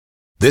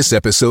This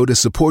episode is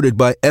supported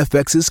by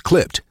FX's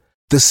Clipped,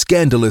 the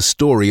scandalous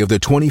story of the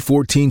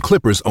 2014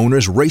 Clippers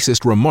owner's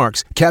racist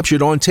remarks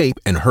captured on tape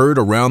and heard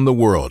around the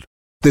world.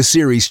 The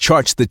series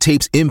charts the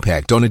tape's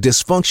impact on a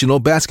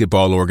dysfunctional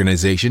basketball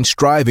organization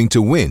striving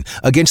to win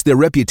against their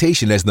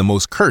reputation as the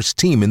most cursed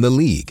team in the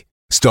league.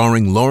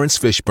 Starring Lawrence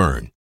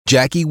Fishburne,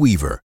 Jackie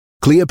Weaver,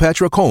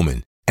 Cleopatra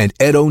Coleman, and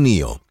Ed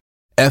O'Neill.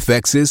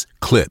 FX's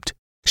Clipped,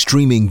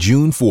 streaming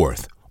June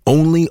 4th,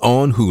 only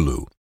on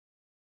Hulu.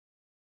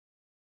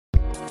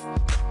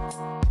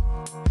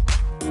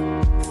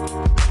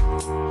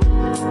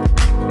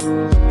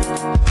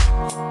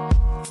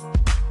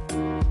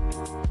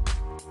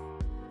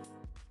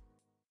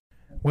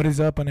 What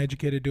is up,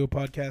 Uneducated Duo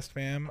Podcast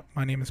fam?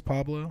 My name is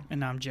Pablo.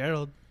 And I'm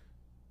Gerald.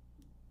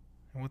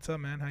 And what's up,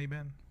 man? How you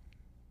been?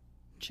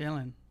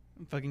 Chilling.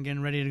 I'm fucking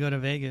getting ready to go to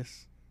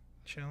Vegas.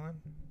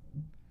 Chilling?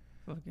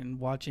 Fucking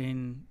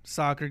watching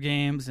soccer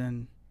games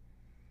and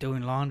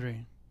doing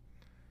laundry.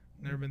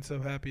 Never been so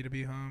happy to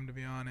be home, to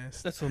be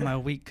honest. That's what my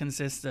week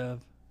consists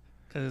of.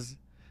 Because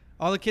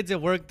all the kids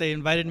at work, they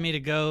invited me to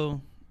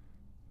go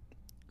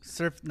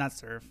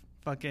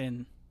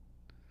fucking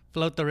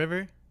float the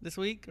river this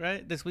week,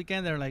 right? This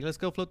weekend, they're like, let's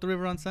go float the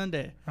river on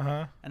Sunday.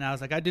 Uh-huh. And I was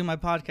like, I do my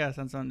podcast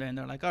on Sunday. And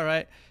they're like, all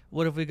right,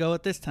 what if we go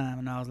at this time?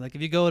 And I was like,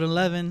 if you go at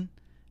 11,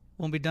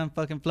 won't be done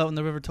fucking floating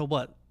the river till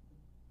what?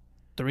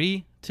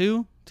 3?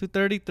 2?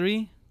 2:30?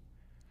 3?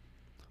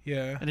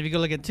 Yeah. And if you go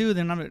like at 2,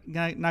 then I'm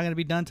not going to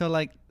be done till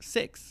like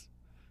 6.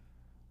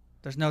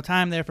 There's no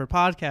time there for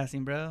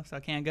podcasting, bro. So I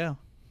can't go.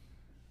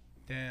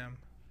 Damn.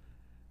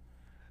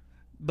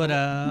 But,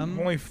 I've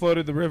only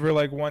floated the river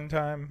like one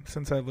time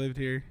since I lived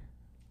here.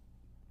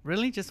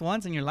 Really? Just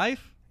once in your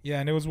life? Yeah,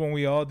 and it was when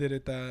we all did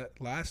it that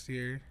last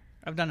year.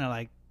 I've done it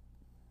like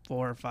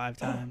 4 or 5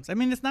 times. I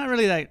mean, it's not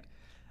really like...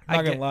 I'm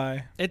not going to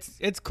lie.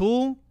 It's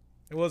cool.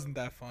 It wasn't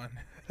that fun.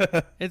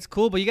 It's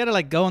cool, but you got to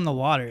like go in the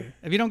water.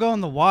 If you don't go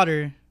in the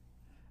water,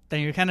 then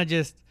you're kind of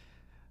just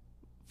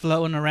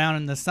floating around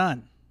in the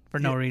sun for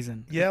no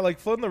reason. Yeah, like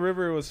floating the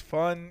river was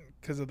fun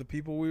because of the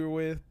people we were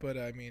with. But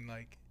I mean,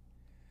 like,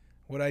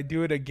 would I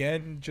do it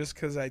again just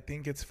because I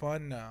think it's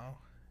fun now?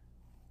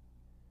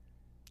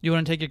 You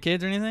want to take your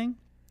kids or anything?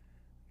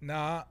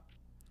 Nah.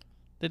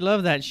 They'd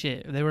love that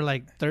shit. They were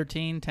like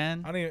 13,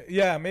 10.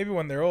 Yeah, maybe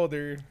when they're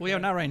older. Well, yeah,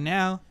 not right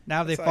now.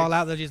 Now if they fall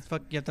out, they'll just you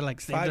have to like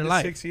save their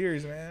life. 5 to 6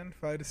 years, man.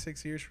 5 to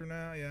 6 years from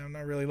now. Yeah, I'm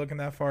not really looking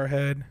that far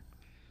ahead.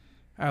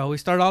 All right, we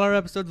start all our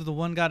episodes with the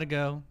one gotta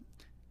go.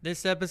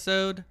 This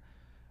episode,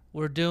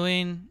 we're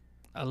doing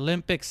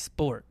Olympic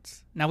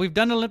sports. Now, we've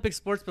done Olympic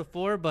sports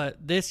before,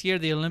 but this year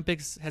the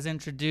Olympics has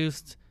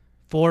introduced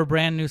 4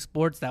 brand new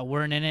sports that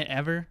weren't in it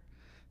ever.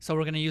 So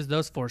we're going to use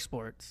those 4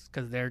 sports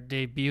because they're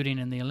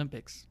debuting in the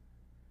Olympics.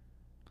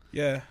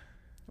 Yeah.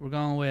 We're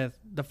going with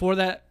the 4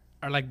 that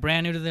are like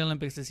brand new to the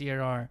Olympics this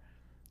year are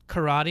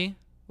karate,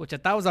 which I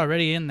thought was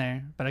already in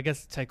there, but I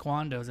guess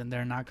taekwondo's in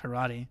there, not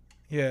karate.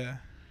 Yeah.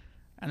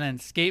 And then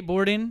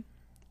skateboarding,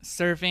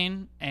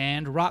 surfing,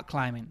 and rock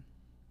climbing.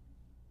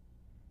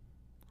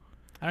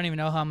 I don't even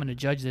know how I'm going to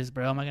judge this,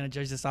 bro. Am I going to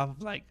judge this off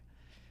of like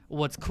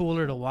what's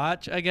cooler to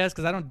watch, I guess,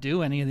 because I don't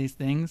do any of these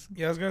things.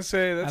 Yeah, I was going to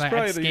say, that's I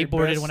probably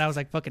skateboarded when I was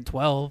like fucking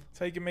 12. That's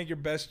how you can make your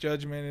best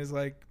judgment is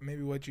like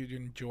maybe what you'd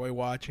enjoy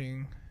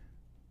watching.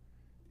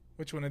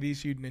 Which one of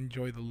these you'd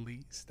enjoy the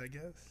least, I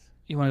guess?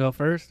 You want to go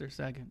first or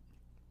second?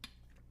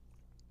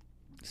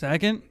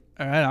 Second?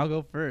 All right, I'll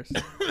go first.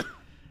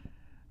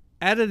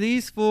 Out of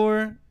these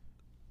 4,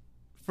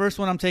 first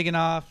one I'm taking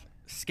off,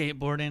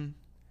 skateboarding.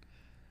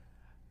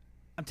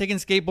 I'm taking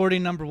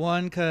skateboarding number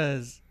 1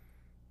 because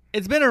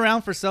it's been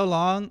around for so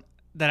long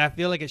that I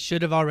feel like it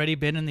should have already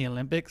been in the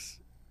Olympics.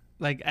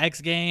 Like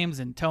X Games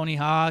and Tony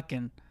Hawk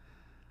and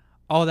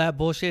all that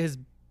bullshit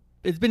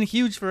it's been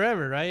huge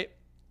forever, right?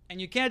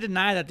 And you can't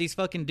deny that these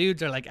fucking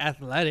dudes are like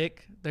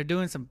athletic. They're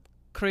doing some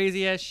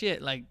crazy ass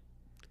shit, like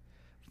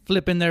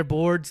flipping their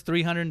boards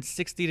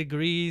 360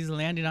 degrees,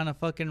 landing on a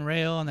fucking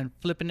rail, and then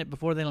flipping it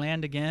before they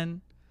land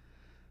again.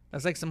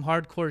 That's like some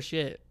hardcore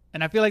shit.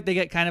 And I feel like they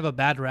get kind of a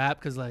bad rap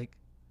because, like,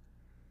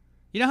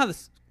 you know how the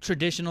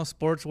traditional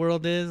sports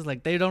world is?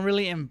 Like, they don't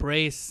really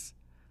embrace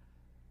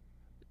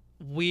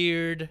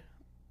weird,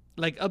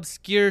 like,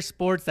 obscure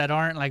sports that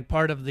aren't, like,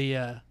 part of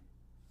the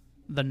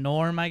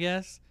norm, I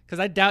guess. Because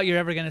I doubt you're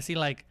ever going to see,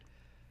 like,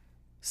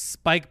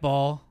 spike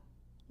ball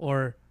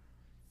or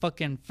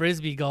fucking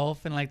frisbee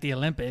golf in, like, the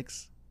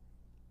Olympics.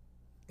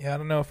 Yeah, I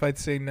don't know if I'd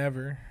say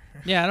never.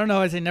 Yeah, I don't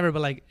know if I'd say never,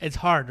 but, like, it's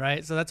hard,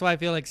 right? So that's why I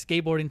feel like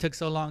skateboarding took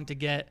so long to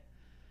get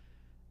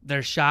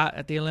their shot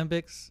at the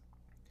Olympics.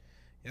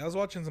 Yeah, I was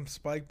watching some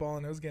spike ball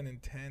and it was getting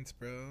intense,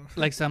 bro.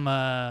 Like some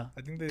I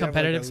think they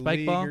competitive have like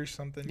a spike ball or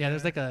something. Yeah,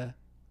 there's like a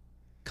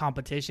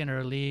competition or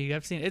a league.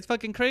 I've seen it. It's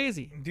fucking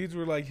crazy. Dudes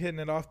were like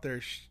hitting it off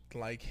their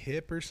like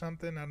hip or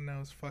something. I don't know.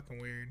 It's fucking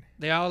weird.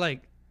 They all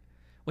like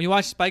when you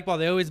watch spike ball,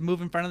 they always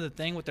move in front of the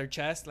thing with their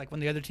chest, like when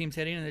the other team's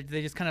hitting, and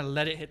they just kind of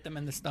let it hit them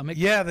in the stomach.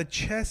 Yeah, the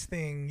chest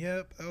thing.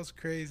 Yep, that was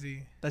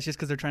crazy. That's just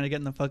because they're trying to get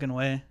in the fucking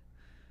way.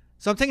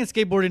 So I'm taking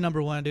skateboarding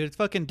number 1, dude. It's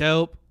fucking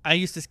dope. I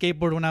used to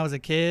skateboard when I was a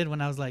kid, when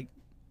I was like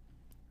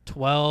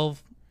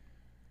 12.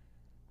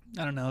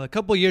 I don't know, a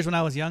couple years when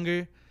I was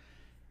younger.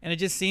 And it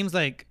just seems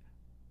like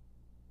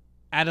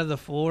out of the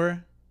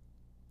 4,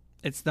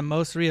 it's the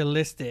most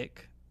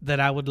realistic that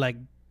I would like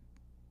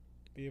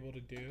Be able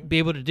to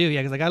do.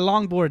 Yeah, because like I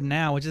longboard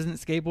now, which isn't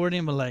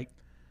skateboarding, but like,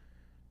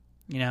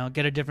 you know,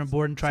 get a different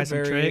board and try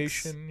some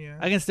tricks. Yeah.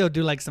 I can still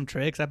do like some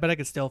tricks. I bet I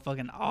could still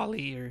fucking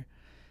ollie or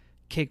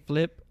kick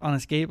flip on a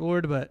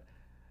skateboard, but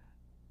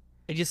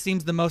it just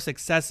seems the most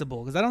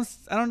accessible because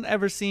I don't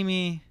ever see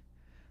me.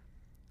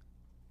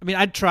 I mean,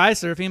 I'd try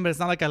surfing, but it's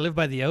not like I live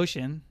by the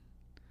ocean.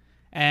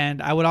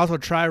 And I would also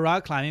try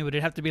rock climbing, but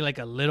it'd have to be like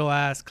a little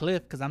ass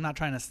cliff because I'm not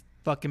trying to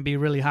fucking be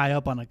really high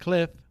up on a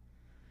cliff.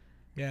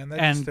 Yeah, and that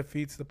just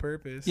defeats the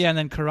purpose. Yeah, and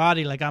then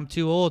karate, like I'm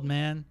too old,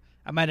 man.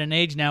 I'm at an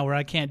age now where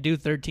I can't do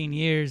 13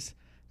 years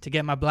to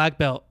get my black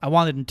belt. I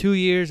want it in 2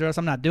 years or else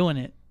I'm not doing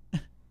it.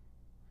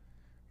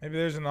 Maybe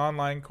there's an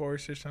online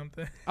course or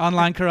something.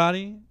 Online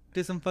karate?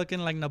 Do some fucking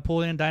like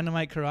Napoleon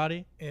Dynamite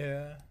karate?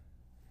 Yeah.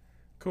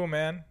 Cool,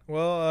 man.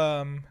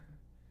 Well,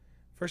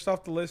 first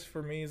off the list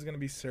for me is going to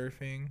be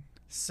surfing.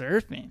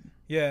 Surfing?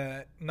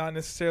 Yeah, not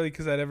necessarily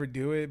because I'd ever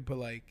do it, but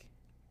like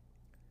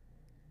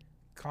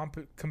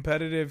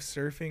competitive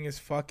surfing is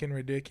fucking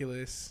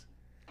ridiculous.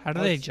 How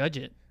do they judge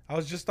it? I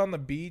was just on the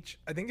beach.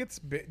 I think it's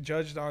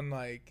judged on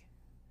like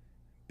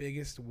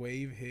biggest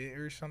wave hit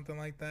or something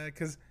like that.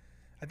 Because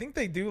I think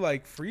they do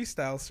like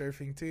freestyle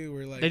surfing too,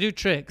 where like they do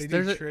tricks.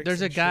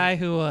 There's a guy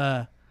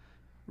who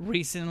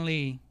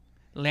recently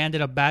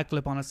landed a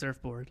backflip on a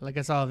surfboard. Like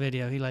I saw a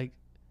video.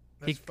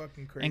 That's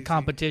fucking crazy. In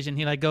competition,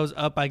 he like goes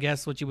up, I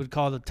guess what you would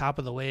call the top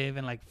of the wave,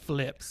 and like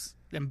flips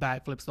and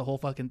backflips the whole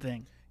fucking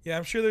thing. Yeah,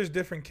 I'm sure there's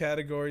different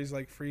categories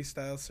like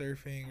freestyle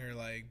surfing or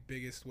like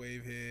biggest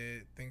wave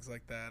hit, things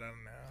like that. I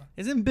don't know.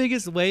 Isn't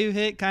biggest wave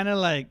hit kind of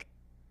like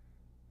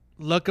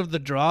luck of the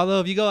draw though?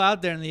 If you go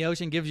out there and the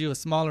ocean gives you a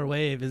smaller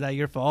wave, is that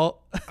your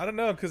fault? I don't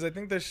know, because I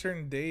think there's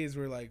certain days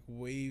where like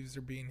waves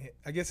are being hit.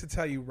 I guess it's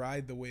how you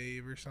ride the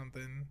wave or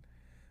something.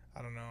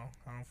 I don't know.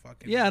 I don't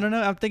fucking know. I don't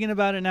know. I'm thinking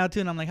about it now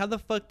too, and I'm like, how the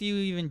fuck do you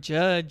even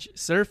judge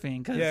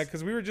surfing? Yeah,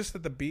 because we were just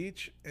at the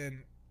beach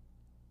and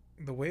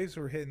the waves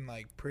were hitting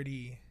like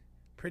pretty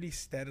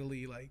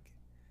steadily, like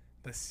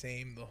the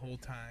same the whole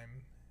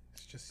time.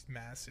 It's just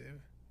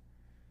massive.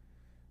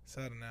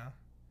 So I don't know,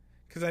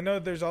 because I know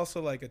there's also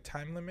like a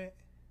time limit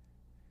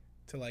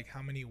to like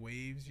how many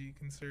waves you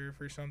can surf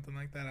or something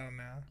like that. I don't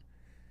know.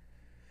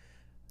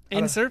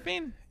 In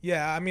surfing?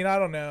 Yeah, I mean, I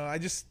don't know. I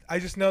just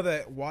know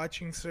that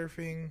watching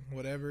surfing,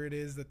 whatever it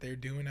is that they're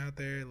doing out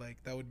there, like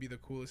that would be the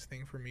coolest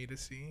thing for me to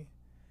see.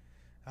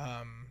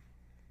 Yeah,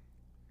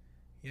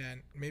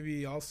 and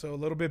maybe also a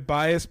little bit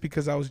biased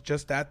because I was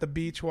just at the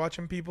beach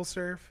watching people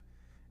surf,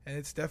 and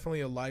it's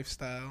definitely a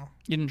lifestyle.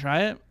 You didn't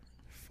try it?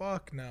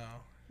 Fuck no.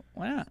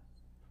 Why not?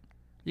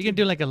 You can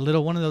do like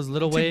one of those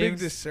little waves. Too big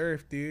to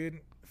surf,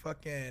 dude.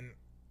 Fucking,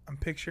 I'm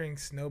picturing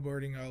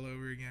snowboarding all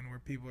over again, where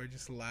people are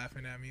just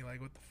laughing at me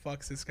like, "What the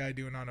fuck's this guy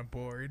doing on a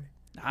board?"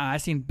 I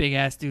seen big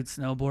ass dudes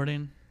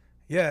snowboarding.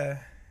 Yeah,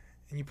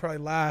 and you probably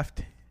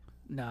laughed.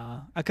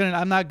 Nah, I couldn't.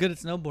 I'm not good at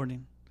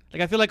snowboarding.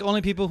 Like I feel like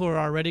only people who are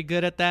already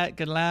good at that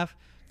could laugh.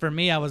 For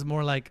me, I was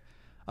more like,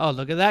 "Oh,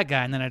 look at that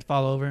guy," and then I'd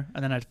fall over,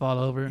 and then I'd fall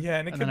over. Yeah,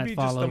 and it could be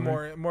just a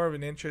more of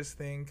an interest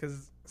thing,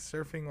 because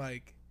surfing,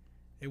 like,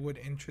 it would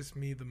interest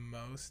me the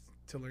most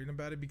to learn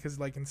about it, because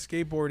like in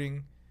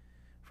skateboarding,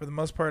 for the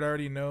most part, I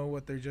already know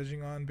what they're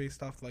judging on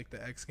based off like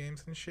the X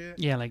Games and shit.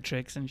 Yeah, like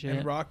tricks and shit.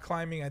 And rock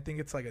climbing, I think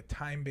it's like a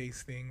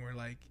time-based thing where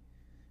like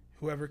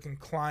whoever can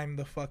climb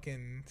the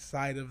fucking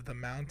side of the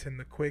mountain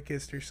the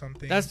quickest or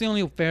something. That's the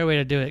only fair way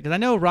to do it, because I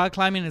know rock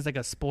climbing is like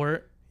a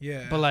sport.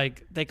 Yeah. But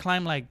like they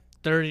climb like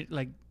 30,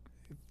 like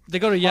they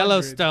go to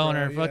Yellowstone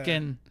or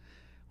fucking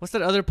what's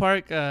that other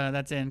park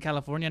that's in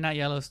California? Not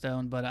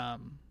Yellowstone, but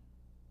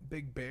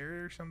Big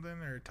Bear or something,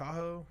 or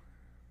Tahoe.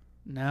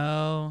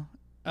 No,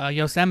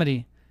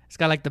 Yosemite. It's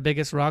got like the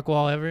biggest rock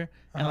wall ever,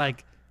 and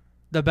like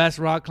the best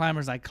rock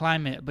climbers like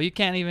climb it, but you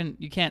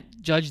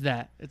can't judge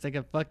that. It's like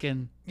a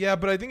fucking yeah.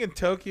 But I think in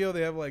Tokyo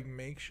they have like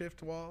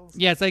makeshift walls.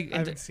 Yeah, it's like I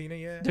haven't seen it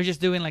yet. They're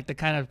just doing like the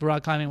kind of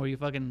rock climbing where you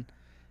fucking.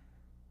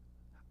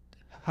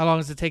 How long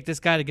does it take this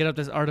guy to get up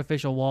this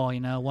artificial wall?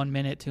 1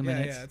 minute, 2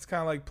 minutes. Yeah. It's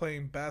kind of like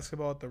playing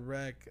basketball at the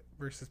rec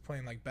versus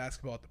playing like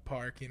basketball at the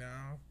park.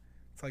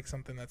 It's like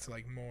something that's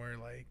like more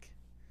like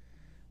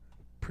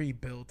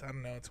pre-built. I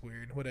don't know. It's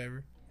weird.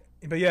 Whatever.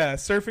 But yeah,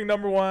 surfing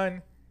number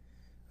 1.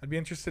 I'd be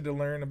interested to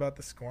learn about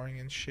the scoring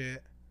and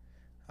shit.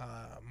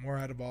 More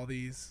out of all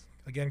these.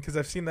 Again, because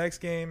I've seen the X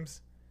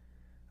Games.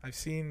 I've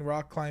seen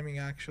rock climbing,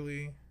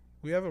 actually.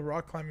 We have a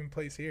rock climbing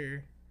place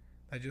here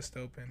that just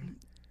opened.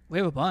 We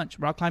have a bunch.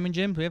 Rock climbing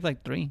gyms, we have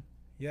like 3.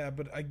 Yeah,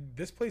 but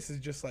this place is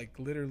just like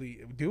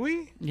literally... Do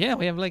we? Yeah,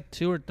 we have like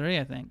 2 or 3,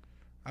 I think.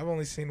 I've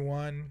only seen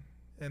 1.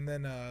 And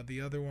then the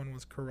other one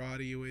was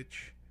karate,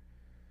 which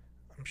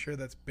I'm sure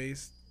that's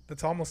based...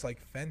 That's almost like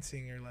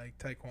fencing or like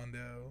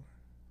taekwondo.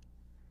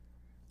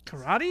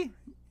 Karate?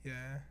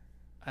 Yeah.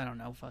 I don't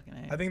know fucking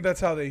A. I think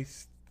that's how they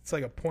It's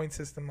like a point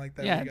system like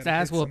that. Yeah, where you it's gotta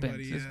ass hit whooping.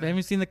 somebody, Have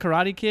you seen the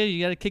Karate Kid?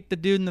 You got to kick the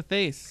dude in the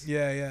face.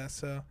 Yeah.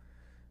 So,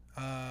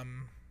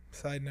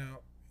 side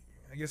note,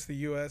 I guess the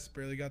U.S.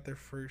 barely got their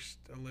first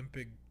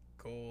Olympic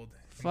gold.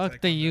 in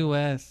Fuck the Taekwondo.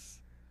 U.S.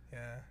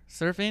 Yeah.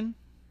 Surfing?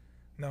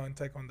 No, in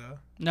Taekwondo.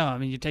 No, I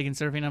mean, you're taking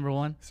surfing number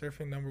one?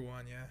 Surfing number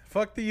 1, yeah.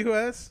 Fuck the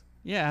U.S.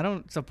 Yeah, I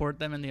don't support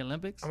them in the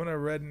Olympics. I'm going to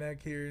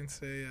redneck here and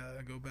say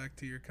go back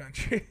to your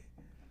country.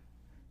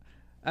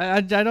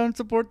 I don't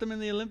support them in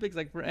the Olympics,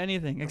 like, for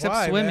anything. Except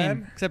Why, swimming.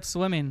 man? Except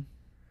swimming.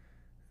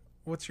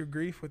 What's your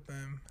grief with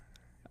them?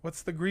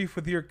 What's the grief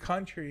with your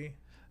country?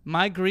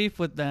 My grief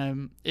with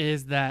them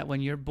is that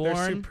when you're They're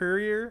born...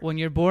 superior? When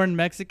you're born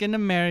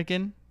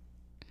Mexican-American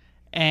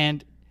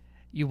and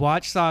you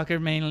watch soccer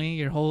mainly,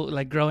 your whole,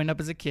 like, growing up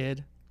as a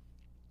kid,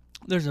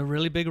 there's a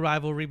really big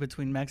rivalry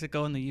between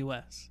Mexico and the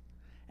U.S.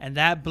 And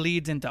that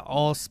bleeds into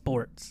all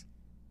sports.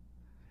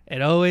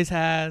 It always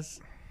has,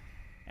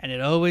 and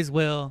it always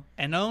will.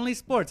 And not only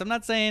sports. I'm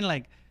not saying,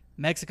 like,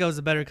 Mexico's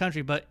a better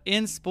country, but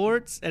in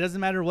sports, it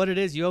doesn't matter what it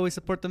is. You always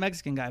support the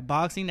Mexican guy.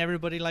 Boxing,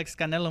 everybody likes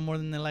Canelo more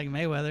than they like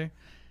Mayweather.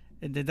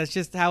 That's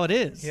just how it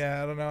is.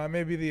 Yeah, I don't know. I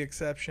may be the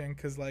exception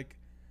because, like,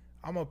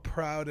 I'm a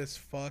proud as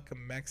fuck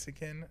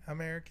Mexican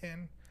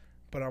American,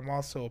 but I'm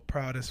also a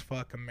proud as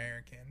fuck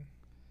American.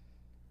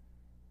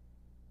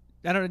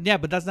 Yeah,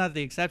 but that's not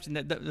the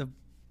exception.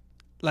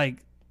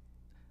 Like,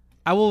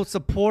 I will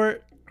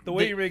support. The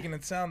way you're making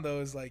it sound, though,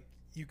 is like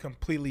you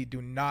completely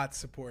do not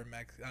support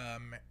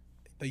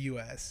the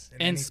U.S.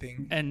 in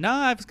anything. And no,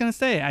 I was gonna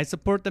say I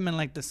support them in,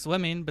 like, the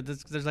swimming, but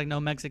there's like no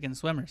Mexican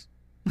swimmers.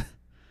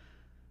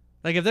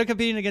 Like, if they're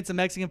competing against a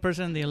Mexican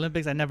person in the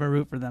Olympics, I never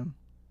root for them.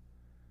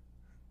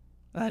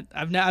 I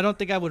don't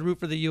think I would root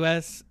for the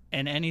U.S.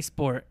 in any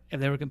sport if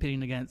they were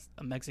competing against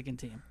a Mexican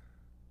team.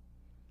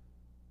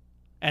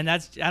 And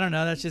that's, I don't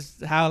know, that's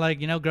just how, like,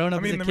 you know, growing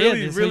up as a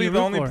kid. Really, the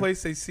only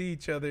place they see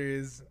each other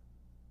is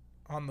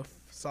on the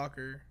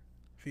soccer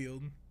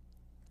field.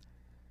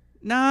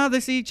 No, they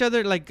see each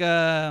other, like,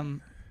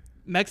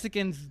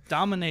 Mexicans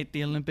dominate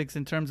the Olympics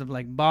in terms of,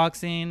 like,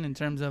 boxing, in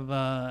terms of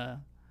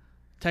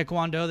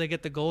taekwondo. They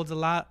get the golds a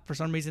lot. For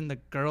some reason, the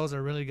girls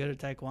are really good at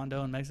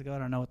taekwondo in Mexico. I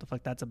don't know what the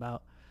fuck that's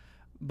about.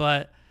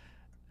 But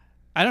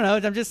I don't know.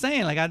 I'm just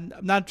saying, like,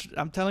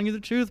 I'm telling you the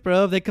truth,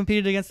 bro. If they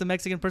competed against a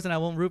Mexican person, I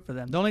won't root for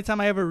them. The only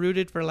time I ever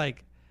rooted for,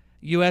 like,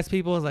 U.S.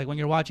 people is, like, when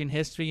you're watching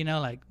history, you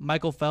know, like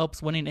Michael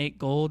Phelps winning 8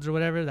 golds or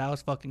whatever. That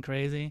was fucking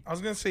crazy. I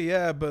was going to say,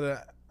 yeah,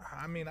 but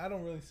I mean, I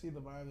don't really see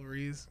the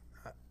rivalries.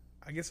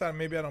 I guess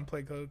maybe I don't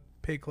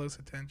pay close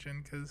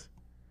attention because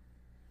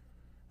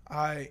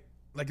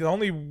the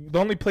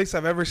only place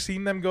I've ever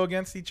seen them go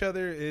against each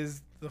other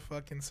is the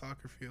fucking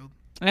soccer field.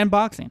 And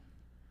boxing.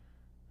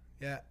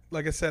 Yeah,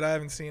 like I said, I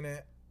haven't seen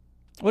it.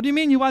 What do you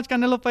mean? You watch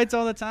Canelo fights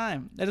all the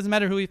time. It doesn't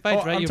matter who he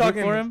fights, right? You root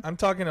for him? I'm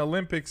talking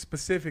Olympics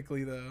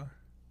specifically, though.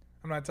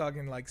 I'm not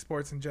talking, like,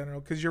 sports in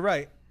general, because you're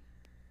right.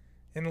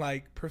 In,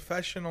 like,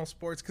 professional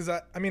sports, because,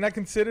 I mean, I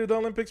consider the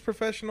Olympics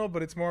professional,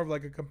 but it's more of,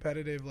 like, a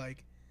competitive,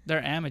 like...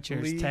 They're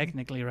amateurs, league.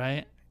 Technically,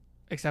 right?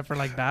 Except for,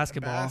 like,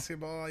 basketball.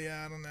 Basketball,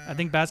 yeah, I don't know. I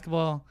think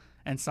basketball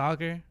and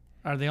soccer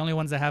are the only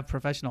ones that have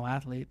professional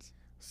athletes.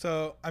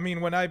 So, I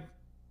mean, when I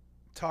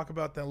talk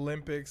about the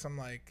Olympics, I'm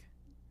like...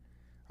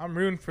 I'm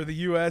rooting for the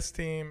U.S.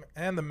 team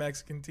and the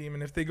Mexican team,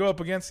 and if they go up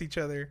against each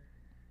other,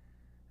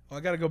 well,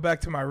 I got to go back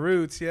to my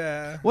roots,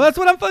 yeah. Well, that's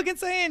what I'm fucking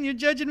saying. You're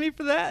judging me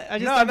for that?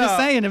 I'm just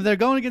saying, if they're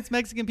going against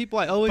Mexican people,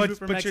 I always root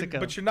for Mexico.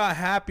 But you're not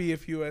happy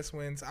if U.S.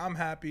 wins. I'm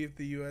happy if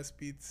the U.S.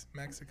 beats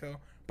Mexico,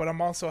 but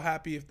I'm also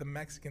happy if the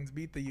Mexicans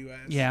beat the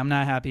U.S. Yeah, I'm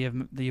not happy if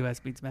the U.S.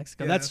 beats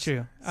Mexico. Yes. That's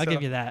true. I'll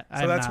give you that.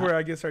 So that's where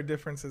I guess our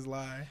differences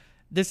lie.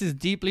 This is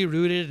deeply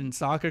rooted in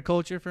soccer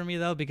culture for me,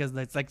 though, because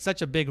it's, like,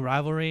 such a big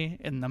rivalry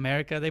in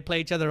America. They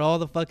play each other all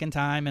the fucking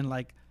time in,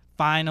 like,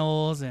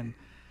 finals and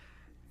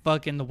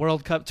fucking the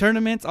World Cup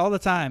tournaments all the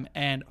time,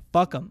 and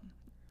fuck them.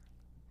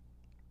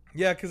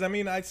 Yeah, because, I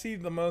mean, I see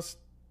the most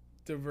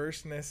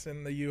diverseness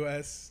in the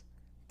U.S.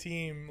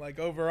 team, like,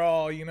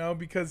 overall, you know,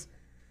 because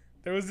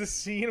there was this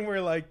scene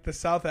where, like, the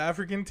South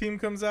African team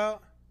comes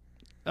out.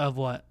 Of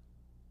what?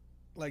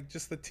 Like,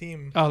 just the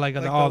team. Oh, like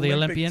all the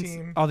Olympians?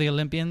 Team. All the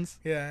Olympians?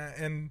 Yeah,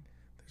 and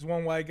there's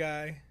one white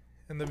guy,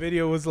 and the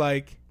video was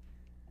like,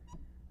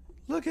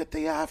 look at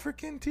the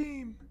African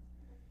team.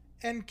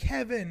 And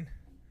Kevin.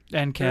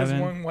 There's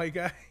one white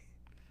guy.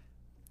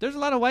 There's a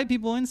lot of white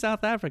people in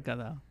South Africa,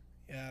 though.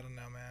 Yeah, I don't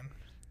know, man.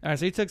 All right,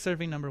 so you took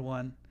surfing number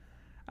 1.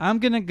 I'm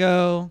going to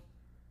go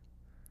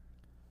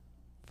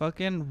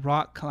fucking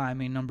rock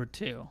climbing number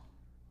 2.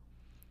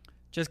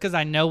 Just because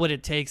I know what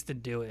it takes to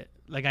do it.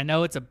 Like, I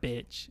know it's a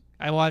bitch.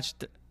 I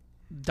watched a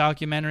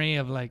documentary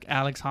of, like,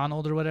 Alex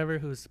Honnold or whatever,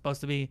 who's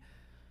supposed to be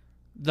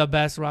the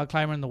best rock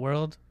climber in the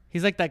world.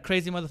 He's like that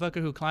crazy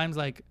motherfucker who climbs,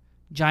 like,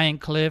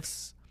 giant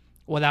cliffs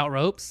without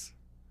ropes.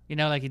 You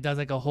know, like, he does,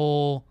 like, a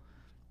whole...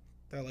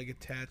 That, like,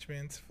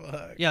 attachments?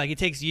 Fuck. Yeah, like, it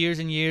takes years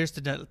and years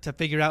to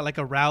figure out, like,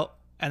 a route,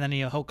 and then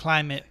he'll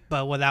climb it,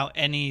 but without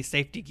any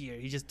safety gear.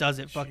 He just does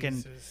it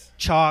fucking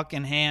chalk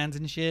and hands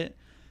and shit.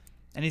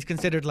 And he's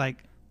considered,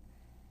 like...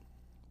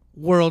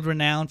 world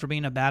renowned for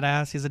being a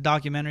badass. He has a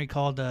documentary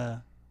called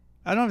I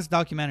don't know if it's a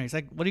documentary. It's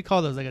like, what do you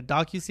call those? Like a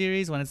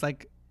docu-series when it's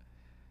like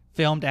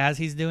filmed as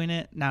he's doing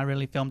it, not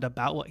really filmed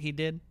about what he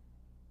did.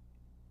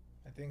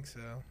 I think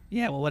so.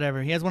 Yeah, well,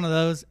 whatever. He has one of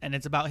those, and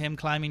it's about him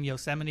climbing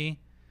Yosemite.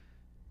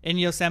 In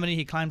Yosemite,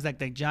 he climbs like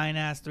the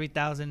giant-ass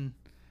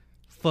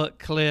 3,000-foot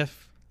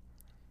cliff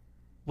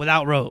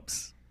without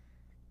ropes.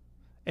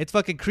 It's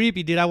fucking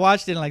creepy, dude. I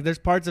watched it, and like, there's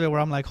parts of it where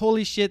I'm like,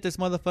 holy shit, this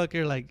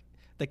motherfucker, like,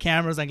 the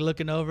camera's like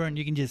looking over, and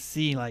you can just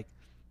see like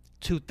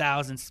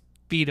 2,000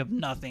 feet of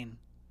nothing.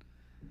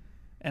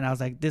 And I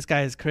was like, this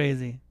guy is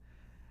crazy.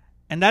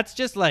 And that's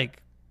just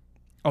like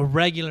a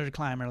regular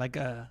climber, like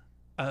a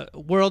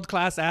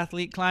world-class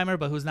athlete climber,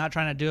 but who's not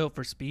trying to do it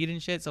for speed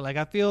and shit. So like,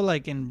 I feel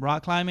like in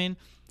rock climbing,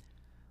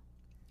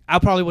 I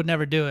probably would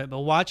never do it,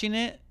 but watching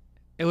it,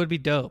 it would be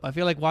dope. I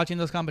feel like watching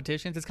those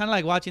competitions, it's kind of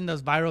like watching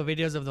those viral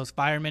videos of those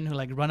firemen who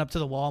like run up to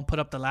the wall and put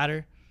up the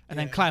ladder and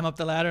then climb up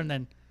the ladder and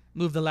then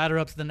move the ladder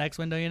up to the next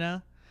window, you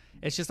know?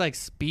 It's just like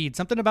speed.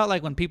 Something about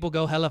like when people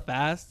go hella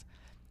fast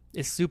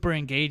is super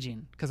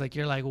engaging because like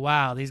you're like,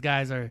 wow, these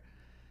guys are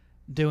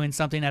doing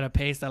something at a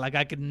pace that like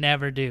I could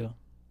never do.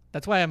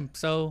 That's why I'm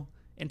so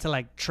into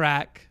like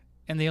track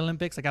in the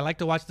Olympics. Like I like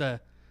to watch the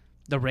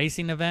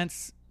racing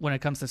events when it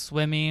comes to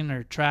swimming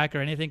or track or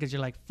anything because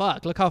you're like,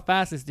 fuck, look how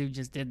fast this dude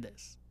just did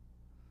this.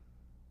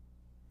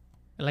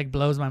 It like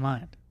blows my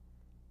mind.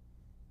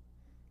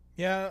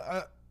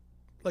 Yeah,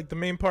 like the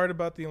main part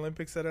about the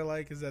Olympics that I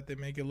like is that they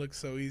make it look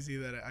so easy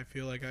that I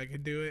feel like I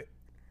could do it.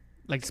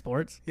 Like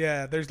sports?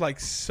 Yeah, there's like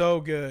so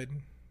good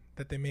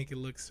that they make it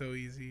look so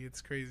easy.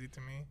 It's crazy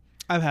to me.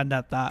 I've had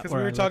that thought. Because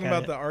we were talking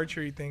about the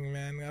archery thing,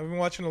 man. I've been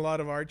watching a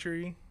lot of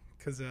archery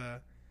because a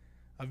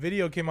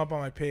video came up on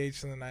my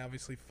page, and then I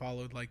obviously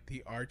followed like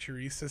the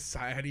Archery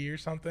Society or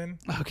something.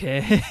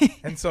 Okay.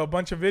 And so a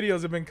bunch of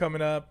videos have been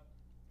coming up,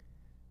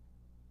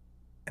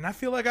 and I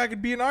feel like I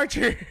could be an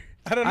archer.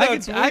 I don't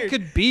know. I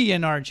could be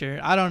an archer.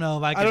 I don't know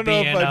if I could be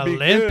an I'd be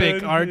Olympic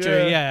good.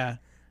 archer. Yeah.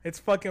 It's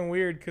fucking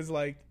weird because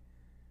like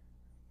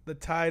the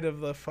tide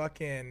of the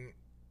fucking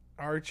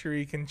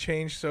archery can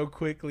change so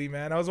quickly,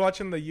 man. I was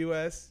watching the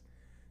U.S.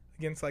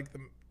 against like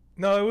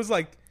it was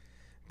like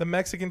the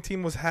Mexican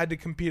team had to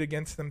compete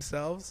against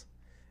themselves,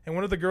 and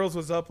one of the girls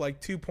was up like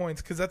 2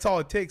 points because that's all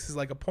it takes is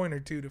like a point or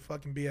two to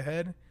fucking be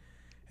ahead.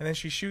 And then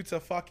she shoots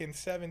a fucking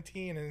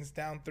 17 and is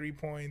down 3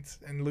 points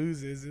and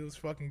loses. It was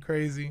fucking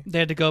crazy. They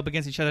had to go up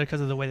against each other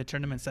because of the way the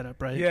tournament's set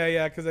up, right?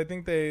 Yeah, because I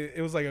think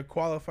it was like a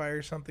qualifier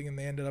or something, and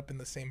they ended up in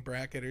the same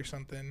bracket or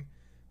something.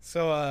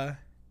 So,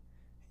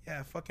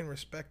 yeah, fucking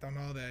respect on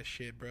all that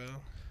shit, bro.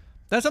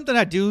 That's something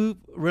I do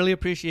really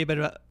appreciate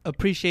about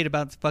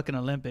the fucking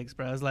Olympics,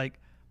 bro. It's like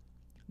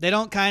they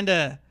don't kind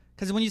of –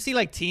 because when you see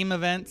like team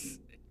events,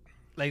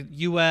 like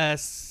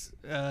U.S.,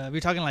 we're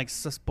talking like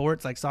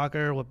sports, like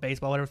soccer, with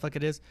baseball, whatever the fuck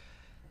it is.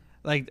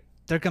 Like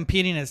they're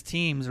competing as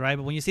teams, right?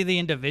 But when you see the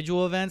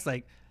individual events,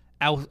 like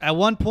at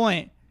one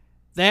point,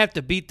 they have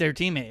to beat their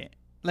teammate.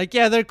 Like,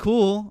 yeah, they're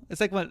cool. It's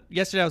like what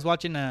yesterday I was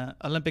watching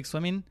Olympic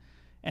swimming,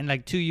 and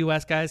like 2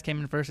 U.S. guys came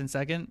in first and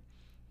second,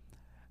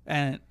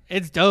 and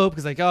it's dope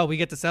because like, oh, we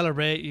get to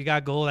celebrate. You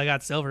got gold, I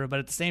got silver, but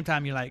at the same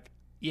time, you're like,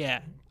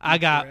 yeah, I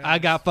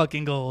got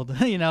fucking gold.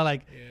 You know,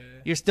 like. Yeah.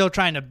 You're still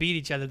trying to beat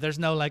each other. There's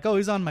no like, oh,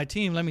 he's on my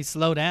team, let me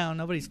slow down.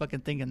 Nobody's fucking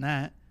thinking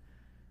that.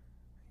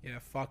 Yeah,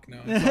 fuck no.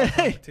 It's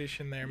all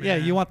competition there, man. Yeah,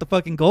 you want the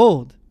fucking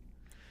gold.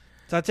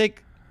 So I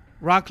take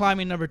rock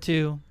climbing number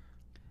 2.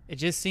 It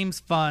just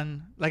seems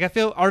fun. Like I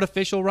feel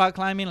artificial rock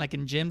climbing, like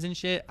in gyms and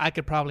shit, I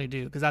could probably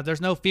do because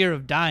there's no fear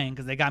of dying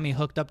because they got me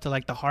hooked up to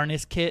like the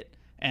harness kit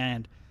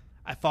and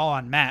I fall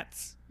on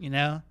mats. You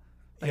know.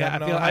 Like, yeah,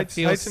 I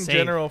feel heights safe. in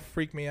general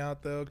freak me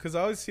out though because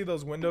I always see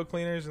those window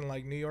cleaners in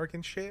like New York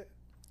and shit.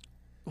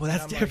 Well,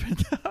 that's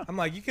different. Like, I'm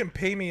like, you can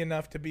pay me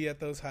enough to be at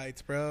those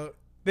heights, bro.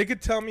 They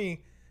could tell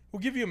me, we'll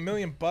give you $1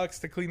 million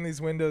to clean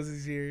these windows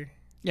this year.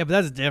 Yeah, but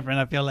that's different,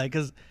 I feel like,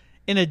 because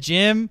in a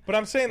gym, but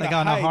I'm saying like the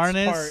on heights a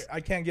harness part,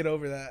 I can't get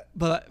over that.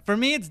 But for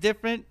me, it's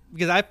different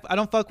because I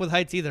don't fuck with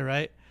heights either,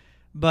 right?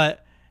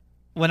 But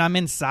when I'm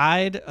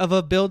inside of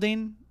a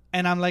building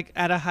and I'm like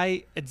at a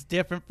height, it's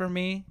different for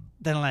me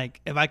than like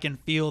if I can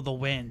feel the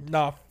wind.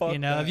 Nah, fuck you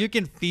know, that. If you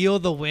can feel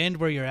the wind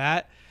where you're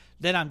at,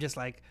 then I'm just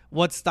like,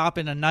 what's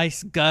stopping a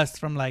nice gust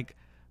from like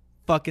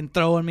fucking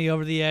throwing me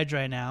over the edge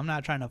right now? I'm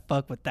not trying to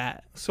fuck with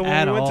that. So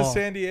when we went to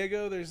San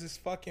Diego, there's this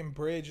fucking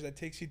bridge that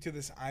takes you to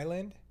this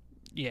island.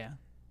 Yeah.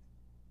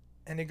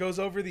 And it goes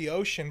over the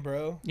ocean,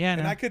 bro. Yeah.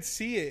 And I could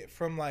see it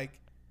from like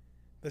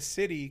the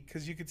city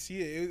because you could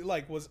see it. It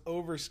like was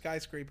over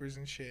skyscrapers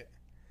and shit.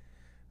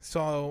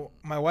 So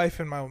my wife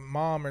and my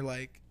mom are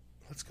like,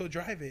 let's go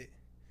drive it.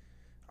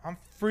 I'm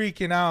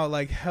freaking out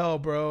like hell,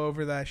 bro,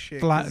 over that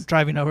shit.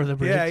 Driving over the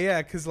bridge.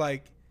 Yeah, because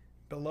like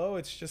below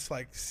it's just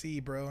like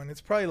sea, bro, and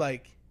it's probably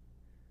like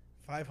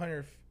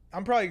 500.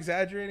 I'm probably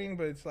exaggerating,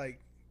 but it's like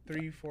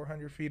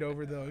 300-400 feet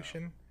over the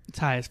ocean. It's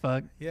high as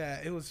fuck.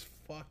 Yeah, it was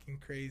fucking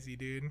crazy,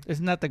 dude.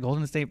 Isn't that the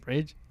Golden State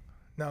Bridge?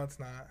 No, it's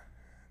not.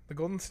 The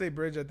Golden State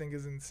Bridge, I think,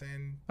 is in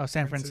San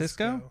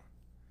Francisco?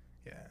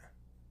 Yeah.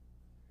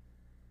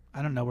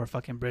 I don't know where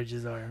fucking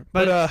bridges are,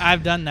 but But,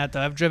 I've done that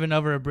though. I've driven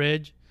over a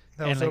bridge.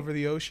 That was like, over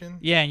the ocean.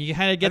 Yeah, and you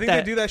kind of I get think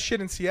that. they do that shit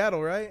in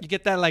Seattle, right? You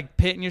get that like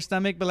pit in your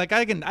stomach, but like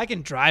I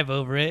can drive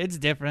over it. It's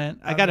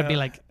different. I gotta be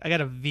like I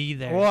gotta V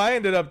there. Well, I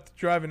ended up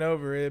driving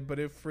over it, but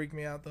it freaked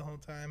me out the whole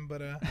time.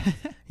 But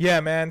yeah,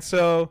 man.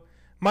 So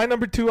my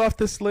number 2 off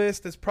this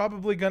list is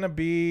probably gonna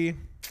be.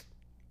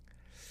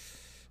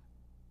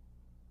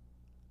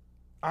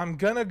 I'm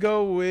gonna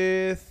go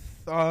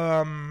with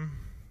karate.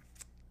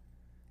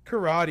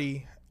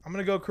 I'm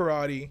gonna go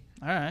karate.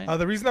 All right.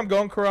 The reason I'm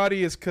going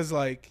karate is because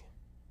like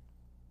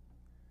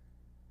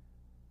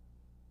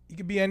you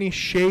could be any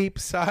shape,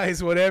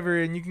 size,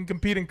 whatever, and you can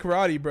compete in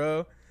karate,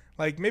 bro.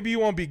 Like maybe you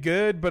won't be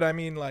good, but I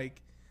mean,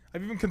 like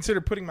I've even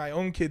considered putting my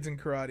own kids in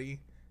karate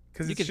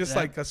because it's just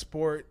like a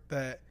sport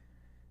that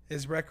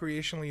is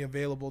recreationally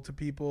available to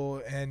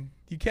people, and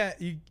you can't.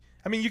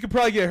 I mean, you could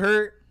probably get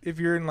hurt if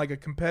you're in like a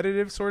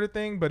competitive sort of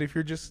thing, but if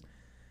you're just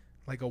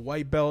like a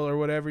white belt or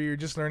whatever, you're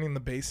just learning the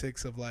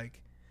basics of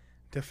like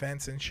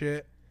defense and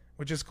shit,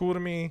 which is cool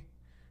to me.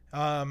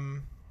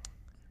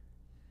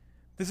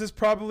 This is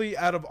probably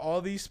out of all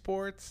these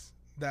sports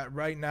that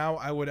right now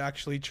I would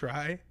actually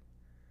try.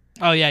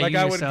 Oh yeah, like you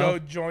I yourself.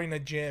 would go join a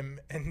gym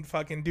and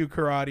fucking do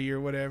karate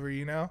or whatever,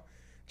 you know,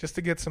 just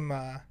to get some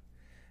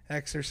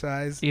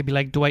exercise. You'd be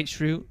like Dwight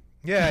Schrute.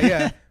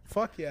 Yeah.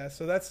 Fuck yeah.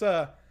 So that's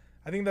I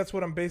think that's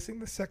what I'm basing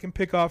the second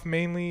pick off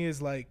mainly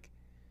is like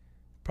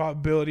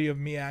probability of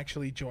me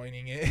actually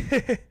joining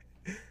it.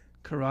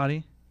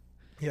 Karate.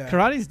 Yeah.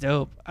 Karate's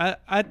dope.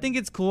 I think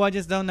it's cool. I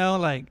just don't know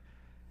like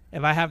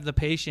if I have the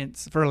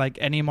patience for like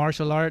any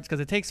martial arts because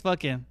it takes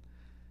fucking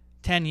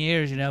 10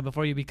 years, you know,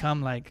 before you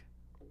become like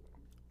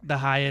the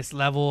highest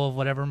level of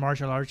whatever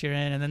martial arts you're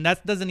in, and then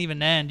that doesn't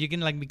even end. You can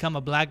like become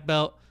a black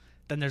belt.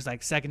 Then there's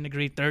like 2nd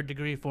degree, 3rd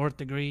degree, 4th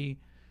degree.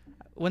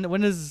 When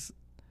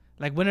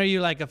are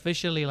you like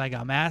officially like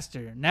a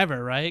master?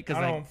 Never, right?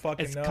 Because like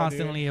it's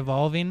constantly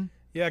evolving.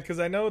 Yeah, because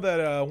I know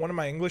that one of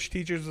my English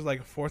teachers was like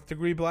a 4th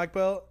degree black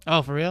belt.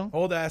 Oh, for real?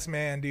 Old ass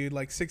man, dude,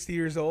 like 60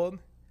 years old.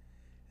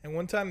 And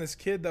one time this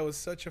kid that was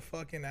such a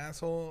fucking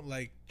asshole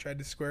like tried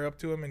to square up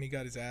to him and he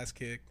got his ass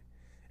kicked.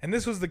 And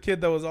this was the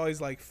kid that was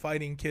always like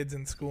fighting kids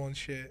in school and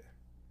shit.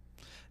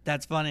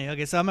 That's funny.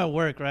 Okay, so I'm at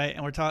work, right?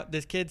 And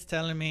this kid's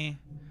telling me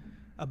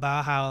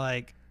about how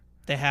like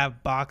they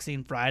have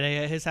boxing Friday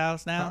at his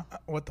house now.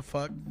 What the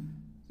fuck?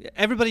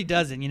 Everybody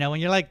does it, you know, when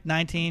you're like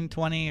 19,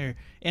 20 or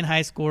in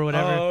high school or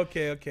whatever. Oh,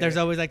 okay. There's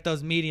always like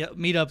those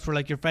meetups where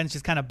like your friends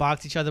just kind of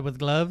box each other with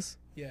gloves.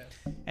 Yeah.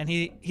 And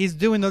he's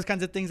doing those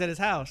kinds of things at his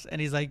house.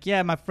 And he's like,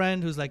 yeah, my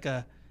friend who's like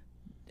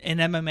in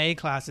MMA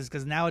classes,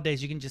 because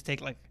nowadays you can just take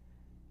like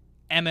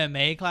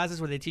MMA classes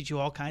where they teach you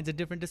all kinds of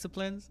different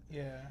disciplines.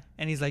 Yeah.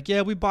 And he's like,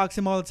 yeah, we box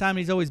him all the time. And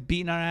he's always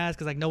beating our ass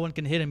because like no one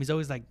can hit him. He's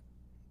always like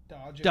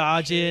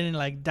dodging and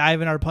like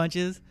diving our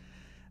punches.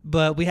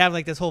 But we have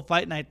like this whole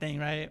fight night thing,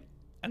 right?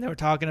 And they were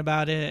talking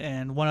about it,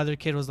 and one other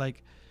kid was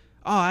like,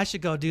 oh, I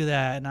should go do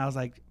that. And I was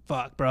like,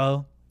 fuck,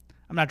 bro.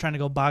 I'm not trying to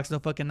go box no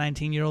fucking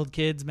 19-year-old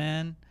kids,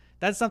 man.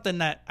 That's something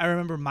that I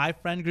remember my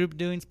friend group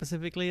doing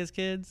specifically as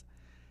kids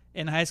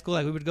in high school.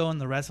 Like we would go in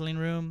the wrestling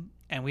room,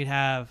 and we'd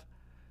have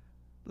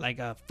like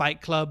a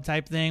fight club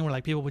type thing where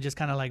like people would just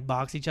kind of like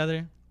box each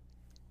other.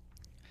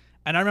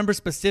 And I remember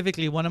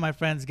specifically one of my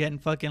friends getting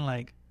fucking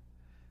like,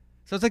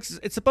 so it's like,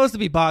 it's supposed to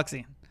be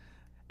boxing.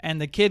 And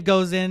the kid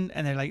goes in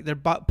and they're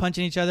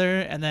punching each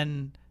other, and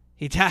then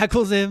he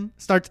tackles him,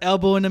 starts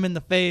elbowing him in the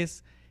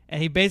face,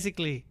 and he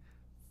basically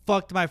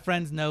fucked my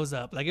friend's nose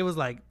up. Like it was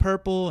like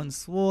purple and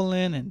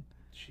swollen, and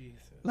Jesus.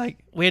 Like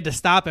we had to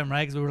stop him,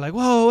 right? Because we were like,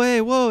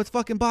 whoa, it's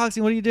fucking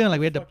boxing. What are you doing? Like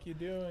we had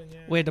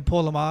we had to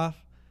pull him off.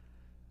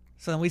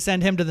 So then we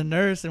send him to the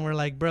nurse, and we're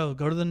like, bro,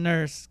 go to the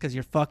nurse because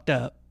you're fucked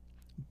up.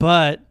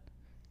 But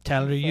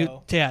tell her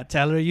you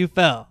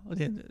fell.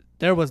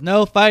 There was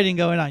no fighting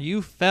going on.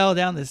 You fell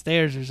down the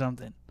stairs or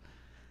something.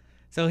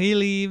 So he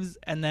leaves,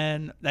 and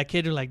then that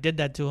kid who like did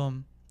that to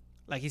him,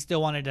 like he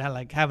still wanted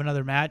to have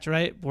another match,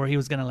 right? Where he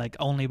was gonna like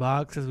only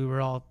box because we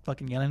were all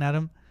fucking yelling at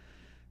him.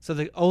 So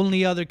the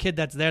only other kid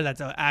that's there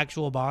that's an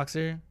actual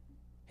boxer,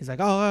 he's like,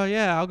 oh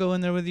yeah, I'll go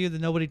in there with you. Then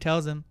nobody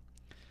tells him.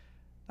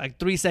 Like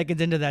 3 seconds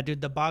into that,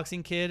 dude, the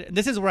boxing kid. And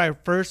this is where I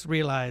first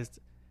realized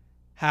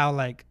how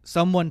like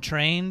someone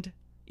trained.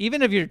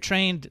 Even if you're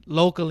trained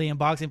locally in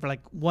boxing for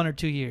like 1 or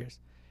 2 years,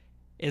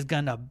 is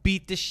going to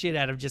beat the shit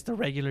out of just a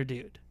regular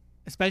dude.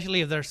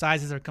 Especially if their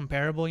sizes are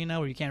comparable, you know,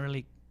 where you can't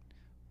really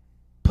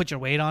put your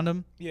weight on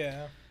them.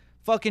 Yeah.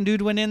 Fucking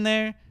dude went in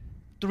there,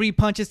 3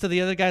 punches to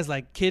the other guy's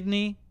like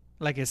kidney,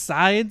 like his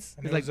sides.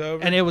 And it was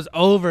over? And it was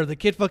over. The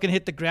kid fucking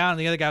hit the ground, and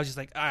the other guy was just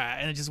like, all right,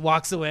 and it just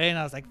walks away. And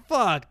I was like,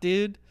 fuck,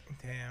 dude.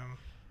 Damn.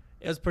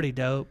 It was pretty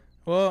dope.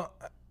 Well,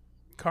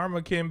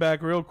 karma came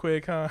back real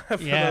quick, huh? For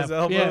those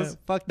elbows. Yeah,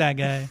 fuck that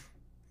guy.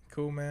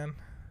 Cool, man.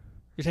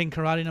 You're taking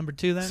karate number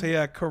 2 then? So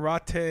yeah,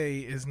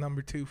 karate is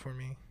number 2 for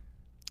me.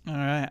 All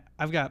right.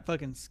 I've got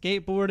fucking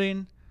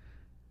skateboarding.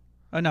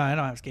 Oh, no, I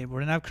don't have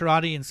skateboarding. I have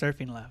karate and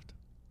surfing left.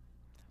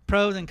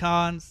 Pros and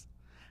cons.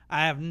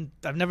 I've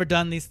never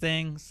done these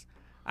things.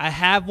 I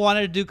have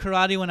wanted to do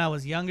karate when I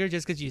was younger,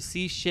 just because you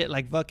see shit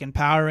like fucking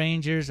Power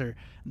Rangers or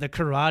the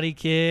Karate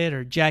Kid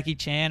or Jackie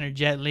Chan or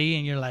Jet Li,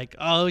 and you're like,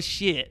 oh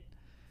shit,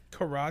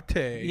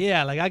 Karate.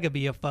 yeah, like I could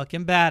be a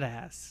fucking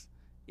badass.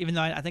 Even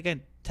though I think I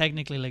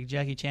technically, like,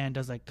 Jackie Chan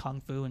does like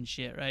kung fu and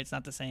shit, right? It's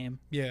not the same.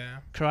 Yeah,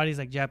 Karate's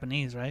like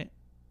Japanese, right?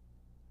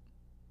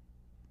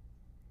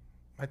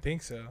 I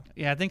think so.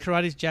 Yeah, I think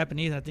karate's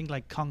Japanese. I think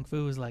like kung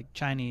fu is like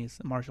Chinese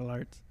martial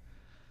arts.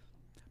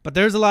 But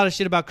there's a lot of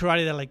shit about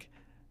karate that, like,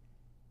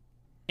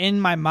 in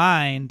my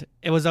mind,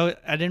 I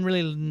didn't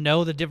really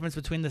know the difference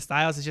between the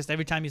styles. It's just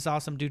every time you saw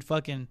some dude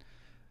fucking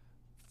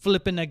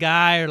flipping a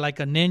guy or like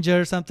a ninja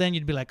or something,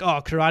 you'd be like,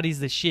 oh, karate's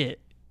the shit.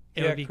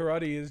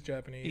 Karate is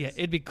Japanese. Yeah,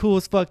 it'd be cool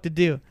as fuck to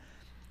do.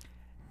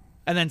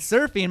 And then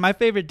surfing, my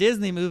favorite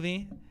Disney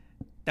movie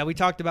that we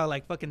talked about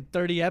like fucking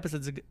 30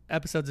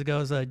 episodes ago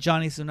is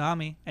Johnny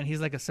Tsunami, and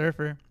he's like a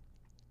surfer.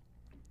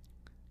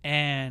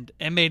 And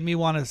it made me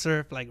want to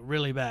surf like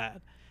really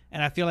bad.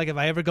 And I feel like if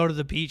I ever go to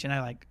the beach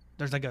and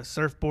there's like a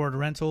surfboard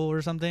rental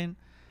or something,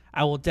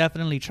 I will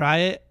definitely try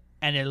it,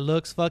 and it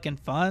looks fucking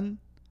fun.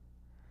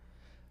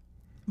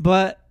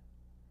 But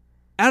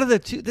out of the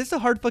two, this is a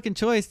hard fucking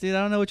choice, dude.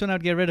 I don't know which one I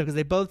would get rid of because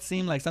they both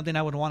seem like something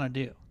I would want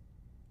to do.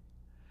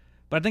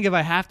 But I think if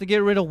I have to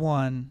get rid of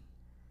one,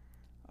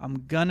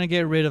 I'm gonna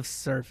get rid of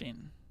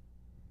surfing.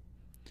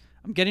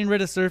 I'm getting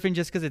rid of surfing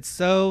just because it's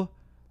so.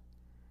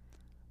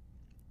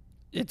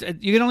 You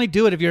can only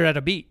do it if you're at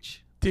a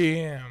beach.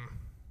 Damn.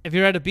 If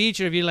you're at a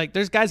beach, or if you like,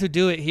 there's guys who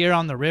do it here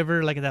on the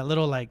river, like at that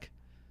little like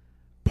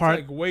part.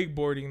 It's like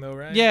wakeboarding though,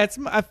 right? Yeah,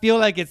 I feel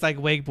like it's like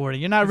wakeboarding.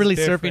 You're not really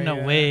surfing a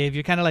yeah. wave.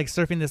 You're kind of like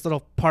surfing this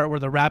little part where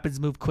the rapids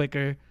move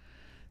quicker.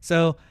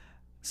 So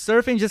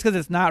surfing, just because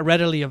it's not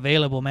readily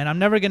available, man. I'm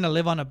never gonna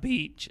live on a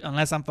beach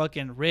unless I'm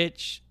fucking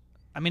rich.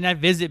 I mean, I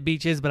visit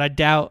beaches, but I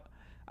doubt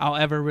I'll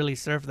ever really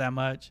surf that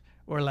much.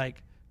 Or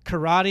like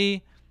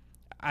karate,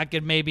 I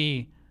could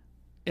maybe,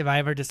 if I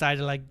ever decide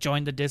to like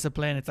join the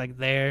discipline, it's like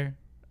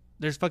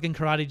there's fucking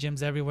karate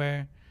gyms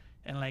everywhere.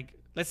 And like,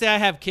 let's say I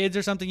have kids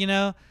or something,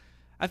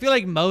 I feel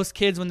like most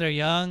kids when they're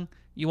young,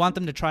 you want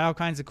them to try all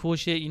kinds of cool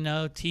shit,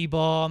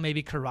 T-ball,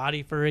 maybe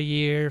karate for a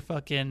year,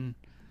 fucking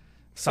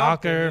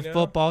soccer,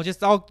 football,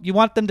 you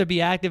want them to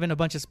be active in a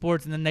bunch of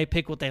sports, and then they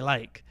pick what they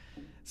like.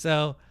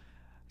 So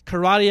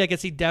karate, I could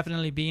see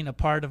definitely being a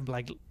part of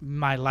like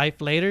my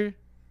life later,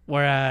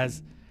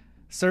 whereas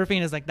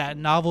surfing is like that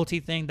novelty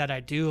thing that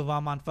I do if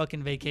I'm on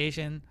fucking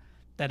vacation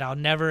that I'll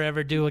never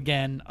ever do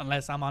again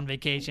unless I'm on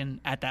vacation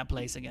at that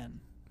place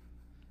again.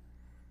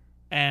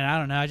 And I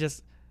don't know,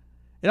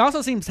 it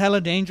also seems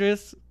hella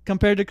dangerous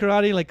compared to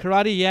karate. Like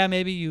karate, yeah,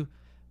 maybe you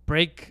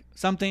break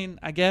something,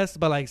 I guess,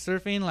 but like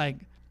surfing, like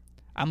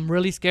I'm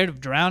really scared of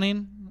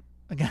drowning.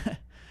 Like,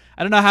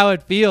 I don't know how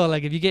it'd feel.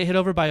 Like if you get hit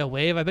over by a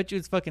wave, I bet you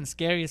it's fucking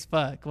scary as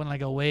fuck when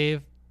like a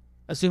wave,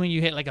 assuming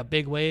you hit like a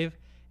big wave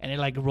and it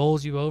like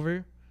rolls you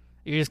over,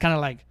 you're just kind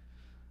of like,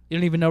 you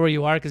don't even know where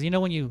you are. Cause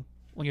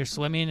when you're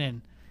swimming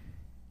and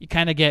you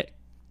kind of get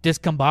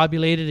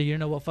discombobulated and you don't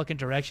know what fucking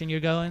direction you're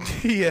going.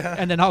 Yeah.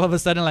 And then all of a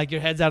sudden like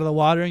your head's out of the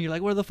water and you're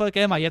like, where the fuck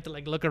am I? You have to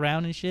like look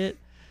around and shit.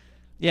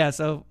 Yeah.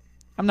 So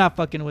I'm not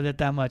fucking with it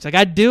that much. Like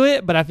I do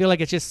it, but I feel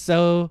like it's just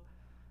so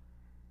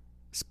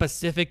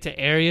specific to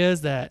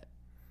areas that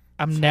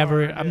I'm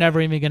never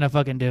even gonna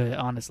fucking do it,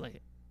 honestly.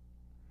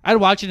 I'd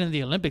watch it in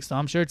the Olympics though.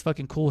 I'm sure it's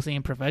fucking cool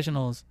seeing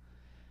professionals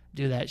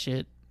do that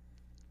shit.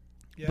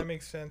 Yeah, it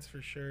makes sense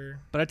for sure.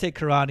 But I take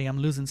karate. I'm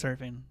losing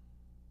surfing.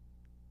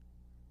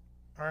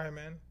 All right,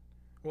 man.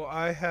 Well,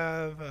 I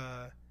have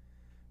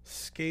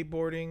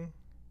skateboarding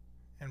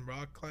and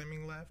rock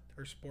climbing left,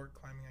 or sport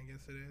climbing, I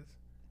guess it is.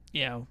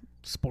 Yeah,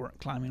 sport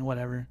climbing,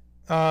 whatever.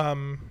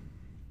 And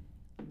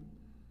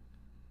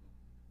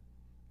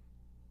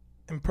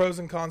pros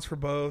and cons for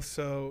both.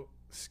 So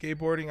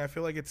skateboarding, I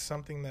feel like it's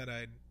something that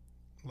I'd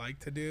like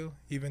to do,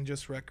 even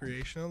just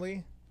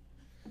recreationally.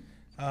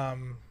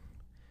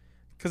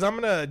 Because I'm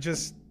going to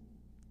just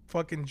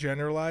fucking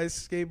generalize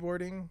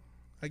skateboarding,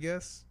 I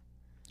guess.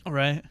 All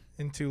right.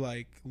 Into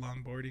like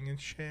longboarding and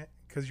shit.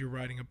 Because you're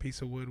riding a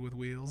piece of wood with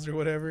wheels or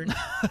whatever.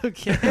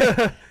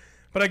 Okay.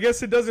 But I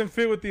guess it doesn't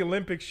fit with the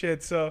Olympic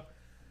shit. So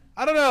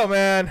I don't know,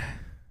 man.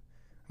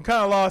 I'm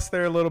kind of lost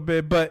there a little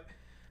bit. But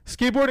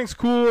skateboarding's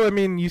cool. I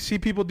mean, you see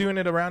people doing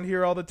it around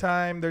here all the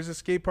time. There's a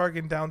skate park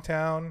in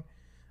downtown.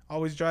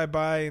 Always drive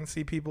by and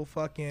see people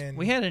fucking.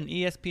 We had an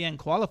ESPN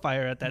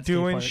qualifier at that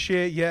doing skate park.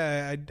 shit.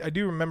 Yeah, I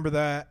do remember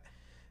that.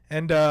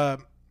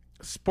 And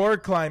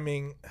sport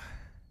climbing.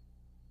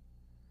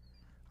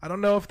 I don't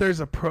know if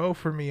there's a pro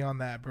for me on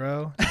that,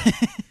 bro.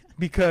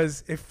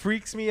 Because it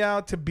freaks me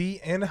out to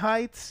be in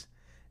heights,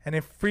 and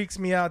it freaks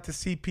me out to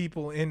see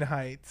people in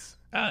heights.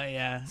 Oh,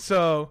 yeah.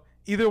 So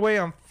either way,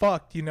 I'm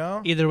fucked,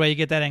 Either way, you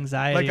get that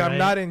anxiety. Like, I'm right?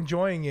 not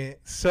enjoying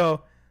it.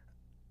 So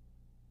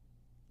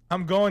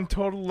I'm going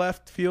total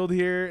left field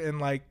here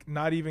and, like,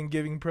 not even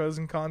giving pros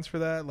and cons for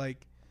that.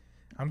 Like,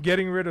 I'm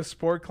getting rid of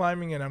sport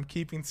climbing and I'm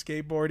keeping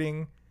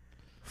skateboarding.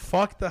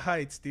 Fuck the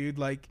heights, dude.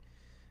 Like,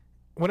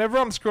 whenever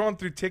I'm scrolling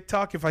through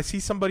TikTok, if I see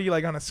somebody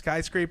like on a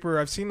skyscraper,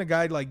 I've seen a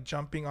guy like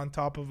jumping on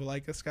top of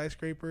like a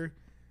skyscraper,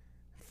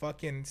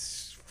 fucking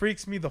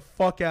freaks me the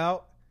fuck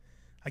out.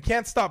 I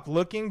can't stop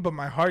looking, but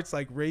my heart's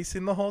like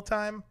racing the whole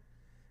time,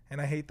 and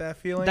I hate that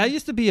feeling. That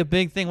used to be a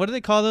big thing. What do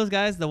they call those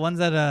guys? The ones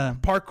that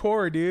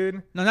Parkour,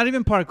 dude. No, not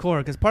even parkour,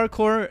 because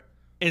parkour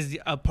is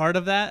a part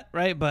of that,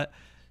 right? But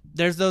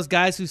there's those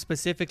guys who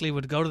specifically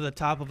would go to the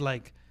top of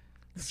like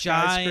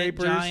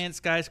giant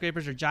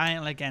skyscrapers or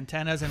giant like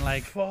antennas and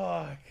like,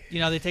 fuck. You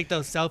know, they take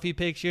those selfie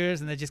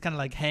pictures and they just kind of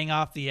like hang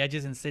off the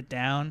edges and sit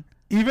down.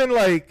 Even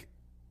like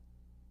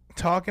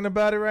talking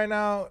about it right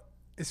now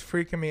is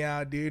freaking me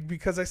out, dude,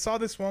 because I saw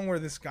this one where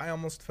this guy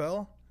almost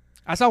fell.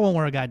 I saw one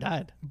where a guy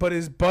died. But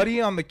his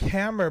buddy on the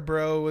camera,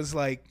 bro, was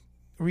like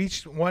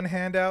reached one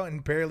hand out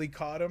and barely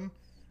caught him.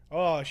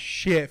 Oh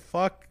shit.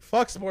 Fuck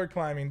sport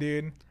climbing,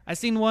 dude. I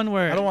seen one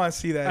where I don't want to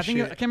see that shit.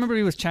 I can't remember if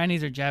he was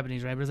Chinese or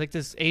Japanese, right? But it was like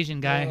this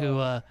Asian guy who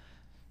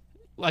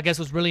I guess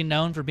was really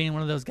known for being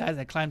one of those guys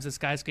that climbs the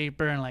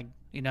skyscraper and like,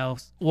 you know,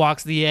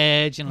 walks the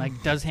edge and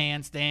like does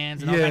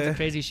handstands and all kinds of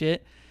crazy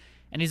shit.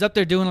 And he's up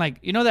there doing like,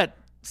 you know, that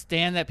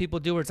stand that people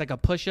do where it's like a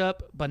push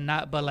up but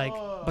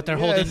they're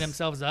holding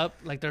themselves up,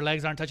 like their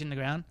legs aren't touching the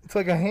ground. It's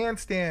like a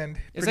handstand.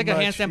 It's like a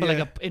handstand but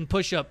like in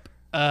push up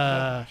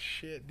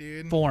shit,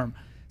 dude. form.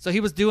 So he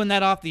was doing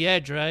that off the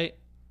edge, right?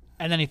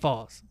 And then he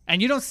falls.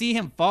 And you don't see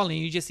him falling,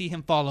 you just see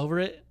him fall over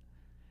it.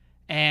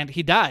 And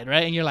he died,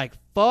 right? And you're like,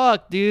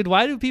 fuck, dude,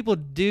 why do people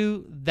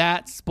do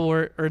that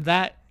sport or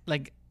that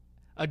like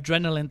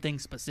adrenaline thing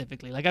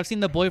specifically? Like I've seen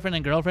the boyfriend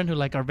and girlfriend who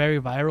like are very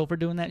viral for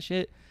doing that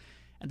shit.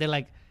 And they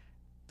like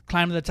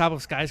climb to the top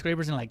of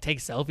skyscrapers and like take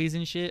selfies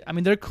and shit. I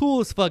mean, they're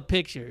cool as fuck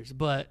pictures,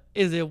 but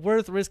is it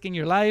worth risking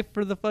your life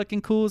for the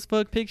fucking cool as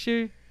fuck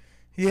picture?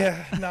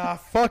 Yeah, nah,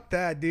 fuck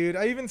that, dude.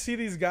 I even see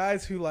these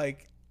guys who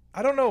like,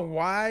 I don't know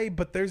why,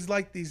 but there's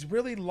like these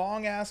really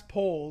long ass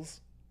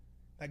poles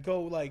that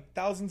go like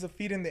thousands of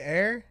feet in the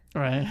air.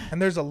 Right.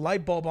 And there's a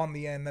light bulb on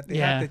the end that they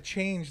have to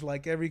change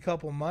like every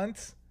couple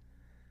months.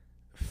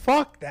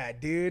 Fuck that,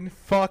 dude.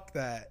 Fuck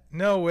that.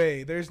 No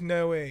way. There's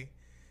no way.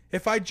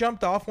 If I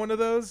jumped off one of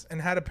those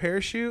and had a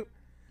parachute,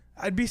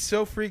 I'd be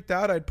so freaked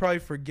out I'd probably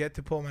forget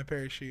to pull my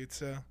parachute.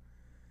 So,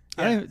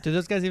 yeah. Do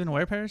those guys even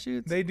wear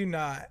parachutes? They do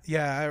not.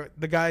 Yeah,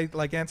 the guy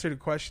like answered a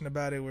question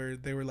about it where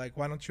they were like,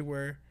 "Why don't you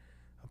wear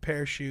a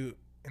parachute?"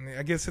 And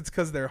I guess it's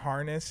because they're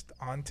harnessed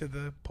onto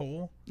the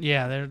pole.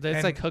 Yeah,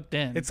 it's like hooked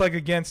in. It's like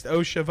against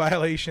OSHA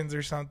violations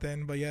or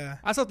something. But yeah,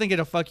 I still think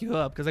it'll fuck you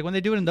up because like when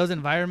they do it in those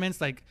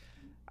environments, like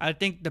I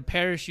think the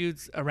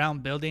parachutes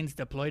around buildings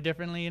deploy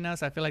differently, you know.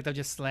 So I feel like they'll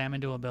just slam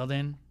into a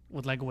building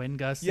with like wind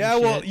gusts. Yeah,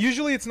 and well, shit.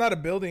 usually it's not a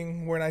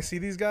building. When I see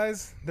these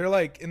guys, they're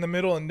like in the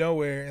middle of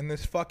nowhere, and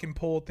this fucking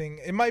pole thing.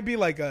 It might be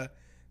like a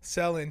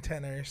cell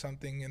antenna or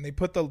something, and they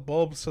put the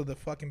bulbs so the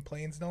fucking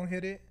planes don't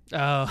hit it.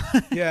 Oh.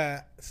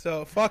 Yeah,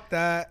 so fuck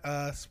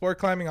that. Sport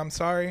climbing, I'm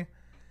sorry. It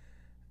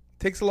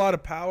takes a lot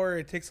of power.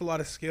 It takes a lot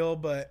of skill,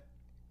 but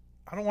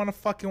I don't want to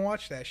fucking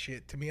watch that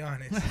shit, to be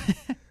honest.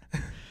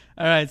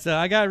 All right, so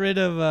I got rid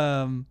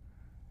of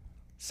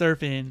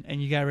surfing,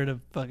 and you got rid of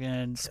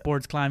fucking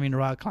sports climbing,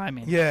 rock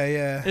climbing.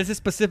 Yeah. This is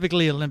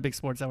specifically Olympic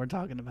sports that we're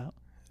talking about.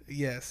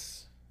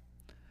 Yes.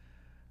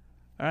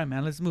 All right,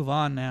 man, let's move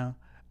on now.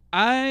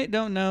 I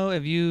don't know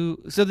if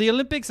you... So the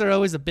Olympics are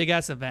always a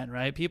big-ass event,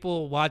 right?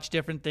 People watch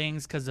different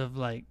things because of,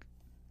 like,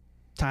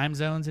 time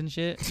zones and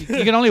shit. You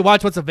can only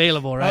watch what's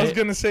available, right? I was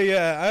going to say,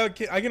 yeah,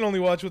 I can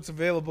only watch what's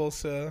available,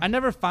 so... I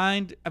never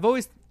find... I've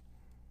always...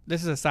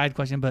 This is a side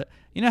question, but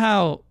you know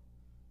how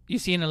you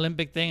see an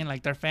Olympic thing and,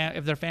 like,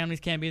 if their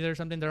families can't be there or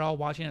something, they're all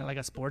watching it at, like,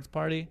 a sports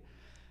party?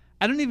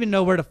 I don't even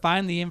know where to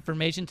find the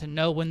information to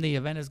know when the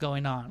event is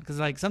going on. Because,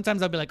 like,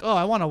 sometimes I'll be like, oh,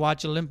 I want to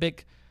watch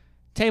Olympic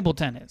table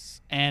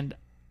tennis. And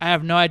I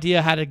have no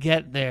idea how to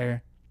get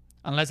there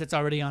unless it's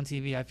already on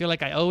TV. I feel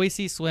like I always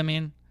see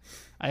swimming.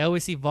 I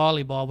always see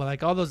volleyball. But,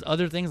 like, all those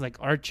other things like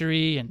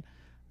archery and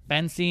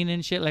fencing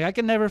and shit, like, I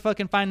can never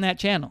fucking find that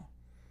channel.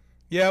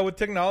 Yeah, with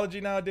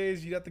technology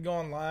nowadays, you have to go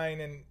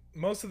online. And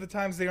most of the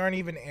times they aren't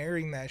even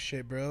airing that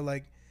shit, bro.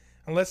 Like,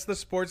 unless the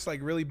sport's,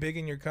 like, really big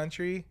in your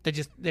country.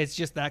 It's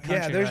just that country,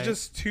 yeah, there's right?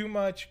 just too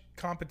much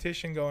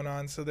competition going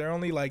on. So they're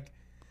only, like,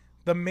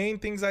 the main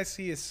things I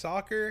see is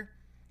soccer,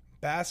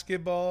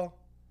 basketball,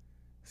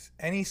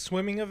 any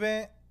swimming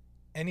event,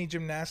 any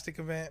gymnastic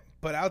event.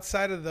 But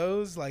outside of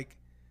those, like,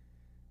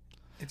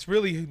 it's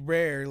really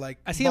rare. Like,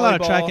 I see volleyball. A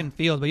lot of track and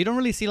field, but you don't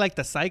really see, like,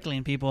 the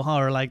cycling people, huh?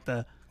 Or, like,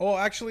 the... Oh,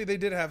 actually, they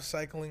did have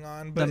cycling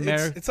on, but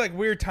it's like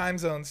weird time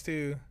zones,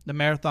 too. The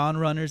marathon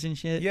runners and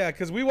shit? Yeah,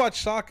 because we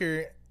watched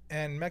soccer,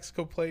 and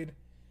Mexico played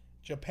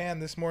Japan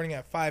this morning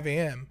at 5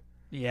 a.m.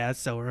 Yeah, it's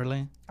so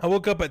early. I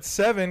woke up at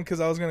 7 because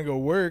I was going to go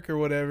work or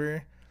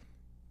whatever.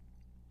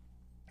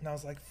 And I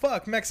was like,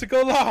 fuck,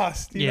 Mexico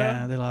lost. You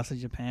know? They lost to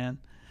Japan.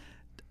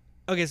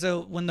 Okay,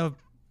 so when the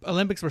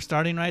Olympics were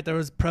starting, right, there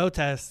was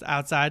protests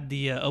outside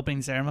the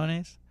opening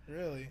ceremonies.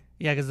 Really?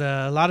 Yeah, because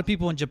a lot of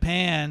people in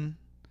Japan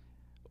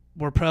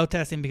were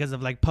protesting because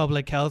of, like,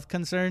 public health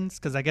concerns.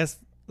 Because I guess,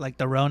 like,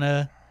 the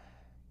Rona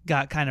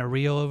got kind of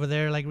real over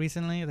there like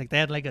recently. Like they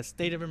had like a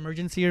state of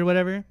emergency or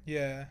whatever.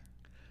 Yeah.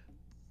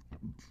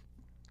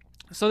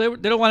 So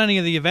they don't want any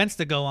of the events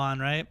to go on,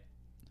 right?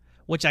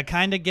 Which I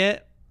kind of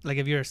get, like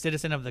if you're a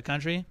citizen of the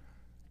country.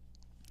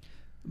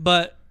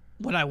 But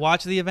when I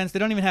watch the events, they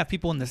don't even have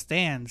people in the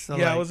stands. So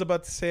yeah, like, I was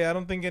about to say, I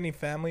don't think any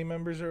family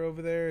members are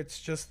over there. It's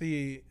just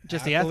the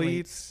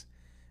athletes.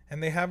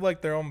 And they have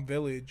like their own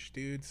village,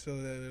 dude. So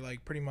they're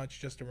like pretty much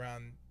just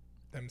around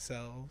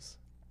themselves.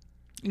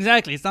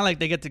 Exactly. It's not like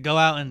they get to go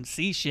out and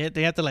see shit.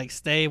 They have to like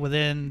stay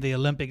within the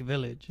Olympic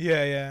Village.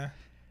 Yeah, yeah.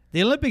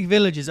 The Olympic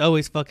Village is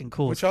always fucking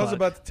cool. Which I was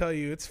about to tell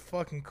you, it's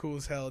fucking cool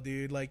as hell,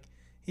 dude. Like,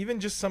 even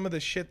just some of the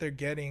shit they're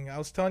getting. I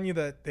was telling you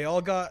that they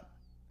all got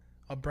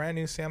a brand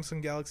new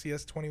Samsung Galaxy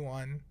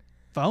S21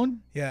 phone.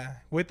 Yeah,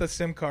 with a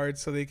SIM card,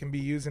 so they can be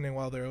using it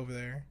while they're over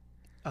there.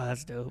 Oh,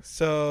 that's dope.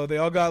 So they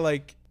all got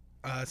like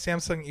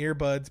Samsung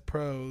earbuds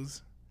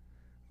Pros.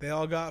 They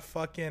all got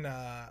fucking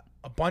a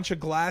bunch of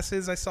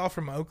glasses I saw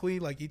from Oakley.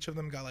 Like each of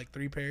them got like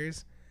 3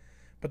 pairs.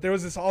 But there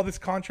was all this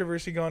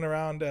controversy going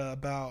around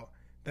about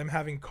them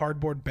having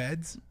cardboard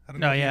beds. I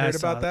don't know if you heard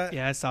about that.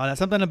 Yeah, I saw that.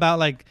 Something about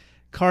like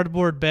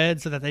cardboard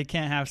beds so that they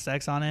can't have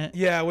sex on it.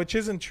 Yeah, which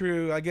isn't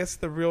true. I guess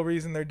the real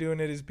reason they're doing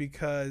it is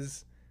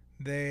because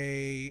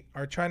they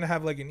are trying to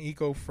have like an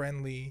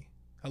eco-friendly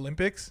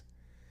Olympics.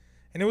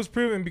 And it was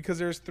proven because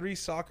there's 3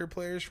 soccer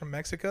players from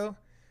Mexico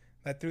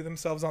that threw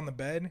themselves on the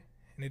bed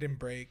and it didn't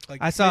break. Like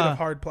it's made of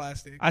hard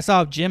plastic. I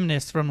saw a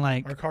gymnast from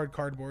like or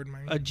cardboard.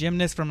 A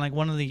gymnast from like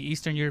one of the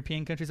Eastern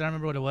European countries. I don't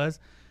remember what it was.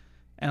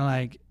 And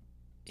like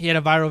he had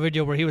a viral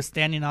video where he was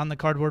standing on the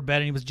cardboard bed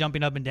and he was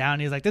jumping up and down.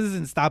 He was like, "This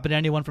isn't stopping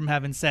anyone from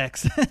having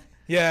sex."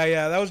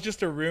 Yeah, that was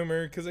just a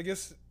rumor because I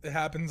guess it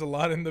happens a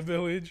lot in the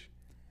village.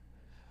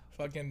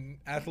 Fucking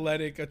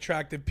athletic,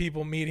 attractive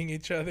people meeting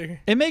each other.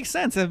 It makes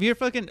sense. If you're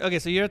fucking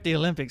so you're at the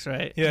Olympics,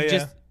 right?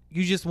 Yeah,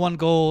 you just won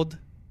gold,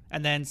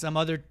 and then some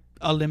other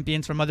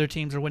Olympians from other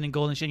teams are winning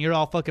gold and shit. And you're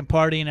all fucking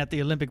partying at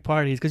the Olympic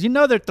parties because you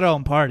know they're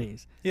throwing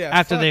parties. Yeah,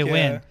 after they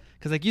win,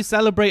 because like you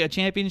celebrate a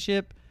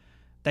championship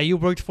that you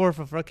worked for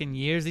fucking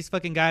years. These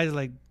fucking guys,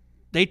 like,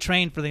 they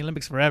trained for the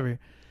Olympics forever.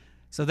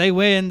 So they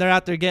win, they're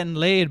out there getting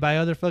laid by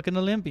other fucking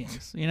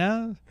Olympians, you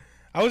know?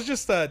 I was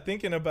just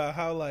thinking about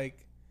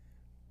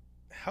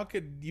how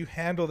could you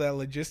handle that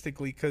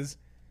logistically? Because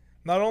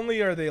not only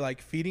are they, like,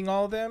 feeding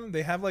all of them,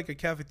 they have, like, a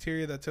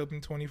cafeteria that's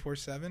open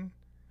 24/7.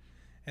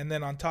 And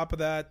then on top of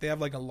that, they have,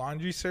 like, a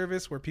laundry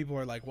service where people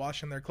are, like,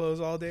 washing their clothes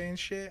all day and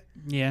shit.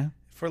 Yeah.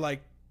 For,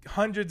 like,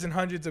 hundreds and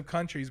hundreds of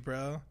countries,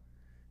 bro.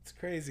 It's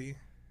crazy.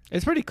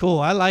 It's pretty cool.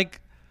 I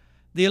like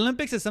the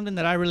Olympics is something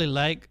that I really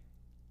like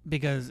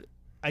because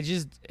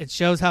it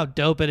shows how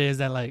dope it is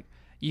that like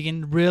you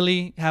can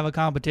really have a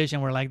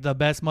competition where like the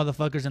best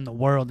motherfuckers in the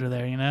world are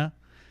there, you know?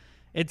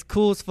 It's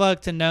cool as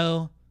fuck to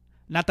know,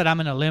 not that I'm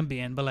an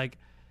Olympian, but like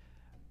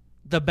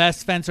the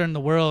best fencer in the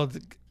world,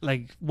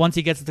 like once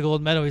he gets the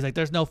gold medal, he's like,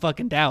 there's no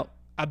fucking doubt.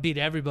 I beat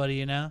everybody,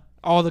 you know?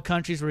 All the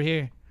countries were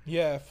here.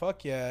 Yeah,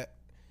 fuck yeah.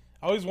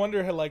 I always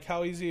wonder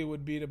how easy it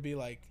would be to be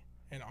like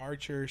an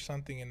archer or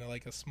something in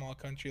like a small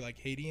country like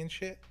Haiti and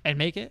shit. And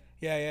make it?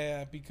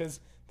 Yeah. Because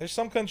there's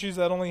some countries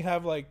that only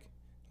have like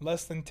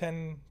less than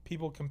 10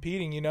 people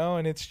competing, you know,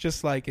 and it's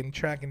just like in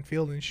track and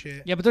field and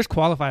shit. Yeah, but there's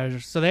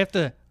qualifiers, so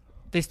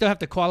they still have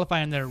to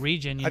qualify in their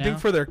region, you know? I think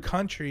for their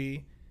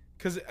country,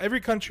 because every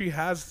country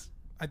has,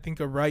 I think,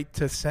 a right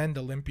to send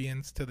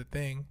Olympians to the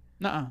thing.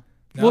 No?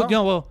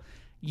 Well,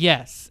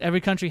 yes,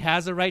 every country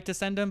has a right to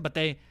send them, but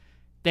they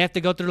have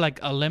to go through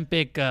like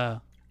Olympic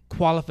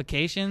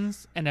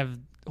qualifications, and if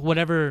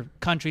whatever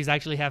countries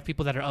actually have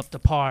people that are up to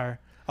par.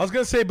 I was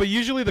going to say, but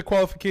usually the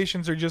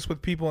qualifications are just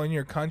with people in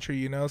your country,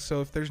 you know?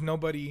 So if there's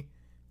nobody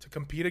to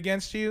compete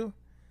against you,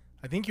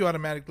 I think you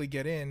automatically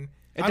get in.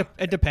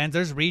 It depends.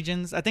 There's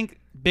regions. I think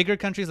bigger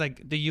countries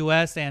like the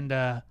U.S. and,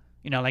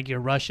 like your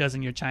Russias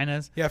and your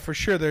Chinas. Yeah, for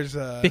sure. There's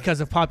because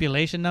of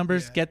population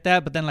numbers, get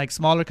that. But then like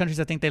smaller countries,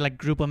 I think they like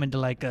group them into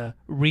like a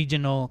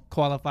regional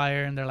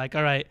qualifier, and they're like,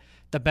 all right,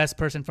 the best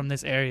person from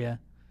this area.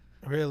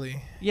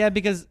 Really? Yeah,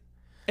 because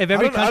if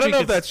every country I don't know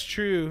if that's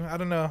true. I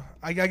don't know.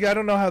 I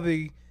don't know how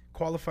they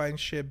qualify and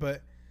shit,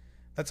 but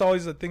that's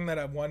always a thing that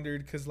I've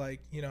wondered. Because, like,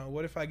 you know,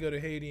 what if I go to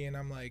Haiti and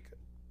I'm like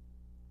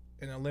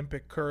an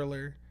Olympic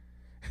curler?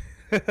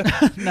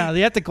 No,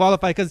 they have to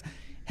qualify. Because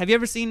have you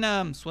ever seen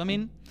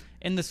swimming?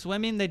 In the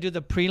swimming, they do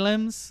the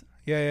prelims.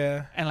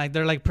 Yeah. And like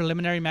they're like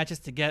preliminary matches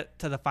to get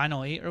to the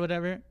final 8 or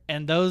whatever.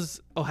 And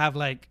those will have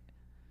like,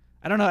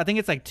 I don't know, I think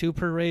it's like 2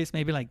 per race,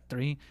 maybe like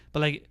 3, but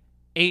like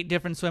 8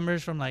 different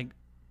swimmers from like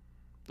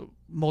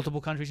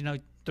multiple countries, you know,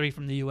 3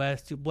 from the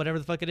U.S., 2, whatever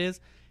the fuck it is.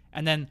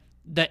 And then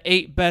the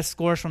 8 best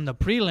scores from the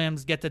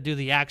prelims get to do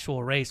the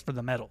actual race for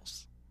the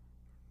medals.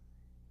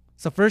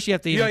 So first you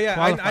have to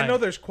qualify. I know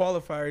there's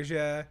qualifiers,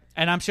 yeah.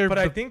 And I'm sure, but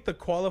I think the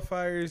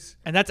qualifiers,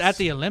 and that's at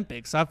the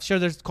Olympics. So I'm sure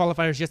there's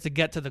qualifiers just to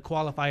get to the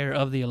qualifier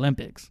of the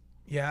Olympics.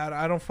 Yeah,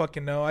 I don't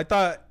fucking know. I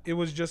thought it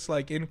was just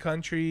like in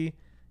country,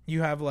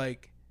 you have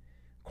like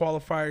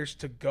qualifiers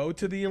to go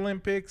to the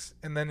Olympics,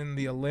 and then in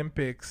the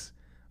Olympics,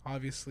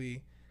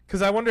 obviously,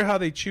 because I wonder how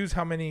they choose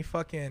how many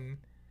fucking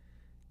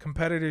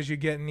competitors you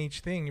get in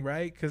each thing,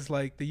 right? Because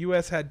like the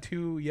U.S. had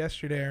 2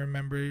 yesterday. I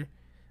remember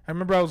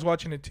I was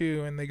watching it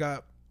too, and they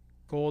got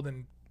gold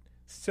and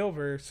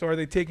silver. So are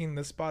they taking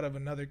the spot of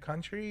another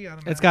country? I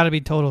don't know. It's got to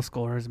be total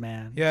scores,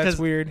 man. Yeah, it's 'Cause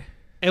weird.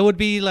 it would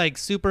be like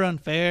super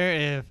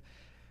unfair if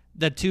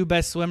the 2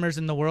 best swimmers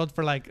in the world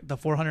for like the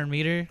 400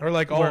 meter, Or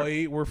like all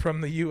 8 were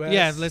from the U.S.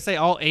 yeah, let's say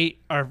all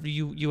 8 are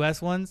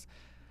U.S. ones,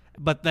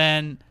 but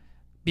then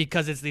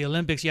because it's the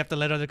Olympics, you have to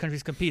let other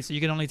countries compete. So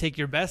you can only take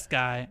your best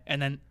guy, and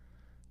then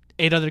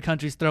 8 other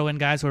countries throw in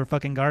guys who are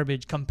fucking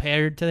garbage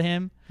compared to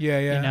him. Yeah.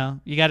 You know,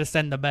 you got to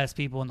send the best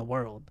people in the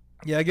world.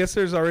 Yeah, I guess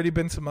there's already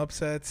been some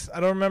upsets. I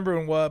don't remember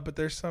in what, but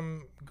there's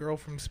some girl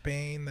from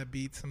Spain that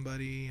beat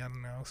somebody. I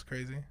don't know. It's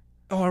crazy.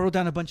 Oh, I wrote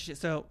down a bunch of shit.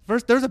 So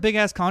first, there was a big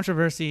ass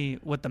controversy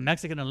with the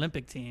Mexican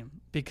Olympic team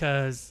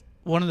because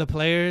one of the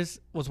players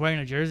was wearing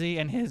a jersey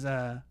and his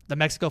the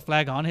Mexico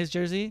flag on his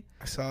jersey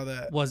I saw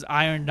that. was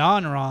ironed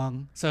on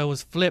wrong, so it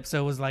was flipped.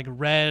 So it was like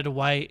red,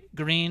 white,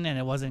 green, and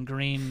it wasn't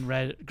green,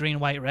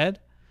 white, red.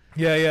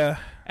 Yeah.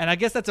 And I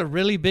guess that's a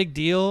really big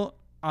deal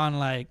on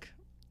like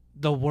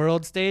the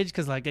world stage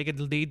because like it could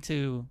lead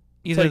to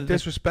It's either like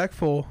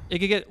disrespectful. it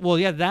could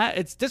get that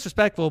it's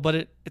disrespectful,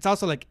 but it's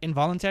also like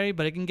involuntary,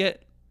 but it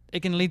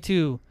can lead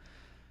to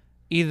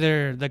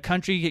either the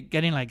country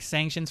getting like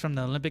sanctions from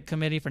the Olympic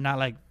Committee for not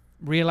like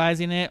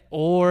realizing it,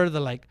 or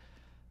the like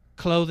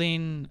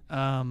clothing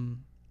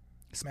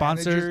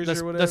sponsors, Managers or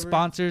the whatever.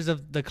 sponsors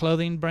of the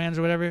clothing brands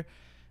or whatever,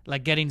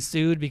 like getting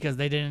sued because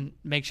they didn't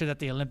make sure that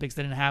the Olympics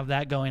didn't have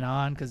that going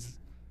on, because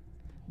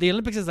the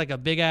Olympics is like a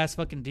big ass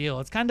fucking deal.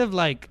 It's kind of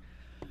like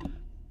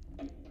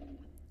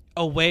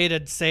a way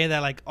to say that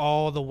like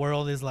all the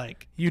world is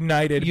like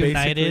United.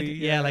 Basically.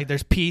 yeah, like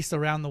there's peace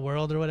around the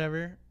world or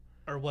whatever,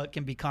 or what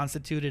can be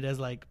constituted as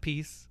like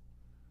peace.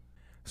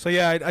 So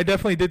yeah, I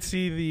definitely did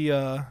see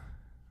the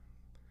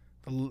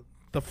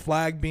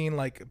flag being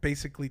like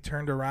basically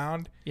turned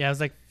around. Yeah, it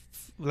was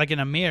like in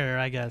a mirror,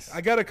 I guess.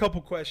 I got a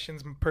couple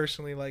questions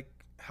personally, like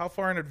how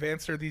far in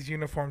advance are these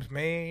uniforms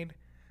made?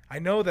 I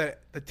know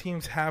that the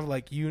teams have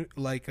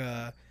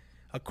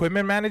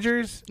equipment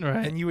managers,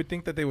 Right. and you would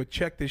think that they would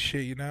check this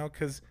shit,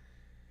 because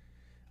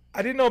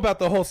I didn't know about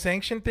the whole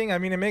sanction thing. I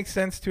mean, it makes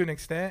sense to an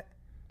extent,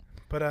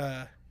 but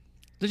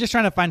They're just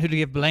trying to find who to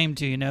give blame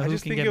to, I who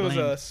just can think get it was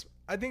blamed.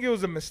 I think it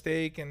was a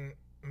mistake, and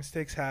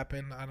mistakes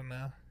happen. I don't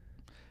know.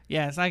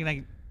 Yeah, it's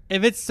like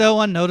if it's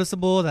so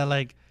unnoticeable that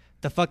like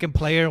the fucking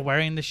player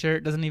wearing the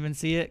shirt doesn't even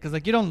see it, because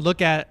like you don't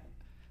look at.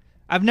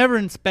 I've never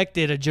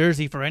inspected a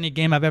jersey for any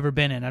game I've ever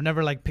been in. I've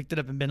never like picked it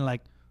up and been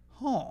like,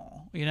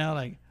 oh,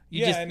 like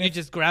you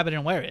just grab it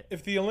and wear it.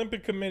 If the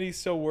Olympic Committee's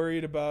so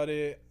worried about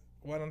it,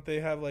 why don't they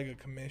have like a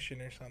commission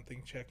or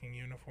something checking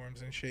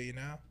uniforms and shit?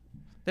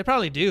 They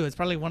probably do. It's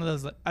probably one of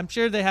those. I'm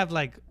sure they have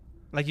like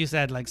you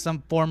said, like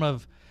some form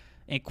of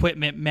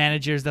equipment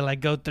managers that like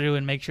go through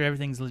and make sure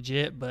everything's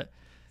legit. But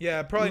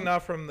Yeah, probably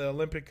not from the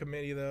Olympic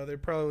Committee though. They're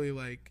probably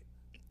like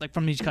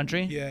from each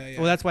country. Yeah.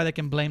 Well, that's why they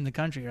can blame the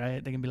country,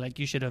 right? They can be like,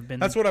 you should have been.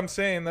 That's what I'm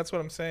saying.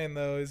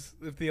 Though, is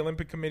if the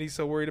Olympic Committee's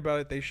so worried about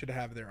it, they should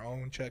have their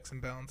own checks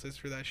and balances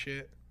for that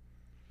shit.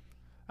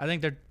 I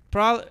think they're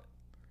probably.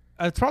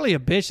 It's probably a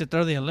bitch to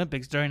throw the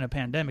Olympics during a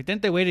pandemic.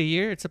 Didn't they wait a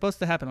year? It's supposed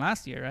to happen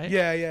last year, right?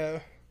 Yeah.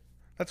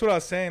 That's what I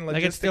was saying.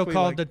 Like it's still Logistically,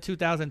 called the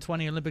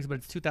 2020 Olympics, but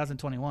it's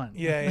 2021.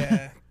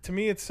 Yeah. To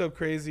me, it's so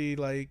crazy,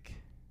 like,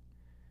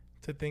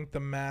 to think the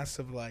mass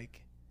of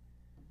like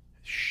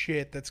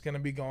shit that's gonna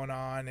be going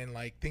on and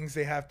like things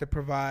they have to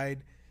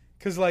provide,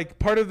 because like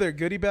part of their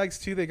goodie bags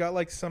too, they got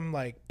like some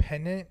like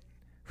pendant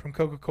from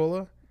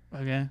Coca-Cola,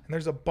 Okay. and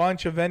there's a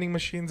bunch of vending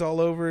machines all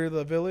over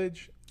the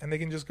village, and they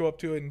can just go up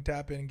to it and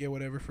tap it and get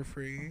whatever for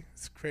free.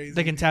 It's crazy.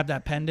 They can tap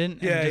that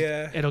pendant. Yeah, and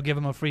yeah. It'll give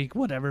them a free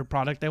whatever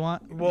product they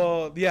want.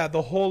 Well, yeah,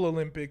 the whole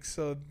Olympics,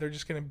 so they're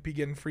just gonna be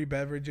getting free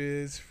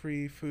beverages,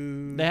 free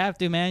food. They have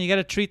to, man. You got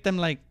to treat them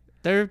like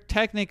they're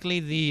technically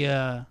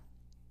the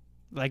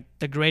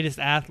greatest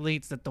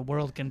athletes that the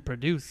world can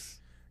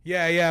produce.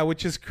 Yeah,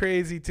 which is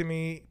crazy to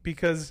me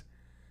because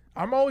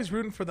I'm always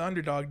rooting for the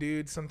underdog,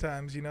 dude.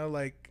 Sometimes,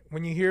 like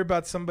when you hear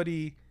about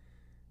somebody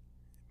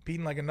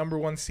beating like a number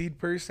 1 seed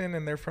person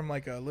and they're from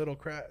like a little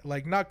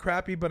like not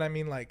crappy, but I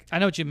mean like I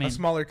know what you mean. a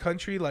smaller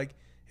country, like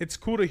it's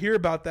cool to hear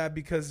about that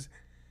because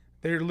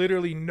they're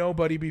literally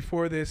nobody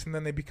before this and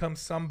then they become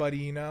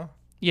somebody,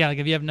 Yeah, like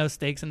if you have no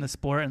stakes in the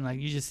sport and like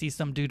you just see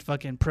some dude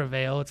fucking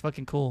prevail, it's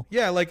fucking cool.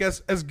 Yeah, like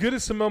as good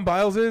as Simone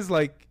Biles is,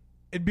 like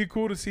it'd be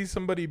cool to see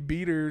somebody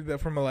beat her that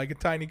from a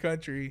tiny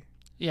country.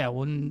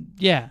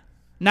 Yeah,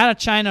 not a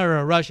China or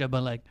a Russia,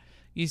 but like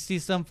you see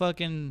some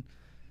fucking.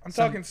 I'm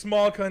talking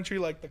small country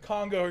like the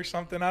Congo or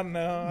something. I don't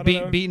know. I don't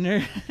know. Beating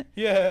her.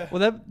 Yeah.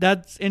 Well,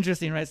 that's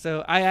interesting, right?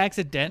 So I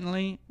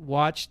accidentally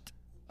watched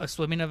a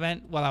swimming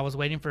event while I was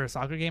waiting for a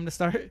soccer game to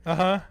start.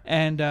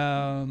 And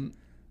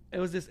it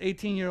was this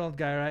 18-year-old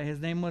guy, right?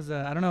 His name was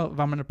I don't know if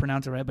I'm gonna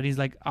pronounce it right, but he's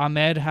like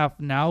Ahmed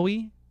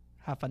Hafnaoui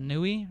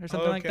or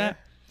something like that.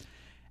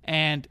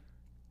 And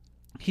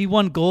he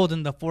won gold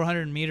in the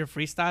 400-meter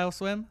freestyle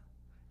swim.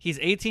 He's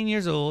 18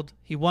 years old.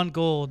 He won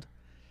gold.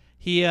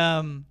 He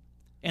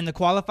in the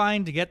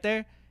qualifying to get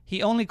there,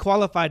 he only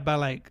qualified by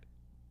like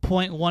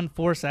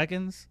 0.14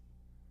 seconds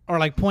or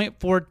like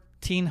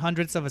 0.14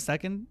 hundredths of a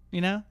second,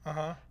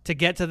 to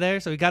get to there.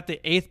 So he got the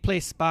 8th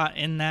place spot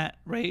in that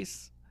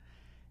race.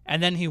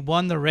 And then he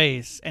won the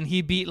race. And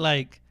he beat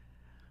like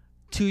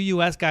 2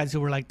 U.S. guys who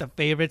were like the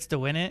favorites to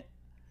win it.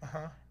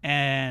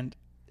 And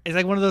it's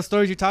like one of those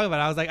stories you talk about.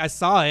 I was like, I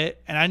saw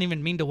it and I didn't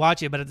even mean to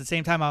watch it. But at the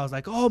same time, I was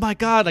like, oh my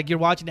God, like you're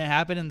watching it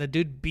happen. And the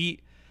dude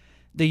beat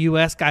the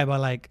U.S. guy by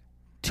like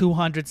 2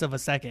 hundredths of a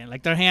second.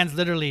 Like their hands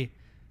literally,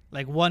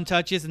 like one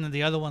touches and then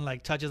the other one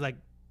like touches like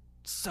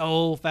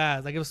so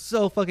fast. Like it was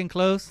so fucking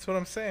close. That's what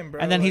I'm saying,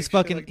 bro. And then like, he's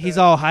fucking, like he's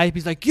all hype.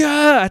 He's like,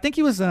 yeah. I think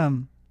he was I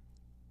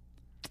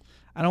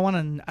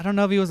don't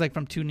know if he was like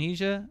from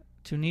Tunisia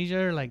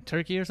or like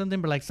Turkey or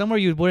something, but like somewhere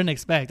you wouldn't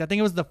expect. I think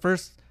it was the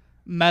first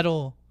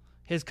medal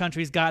his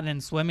country's gotten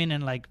in swimming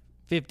in like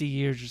 50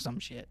 years or some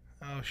shit.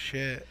 Oh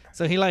shit.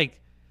 So he like,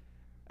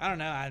 I don't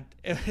know.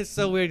 It's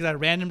so weird because I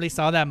randomly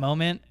saw that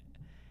moment.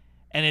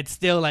 And it's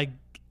still like,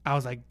 I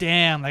was like,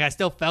 damn, like I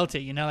still felt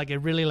it, like it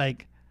really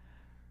like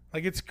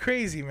it's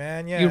crazy,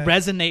 man. Yeah. You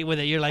resonate with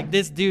it. You're like,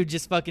 this dude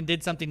just fucking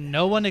did something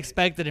no one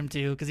expected him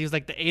to because he was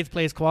like the 8th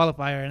place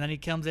qualifier and then he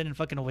comes in and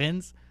fucking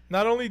wins.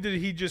 Not only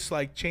did he just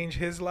like change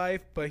his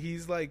life, but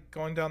he's like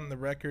going down the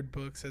record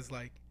books as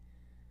like,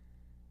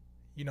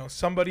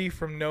 somebody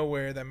from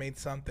nowhere that made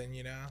something,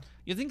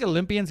 You think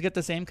Olympians get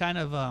the same kind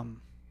of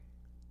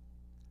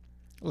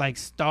like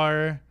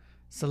star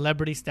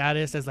celebrity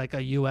status as like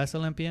a U.S.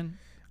 Olympian?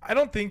 I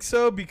don't think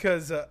so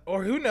because,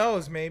 or who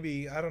knows,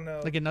 maybe. I don't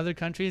know. Like in other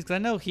countries? Because I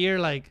know here,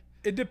 like...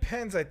 It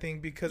depends, I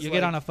think, because... You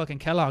get on a fucking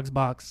Kellogg's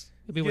box.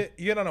 You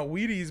get on a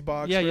Wheaties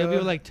box, yeah, bro. you'll be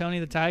with like Tony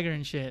the Tiger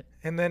and shit.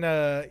 And then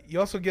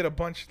you also get a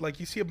bunch... Like,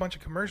 you see a bunch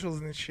of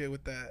commercials and shit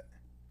with that.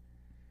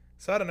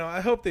 So, I don't know.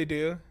 I hope they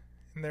do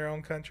in their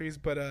own countries,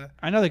 but...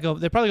 I know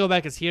they probably go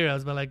back as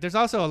heroes, but like there's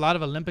also a lot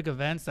of Olympic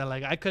events that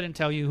like I couldn't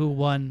tell you who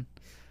won.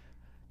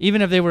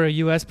 Even if they were a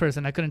U.S.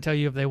 person, I couldn't tell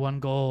you if they won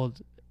gold.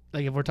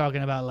 Like if we're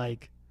talking about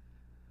like...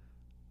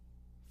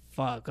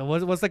 Fuck.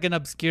 What's like an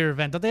obscure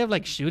event? Don't they have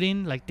like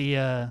shooting? Like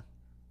the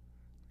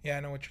Yeah, I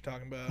know what you're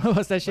talking about.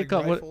 What's that shit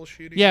called? Rifle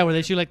shooting? Yeah, where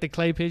they shoot like the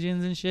clay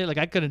pigeons and shit. Like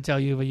I couldn't tell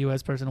you if a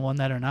US person won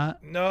that or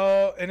not.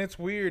 No, and it's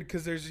weird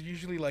because there's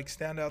usually like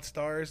standout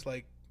stars.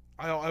 Like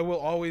I will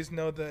always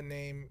know the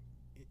name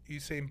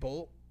Usain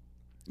Bolt.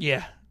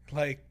 Yeah.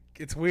 Like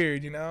it's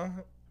weird,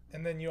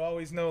 And then you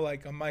always know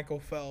like a Michael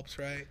Phelps,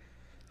 right?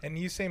 And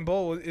Usain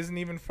Bolt isn't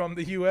even from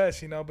the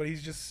U.S., but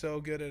he's just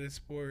so good at his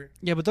sport.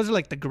 Yeah, but those are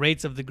like the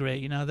greats of the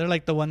great, They're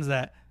like the ones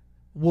that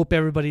whoop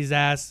everybody's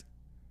ass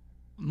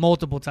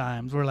multiple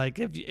times. Where like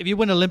if you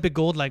win Olympic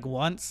gold like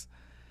once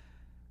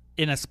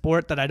in a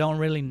sport that I don't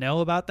really know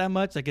about that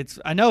much, like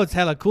I know it's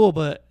hella cool,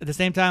 but at the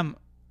same time,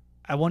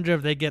 I wonder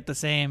if they get the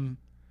same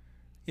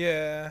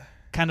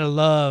kind of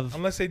love.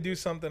 Unless they do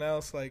something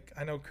else, like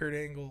I know Kurt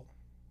Angle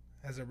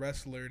as a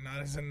wrestler, not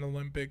as an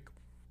Olympic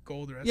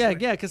gold wrestler.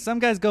 Yeah, because some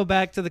guys go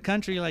back to the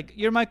country like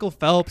you're Michael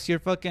Phelps, you're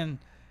fucking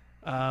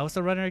what's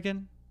the runner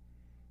again?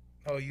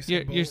 Oh,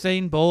 you're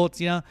Usain Bolt.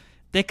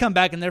 They come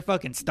back and they're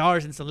fucking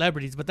stars and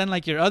celebrities. But then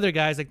like your other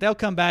guys, like they'll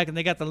come back and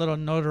they got the little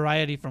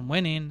notoriety from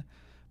winning,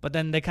 but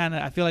then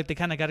I feel like they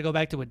kind of got to go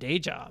back to a day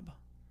job,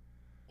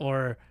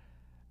 or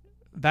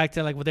back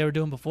to like what they were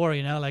doing before.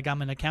 Like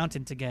I'm an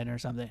accountant again or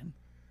something.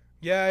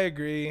 Yeah, I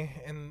agree.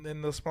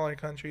 In those smaller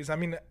countries, I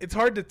mean, it's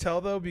hard to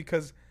tell though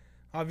because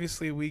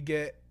obviously we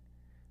get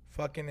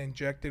fucking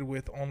injected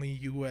with only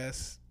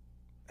U.S.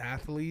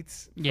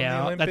 athletes.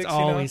 Yeah, Olympics, that's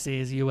all we see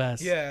is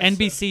U.S. Yeah,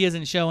 NBC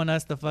isn't showing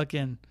us the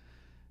fucking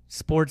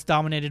sports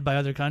dominated by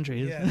other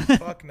countries. Yeah,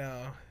 fuck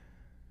no.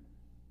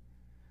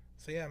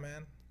 So yeah,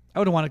 man. I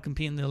would want to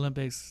compete in the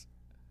Olympics.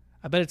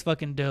 I bet it's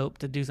fucking dope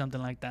to do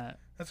something like that.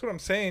 That's what I'm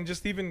saying.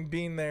 Just even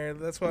being there,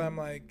 that's why I'm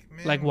like,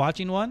 man. Like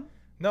watching one?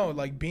 No,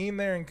 like being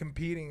there and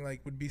competing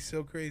like would be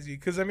so crazy.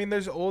 Because I mean,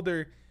 there's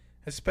older,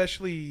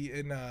 especially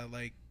in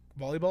like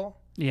volleyball.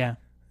 Yeah.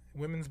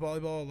 Women's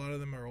volleyball, a lot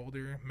of them are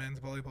older. Men's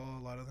volleyball,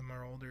 a lot of them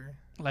are older.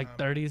 Like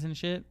 30s and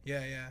shit?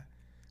 Yeah.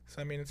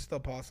 So, I mean, it's still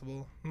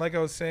possible. Like I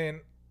was saying,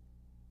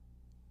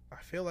 I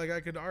feel like I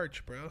could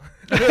arch, bro.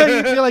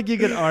 You feel like you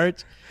could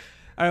arch?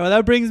 All right, well,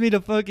 that brings me to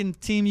fucking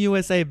Team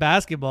USA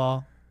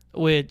basketball,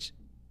 which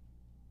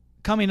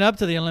coming up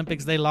to the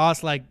Olympics, they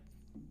lost like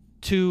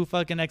 2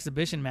 fucking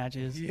exhibition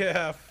matches.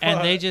 Yeah, fuck.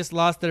 And they just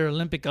lost their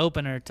Olympic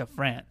opener to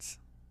France.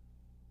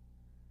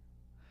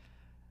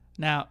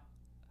 Now...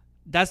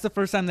 That's the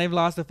first time they've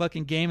lost a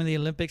fucking game in the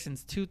Olympics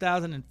since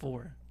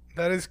 2004.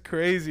 That is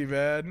crazy,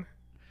 man.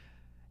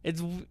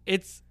 It's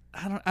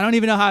I don't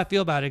even know how I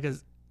feel about it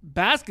because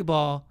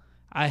basketball,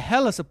 I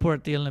hella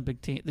support the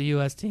Olympic team, the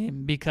U.S.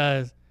 team,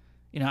 because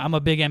I'm a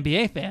big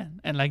NBA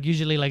fan and like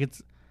usually like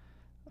it's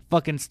a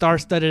fucking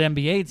star-studded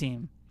NBA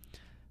team.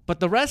 But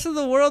the rest of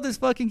the world is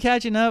fucking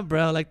catching up,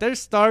 bro. Like there's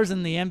stars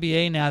in the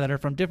NBA now that are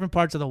from different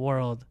parts of the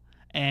world,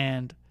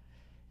 and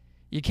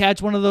you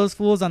catch one of those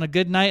fools on a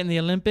good night in the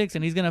Olympics,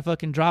 and he's going to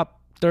fucking drop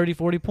 30,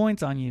 40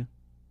 points on you.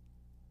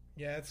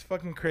 Yeah, it's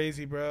fucking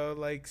crazy, bro.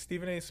 Like,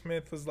 Stephen A.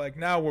 Smith was like,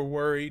 now we're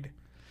worried.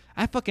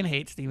 I fucking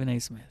hate Stephen A.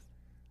 Smith.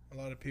 A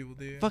lot of people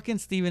do. Fucking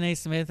Stephen A.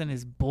 Smith and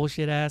his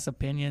bullshit ass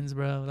opinions,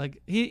 bro.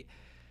 Like he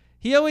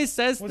always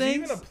says Was things.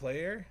 he even a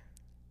player?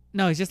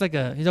 No, he's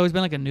always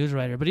been like a news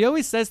writer, but he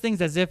always says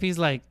things as if he's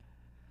like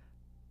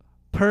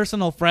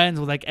personal friends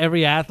with like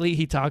every athlete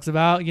he talks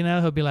about. You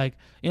know, he'll be like,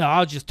 I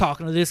was just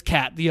talking to this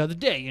cat the other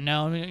day.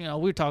 We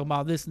were talking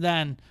about this and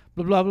that, and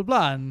blah blah blah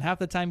blah. And half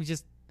the time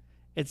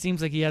it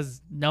seems like he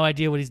has no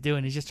idea what he's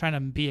doing. He's just trying to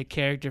be a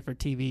character for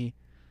TV.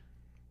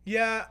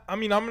 Yeah, I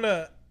mean, I'm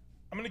gonna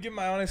give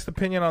my honest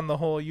opinion on the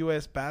whole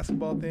U.S.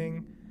 basketball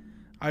thing.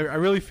 I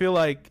really feel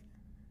like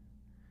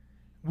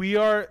we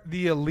are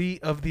the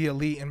elite of the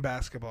elite in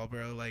basketball,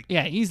 bro. Like,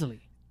 yeah,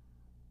 easily.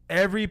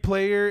 Every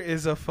player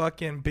is a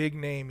fucking big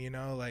name,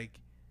 like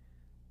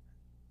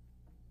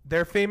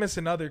they're famous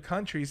in other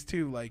countries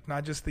too, like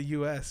not just the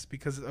US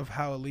because of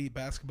how elite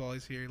basketball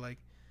is here. Like,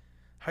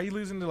 how you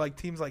losing to like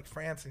teams like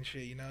France and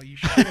shit, you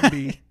shouldn't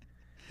be.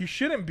 You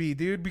shouldn't be,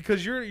 dude,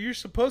 because you're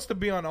supposed to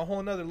be on a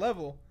whole nother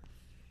level.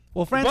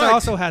 Well, France But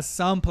also has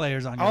some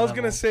players on your I was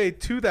level. gonna say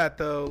to that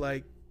though,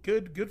 like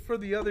good for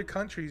the other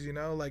countries,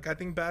 like I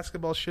think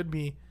basketball should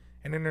be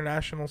an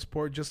international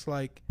sport just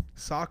like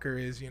soccer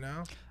is,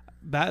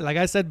 Like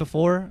I said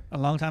before, a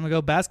long time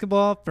ago,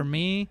 basketball for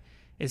me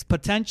is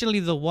potentially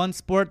the one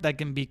sport that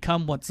can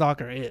become what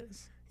soccer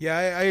is. Yeah,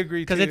 I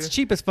agree. Because it's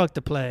cheap as fuck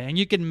to play, and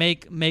you can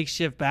make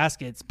makeshift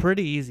baskets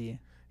pretty easy.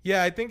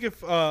 Yeah, I think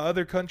if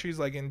other countries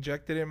like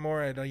injected it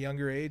more at a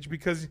younger age,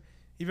 because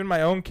even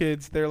my own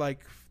kids, they're like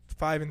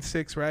 5 and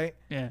 6, right?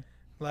 Yeah.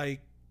 Like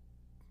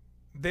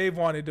they've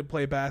wanted to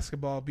play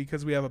basketball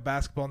because we have a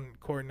basketball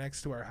court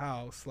next to our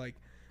house. Like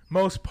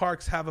most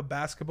parks have a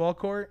basketball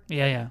court.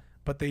 Yeah, yeah.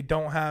 But they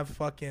don't have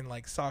fucking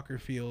like soccer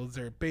fields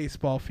or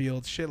baseball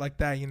fields, shit like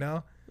that,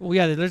 Well,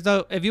 yeah, there's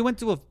no. If you went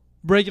to a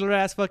regular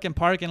ass fucking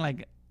park in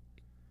like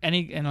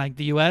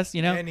the U.S.,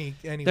 anywhere.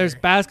 There's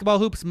basketball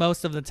hoops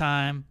most of the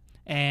time,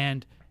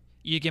 and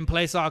you can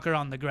play soccer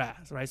on the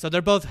grass, right? So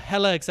they're both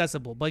hella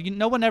accessible. But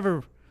no one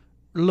ever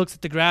looks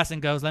at the grass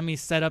and goes, "Let me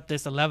set up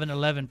this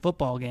 11-11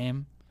 football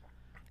game."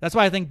 That's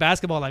why I think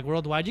basketball, like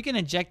worldwide, you can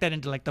inject that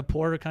into like the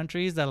poorer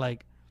countries that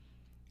like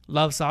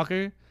love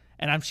soccer.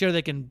 And I'm sure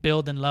they can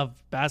build and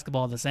love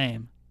basketball the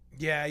same.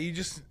 Yeah, you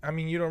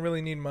don't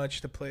really need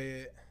much to play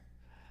it.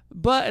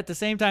 But at the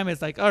same time,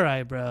 it's like, all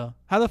right, bro.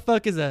 How the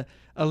fuck is a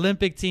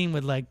Olympic team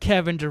with like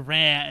Kevin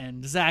Durant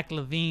and Zach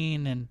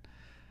LaVine and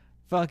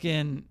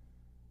fucking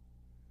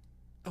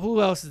who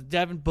else is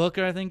Devin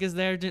Booker? I think is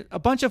there. A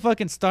bunch of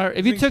fucking stars.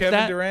 If you took Kevin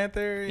that Durant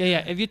there,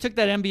 yeah. If you took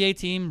that NBA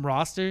team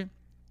roster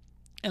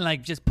and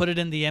like just put it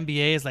in the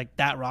NBA as like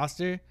that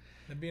roster.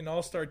 It'd be an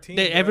all-star team.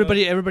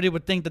 Everybody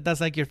would think that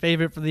that's like your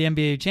favorite for the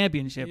NBA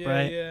championship,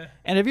 right? Yeah.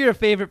 And if you're a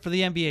favorite for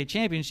the NBA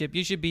championship,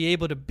 you should be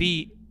able to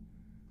beat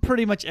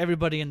pretty much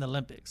everybody in the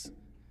Olympics.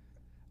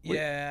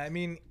 Yeah, I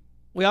mean,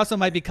 we also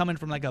might be coming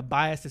from like a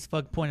biased as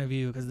fuck point of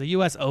view because the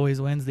U.S.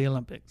 always wins the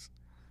Olympics.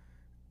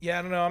 Yeah,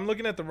 I don't know. I'm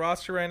looking at the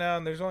roster right now,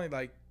 and there's only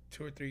like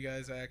 2 or 3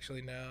 guys I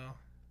actually know.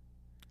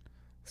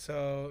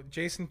 So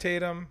Jason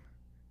Tatum,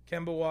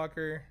 Kemba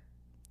Walker.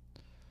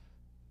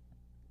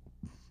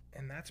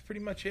 And that's pretty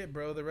much it,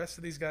 bro. The rest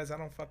of these guys, I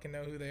don't fucking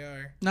know who they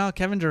are. No,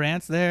 Kevin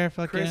Durant's there.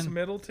 Fucking Chris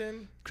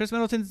Middleton. Chris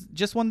Middleton's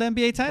just won the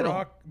NBA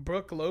title.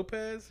 Brooke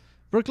Lopez.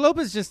 Brooke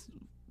Lopez just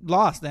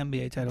lost the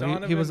NBA title.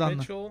 Donovan he was on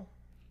Mitchell.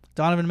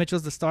 Donovan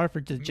Mitchell's the star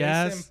for the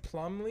Jazz. Mason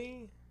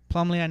Plumlee.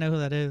 Plumlee, I know who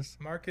that is.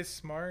 Marcus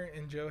Smart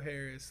and Joe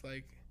Harris.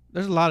 Like,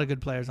 there's a lot of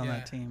good players on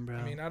that team, bro.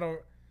 I mean,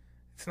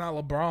 it's not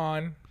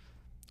LeBron.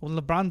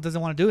 Well, LeBron doesn't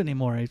want to do it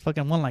anymore. He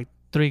fucking won like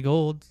 3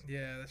 golds.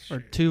 Yeah, that's true.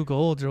 Or 2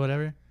 golds or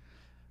whatever.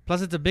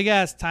 Plus, it's a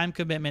big-ass time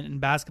commitment in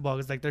basketball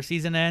because, like, their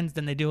season ends,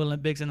 then they do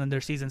Olympics, and then their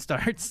season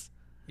starts.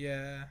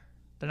 Yeah.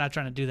 They're not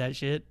trying to do that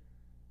shit.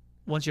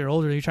 Once you're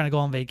older, you're trying to go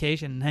on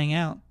vacation and hang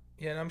out.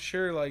 Yeah, and I'm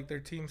sure, like, their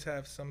teams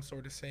have some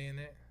sort of say in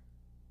it.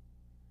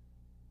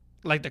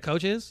 Like the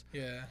coaches?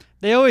 Yeah.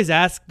 They always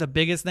ask the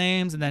biggest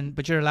names,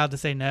 but you're allowed to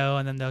say no,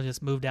 and then they'll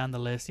just move down the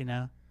list,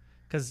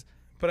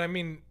 But, I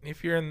mean,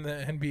 if you're in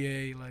the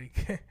NBA,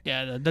 like,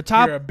 yeah, the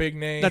top, you're a big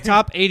name. The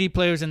top 80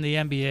 players in the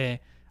NBA,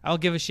 I don't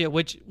give a shit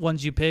which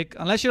ones you pick.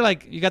 Unless you're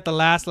like, you got the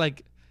last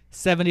like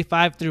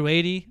 75 through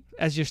 80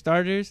 as your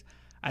starters,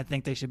 I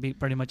think they should beat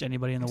pretty much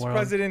anybody in the world.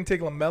 Surprised they didn't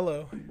take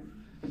LaMelo.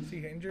 Is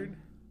he injured?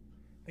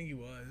 I think he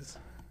was.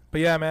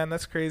 But yeah, man,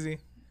 that's crazy.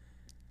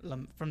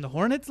 From the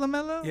Hornets,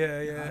 LaMelo?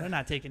 Yeah. No, they're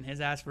not taking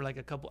his ass for like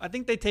a couple. I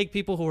think they take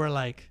people who are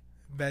like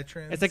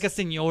veterans. It's like a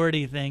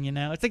seniority thing,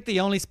 It's like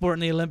the only sport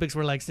in the Olympics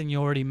where like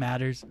seniority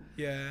matters.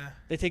 Yeah.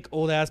 They take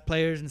old ass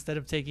players instead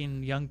of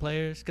taking young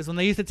players. Because when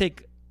they used to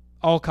take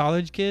all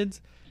college kids,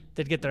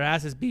 they'd get their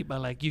asses beat by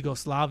like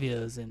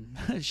Yugoslavias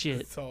and shit.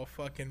 It's all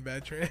fucking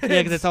veterans. Yeah,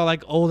 because it's all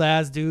like old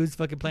ass dudes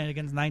fucking playing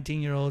against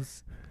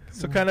 19-year-olds.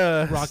 So kind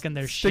of rocking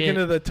their sticking shit.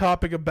 to the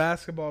topic of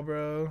basketball,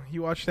 bro.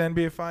 You watched the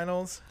NBA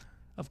Finals?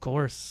 Of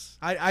course.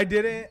 I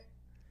didn't.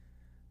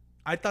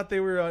 I thought they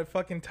were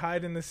fucking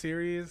tied in the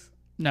series.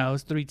 No, it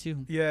was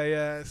 3-2.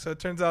 Yeah. So it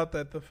turns out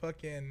that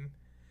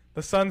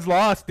the Suns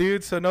lost,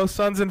 dude. So no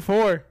Suns in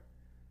 4.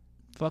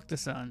 Fuck the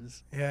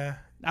Suns. Yeah.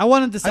 I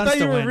wanted the Suns thought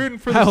to you were win. rooting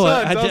for the Suns.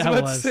 I was about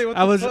to was. say, what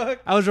I the was. fuck?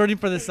 I was rooting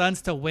for the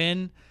Suns to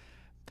win,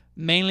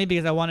 mainly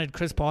because I wanted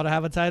Chris Paul to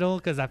have a title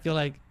because I feel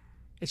like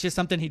it's just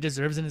something he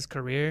deserves in his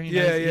career. You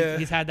know,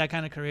 he's had that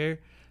kind of career.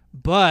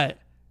 But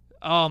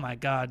oh my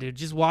god, dude,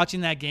 just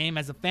watching that game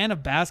as a fan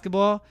of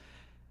basketball,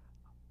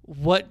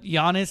 what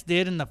Giannis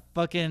did in the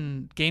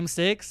fucking Game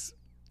 6,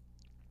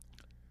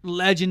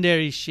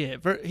 legendary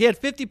shit. He had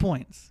 50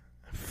 points.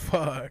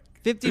 Fuck.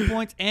 50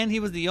 points, and he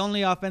was the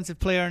only offensive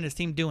player in his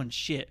team doing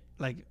shit.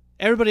 Like,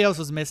 everybody else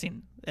was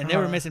missing, and they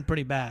were missing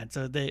pretty bad.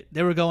 So they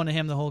were going to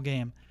him the whole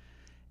game.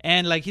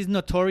 And, like, he's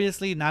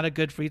notoriously not a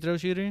good free throw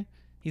shooter.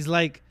 He's,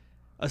 like,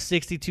 a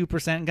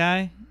 62%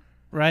 guy,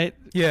 right?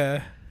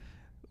 Yeah.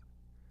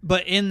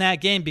 But in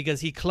that game,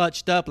 because he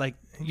clutched up, like,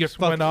 your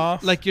went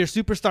off. Like, your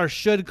superstar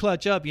should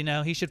clutch up, you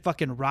know? He should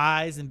fucking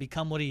rise and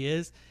become what he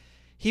is.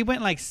 He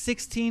went, like,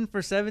 16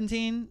 for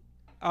 17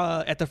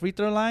 at the free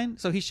throw line.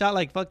 So he shot,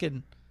 like,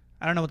 fucking...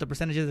 I don't know what the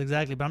percentage is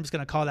exactly, but I'm just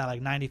going to call that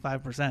like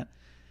 95%.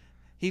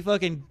 He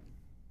fucking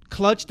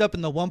clutched up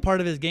in the one part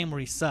of his game where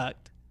he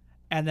sucked.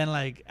 And then,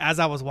 like, as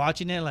I was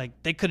watching it,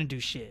 like, they couldn't do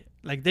shit.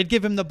 Like, they'd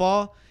give him the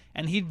ball,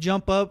 and he'd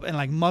jump up and,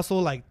 like,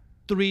 muscle, like,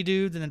 3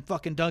 dudes and then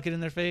fucking dunk it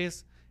in their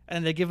face. And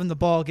then they'd give him the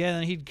ball again,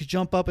 and he'd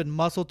jump up and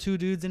muscle 2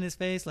 dudes in his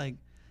face. Like,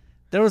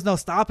 there was no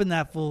stopping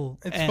that fool.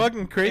 It's and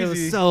fucking crazy. It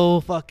was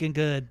so fucking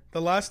good.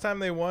 The last time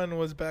they won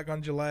was back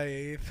on July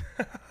 8th.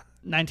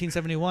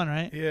 1971,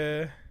 right?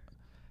 Yeah.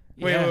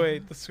 Yeah.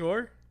 Wait. The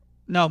score?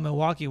 No,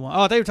 Milwaukee won.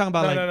 Oh, I thought you were talking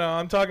about No.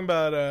 I'm talking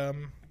about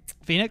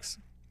Phoenix?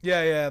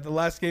 Yeah. The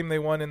last game they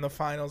won in the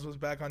finals was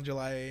back on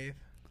July 8th,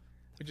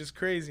 which is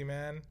crazy,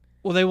 man.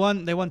 Well, they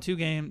won 2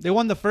 games. They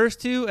won the first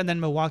 2, and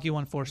then Milwaukee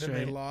won 4 Then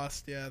straight. they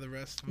lost, the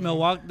rest of them.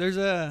 Milwaukee.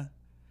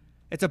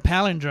 It's a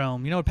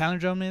palindrome. You know what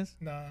palindrome is?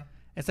 Nah.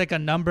 It's like a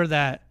number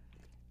that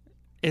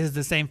is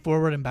the same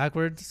forward and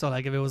backwards. So,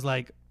 like, if it was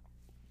like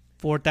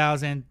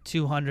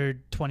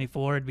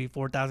 4,224, it'd be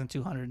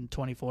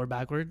 4,224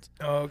 backwards.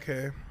 Oh,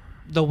 okay.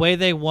 The way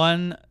they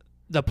won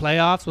the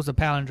playoffs was a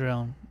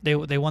palindrome. They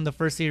won the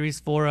first series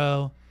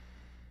 4-0.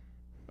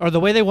 Or the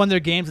way they won their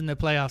games in the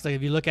playoffs, like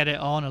if you look at it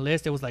all on a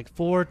list, it was like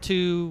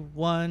 4-2,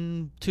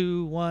 1-2,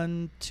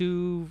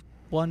 1-2,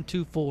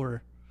 1-2,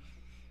 4.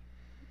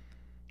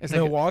 It's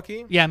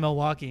Milwaukee? Like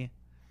Milwaukee.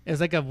 It was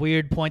like a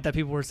weird point that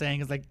people were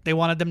saying. It's like they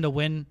wanted them to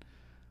win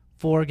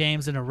 4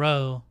 games in a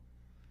row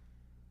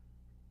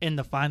in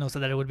the finals so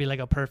that it would be like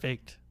a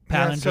perfect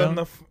palindrome.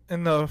 So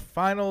in the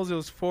finals, it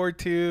was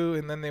 4-2,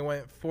 and then they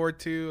went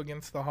 4-2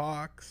 against the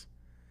Hawks.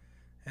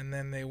 And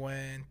then they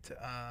went...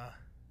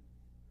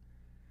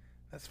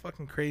 that's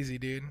fucking crazy,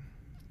 dude.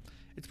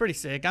 It's pretty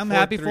sick. I'm 4-3.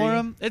 happy for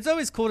them. It's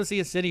always cool to see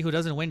a city who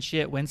doesn't win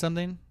shit win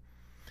something.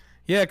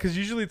 Yeah, because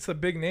usually it's the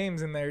big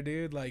names in there,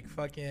 dude. Like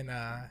fucking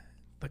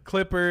the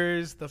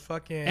Clippers, the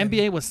fucking...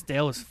 NBA was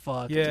stale as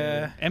fuck,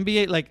 Yeah. dude.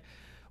 NBA, like,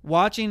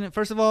 watching...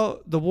 First of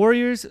all, the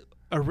Warriors...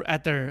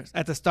 at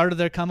the start of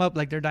their come up,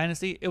 like their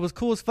dynasty, it was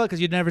cool as fuck because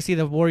you'd never see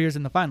the Warriors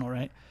in the final,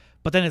 right?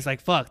 But then it's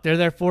like, fuck, they're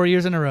there 4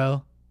 years in a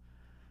row,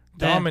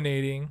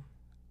 dominating.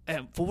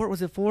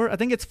 Was it 4? I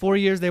think it's 4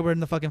 years they were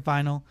in the fucking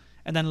final,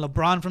 and then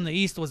LeBron from the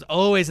East was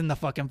always in the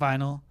fucking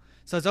final.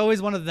 So it's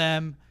always one of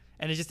them,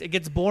 and it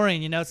gets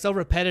boring, you know. It's so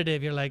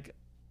repetitive. You're like,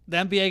 the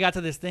NBA got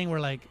to this thing where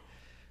like,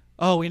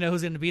 oh, we know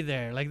who's going to be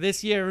there. Like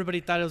this year, everybody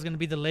thought it was going to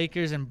be the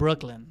Lakers and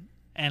Brooklyn,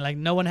 and like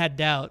no one had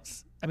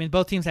doubts. I mean,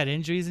 both teams had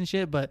injuries and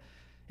shit, but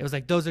it was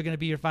like, those are going to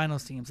be your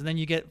finals teams. And then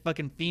you get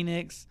fucking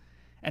Phoenix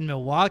and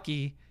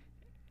Milwaukee,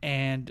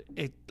 and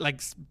it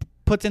like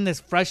puts in this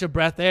fresh of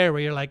breath air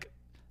where you're like,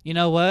 you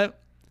know what?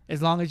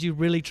 As long as you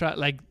really try,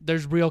 like,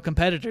 there's real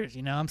competitors,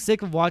 you know? I'm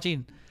sick of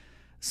watching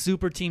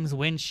super teams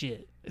win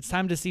shit. It's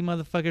time to see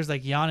motherfuckers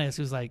like Giannis,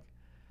 who's like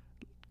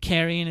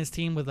carrying his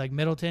team with like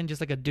Middleton,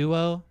 just like a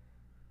duo.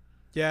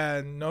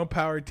 Yeah, no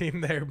power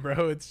team there,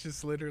 bro. It's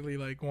just literally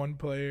like one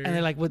player. And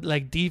they're like with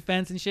like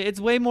defense and shit. It's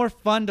way more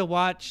fun to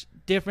watch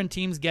different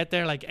teams get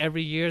there like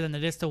every year than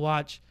it is to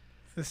watch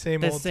the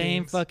same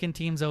teams. Fucking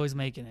teams always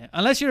making it.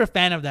 Unless you're a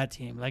fan of that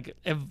team. Like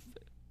if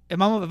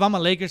I'm a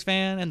Lakers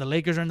fan and the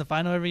Lakers are in the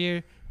final every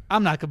year,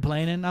 I'm not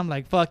complaining. I'm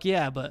like, fuck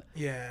yeah. But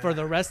for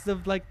the rest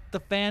of like the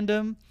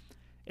fandom,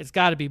 it's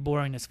got to be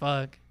boring as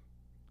fuck.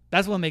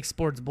 That's what makes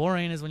sports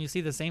boring, is when you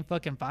see the same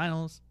fucking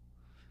finals.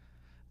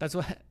 That's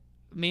what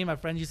me and my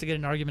friends used to get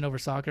an argument over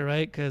soccer,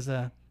 right? Because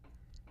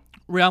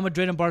Real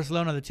Madrid and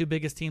Barcelona are the 2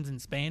 biggest teams in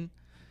Spain,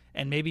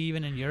 and maybe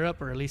even in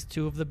Europe, or at least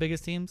 2 of the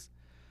biggest teams.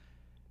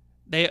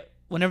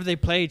 Whenever they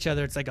play each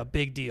other, it's like a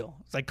big deal.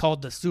 It's like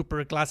called the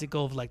Super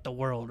Clásico of like the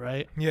world,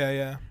 right?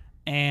 Yeah.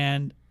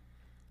 And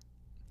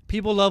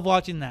people love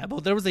watching that.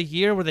 But there was a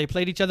year where they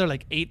played each other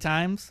like 8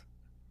 times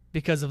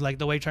because of like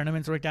the way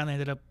tournaments worked out. They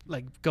ended up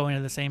like going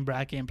to the same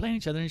bracket and playing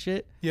each other and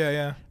shit.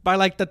 Yeah. By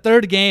like the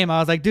 3rd game, I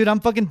was like, dude, I'm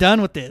fucking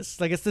done with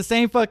this. Like, it's the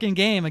same fucking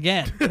game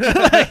again.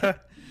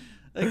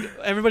 Like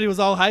everybody was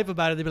all hype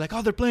about it. They'd be like,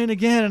 oh, they're playing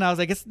again. And I was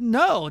like,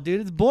 no,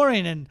 dude, it's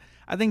boring. And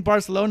I think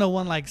Barcelona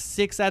won like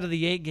 6 out of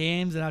the 8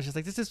 games. And I was just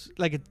like, this is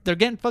like, they're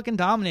getting fucking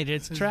dominated.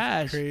 It's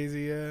trash.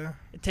 Crazy, yeah.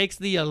 It takes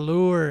the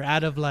allure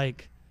out of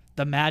like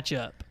the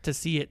matchup to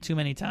see it too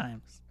many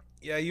times.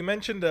 Yeah, you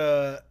mentioned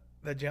that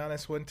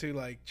Giannis went to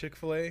like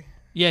Chick-fil-A.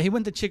 Yeah, he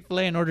went to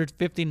Chick-fil-A and ordered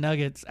 50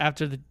 nuggets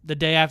after the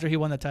day after he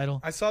won the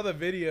title. I saw the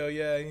video,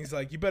 yeah, and he's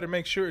like, you better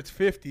make sure it's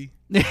 50.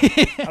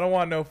 I don't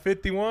want no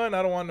 51.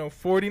 I don't want no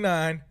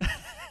 49.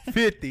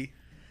 50.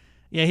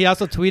 Yeah, he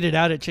also tweeted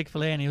out at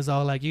Chick-fil-A, and he was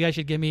all like, you guys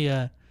should give me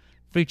a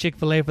free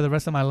Chick-fil-A for the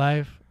rest of my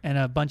life. And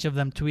a bunch of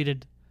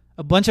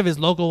his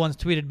local ones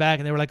tweeted back,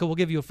 and they were like, oh, we'll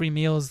give you a free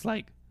meals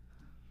like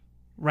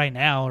right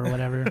now or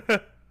whatever.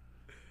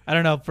 I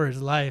don't know for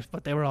his life,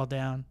 but they were all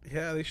down.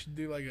 Yeah, they should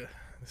do like a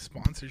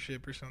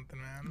sponsorship or something,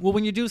 man. Well,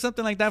 when you do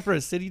something like that for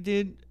a city,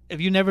 dude,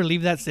 if you never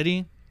leave that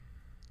city,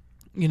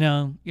 you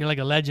know, you're like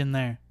a legend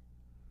there.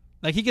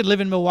 Like, he could live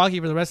in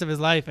Milwaukee for the rest of his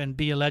life and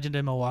be a legend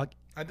in Milwaukee.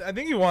 I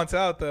think he wants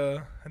out,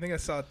 though. I think I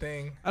saw a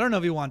thing. I don't know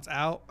if he wants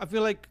out. I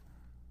feel like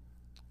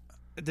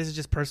this is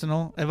just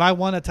personal. If I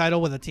won a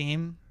title with a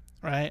team,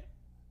 right,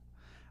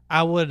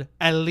 I would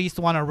at least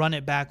want to run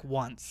it back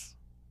once.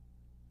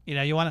 You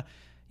know, you want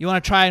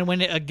to try and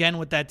win it again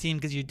with that team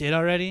because you did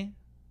already.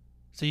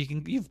 So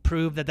you've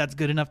proved that that's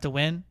good enough to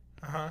win.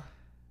 Uh-huh.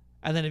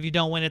 And then if you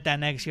don't win it that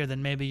next year,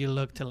 then maybe you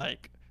look to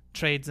like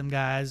trade some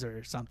guys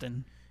or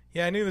something.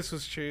 Yeah, I knew this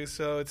was true.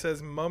 So it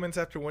says moments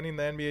after winning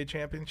the NBA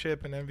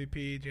championship and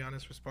MVP,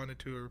 Giannis responded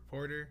to a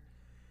reporter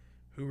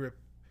who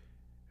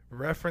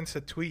referenced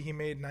a tweet he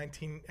made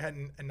at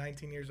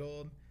 19 years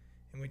old,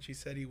 in which he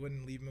said he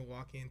wouldn't leave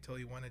Milwaukee until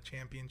he won a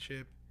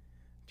championship.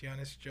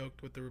 Giannis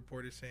joked with the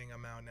reporter saying,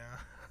 "I'm out now."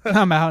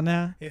 I'm out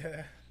now.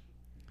 Yeah.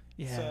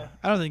 Yeah. So,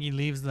 I don't think he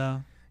leaves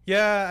though.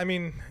 yeah, I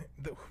mean,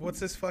 what's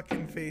his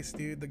fucking face,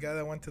 dude? The guy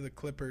that went to the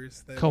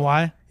Clippers.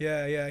 Kawhi?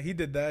 Yeah, he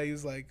did that. He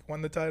was like,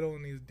 won the title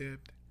and he was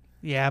dipped.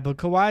 Yeah, but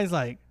Kawhi's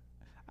like,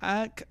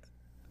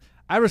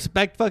 I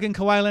respect fucking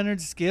Kawhi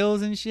Leonard's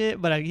skills and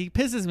shit, but he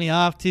pisses me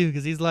off too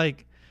because he's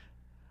like,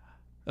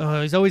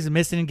 he's always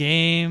missing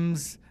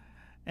games,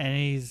 and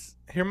He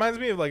reminds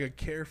me of like a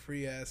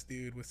carefree ass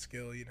dude with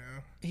skill, you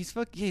know?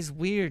 he's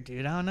weird,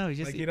 dude. I don't know. He's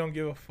just Like, he don't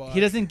give a fuck. he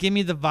doesn't give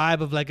me the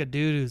vibe of like a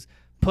dude who's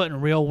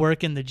putting real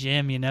work in the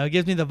gym, you know? It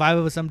gives me the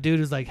vibe of some dude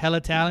who's like hella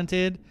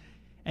talented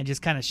and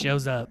just kind of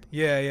shows up.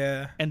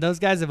 Yeah. And those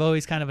guys have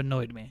always kind of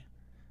annoyed me.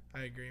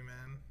 I agree,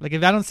 man. Like,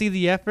 if I don't see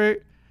the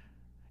effort,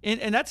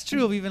 and that's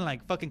true of even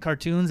like fucking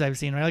cartoons I've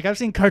seen, right? Like, I've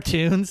seen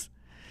cartoons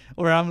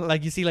where I'm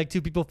like, you see like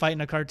two people fighting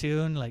a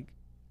cartoon, like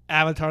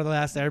Avatar: The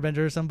Last Airbender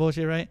or some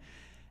bullshit, right?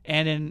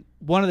 And in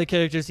one of the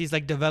characters, he's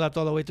like developed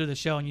all the way through the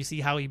show, and you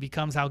see how he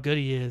becomes how good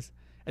he is.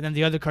 And then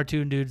the other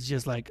cartoon dude's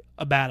just like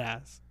a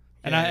badass.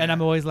 And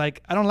I'm always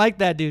like, I don't like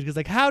that dude because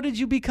like, how did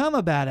you become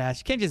a badass?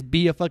 You can't just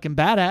be a fucking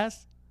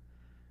badass.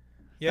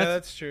 Yeah,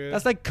 that's true.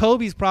 That's like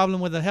Kobe's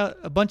problem with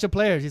a bunch of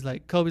players. He's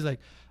like, Kobe's like,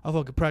 I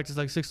fucking practice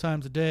like 6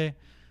 times a day,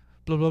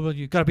 blah, blah, blah.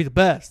 You got to be the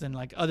best. And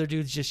like other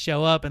dudes just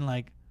show up and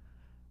like,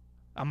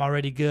 I'm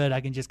already good.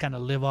 I can just kind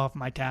of live off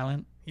my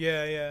talent.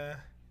 Yeah.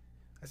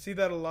 I see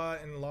that a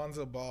lot in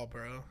Lonzo Ball,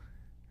 bro.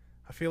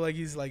 I feel like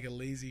he's like a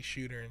lazy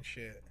shooter and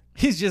shit.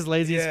 He's just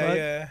lazy as fuck.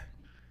 Yeah.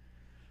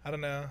 I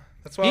don't know.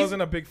 That's why I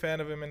wasn't a big fan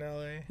of him in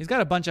LA. He's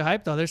got a bunch of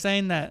hype though. They're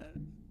saying that,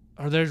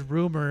 or there's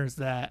rumors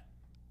that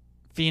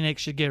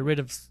Phoenix should get rid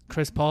of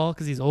Chris Paul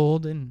because he's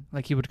old and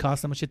like he would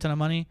cost them a shit ton of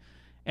money,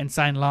 and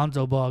sign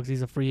Lonzo Ball because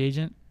he's a free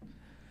agent.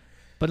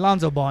 But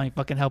Lonzo Ball ain't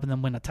fucking helping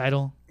them win a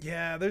title.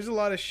 Yeah, there's a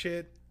lot of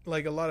shit,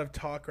 like a lot of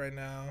talk right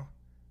now.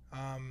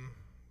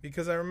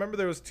 Because I remember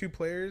there was 2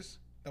 players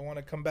that want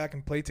to come back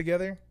and play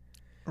together.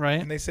 Right.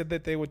 And they said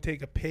that they would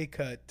take a pay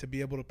cut to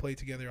be able to play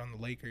together on the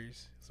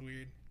Lakers. It's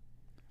weird.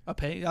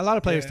 A lot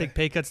of players take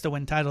pay cuts to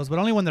win titles, but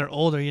only when they're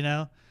older, you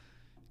know?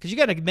 Because you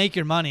got to make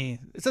your money.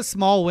 It's a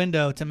small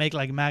window to make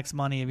like max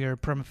money if you're a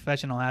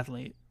professional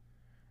athlete.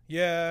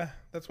 Yeah,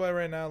 that's why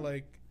right now,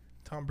 like,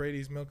 Tom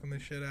Brady's milking the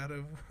shit out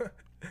of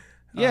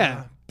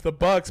the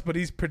Bucks, but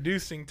he's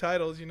producing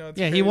titles, you know. It's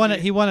crazy.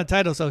 He won a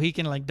title so he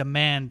can like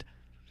demand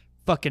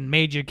fucking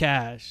major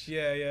cash.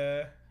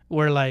 Yeah.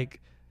 Where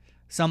like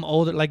some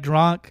older, like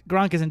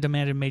Gronk isn't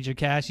demanding major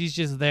cash. He's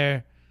just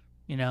there,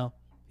 you know.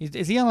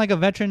 Is he on like a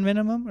veteran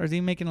minimum, or is he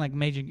making like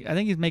major? I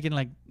think he's making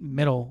like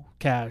middle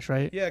cash,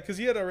 right? Yeah, because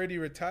he had already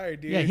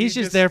retired, dude. Yeah, he's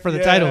just there for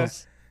the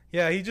titles.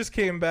 Yeah, he just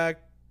came back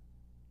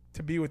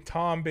to be with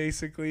Tom,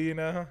 basically, you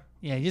know.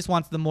 Yeah, he just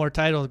wants the more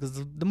titles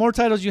because the more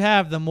titles you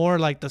have, the more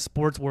like the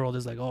sports world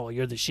is like, oh,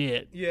 you're the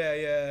shit.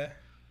 Yeah.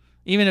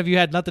 Even if you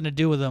had nothing to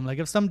do with him, like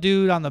if some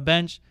dude on the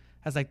bench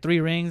has like 3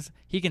 rings,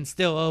 he can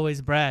still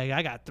always brag,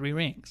 I got 3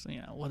 rings.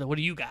 You know, what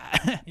do you got?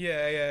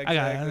 Yeah, exactly.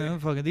 I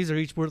got fucking, these are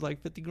each worth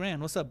like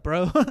 $50,000. What's up,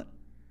 bro?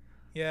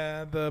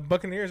 Yeah, the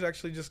Buccaneers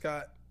actually just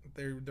got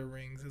their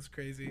rings. It's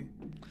crazy.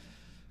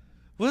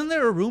 Wasn't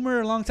there a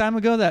rumor a long time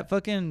ago that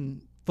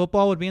fucking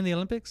football would be in the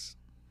Olympics?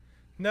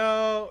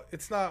 No,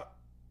 it's not.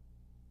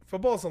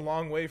 Football's a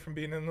long way from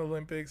being in the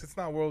Olympics. It's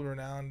not world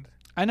renowned.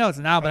 I know it's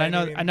now, but I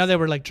know they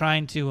were like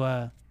trying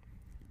to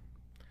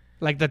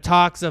like the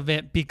talks of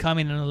it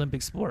becoming an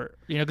Olympic sport,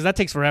 you know, because that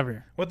takes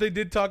forever. What they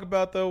did talk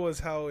about though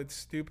was how it's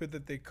stupid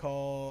that they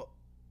call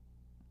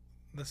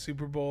the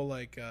Super Bowl,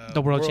 like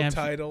the world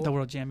title, the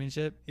world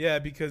championship. Yeah,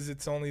 because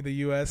it's only the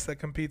U.S. that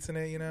competes in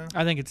it. You know.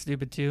 I think it's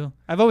stupid too.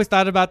 I've always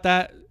thought about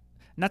that.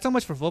 Not so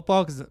much for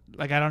football, because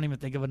like I don't even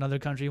think of another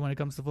country when it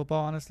comes to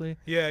football, honestly.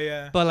 Yeah,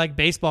 yeah. But like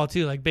baseball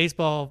too. Like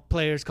baseball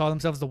players call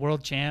themselves the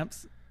world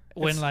champs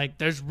when like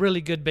there's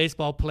really good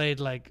baseball played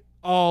like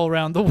all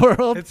around the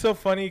world. It's so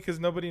funny because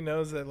nobody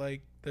knows that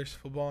like there's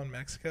football in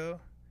Mexico.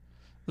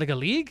 Like a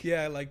league?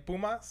 Yeah, like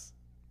Pumas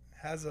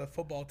has a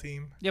football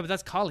team. Yeah, but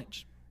that's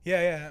college.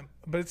 Yeah, yeah.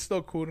 But it's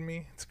still cool to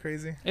me. It's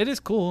crazy. It is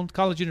cool,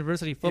 college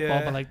university football,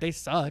 Yeah. but like they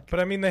suck. But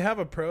I mean, they have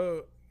a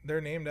pro. They're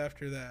named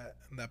after that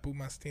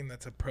Pumas team.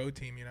 That's a pro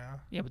team, you know.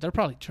 Yeah, but they're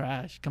probably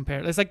trash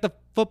compared. It's like the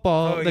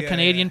football, Oh, the yeah,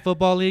 Canadian yeah.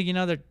 Football League. You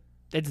know,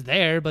 it's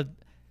there, but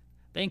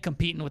they ain't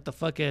competing with the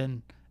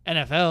fucking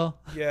NFL.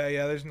 Yeah,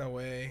 yeah. There's no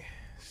way.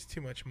 It's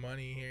too much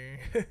money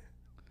here.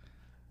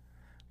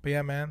 But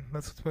yeah, man,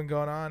 that's what's been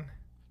going on.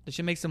 They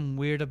should make some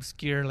weird,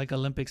 obscure like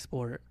Olympic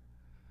sport.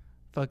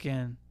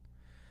 Fucking.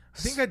 I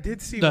think I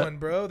did see The- one,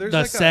 bro. There's The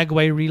like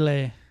Segway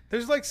relay.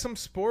 there's like some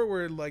sport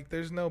where like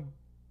there's no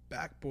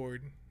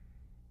backboard.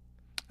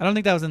 I don't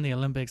think that was in the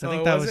Olympics. I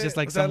think that was just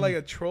like was some. that like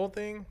a troll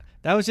thing?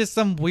 That was just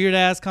some weird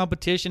ass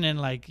competition in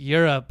like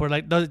Europe, where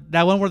like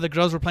that one where the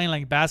girls were playing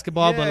like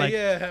basketball, but like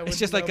yeah, it's with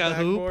just no like a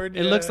hoop. backboard,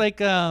 It looks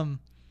like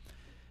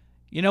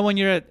you know when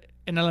you're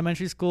in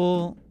elementary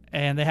school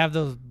and they have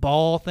those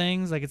ball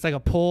things, like it's like a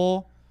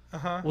pole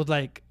with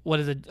like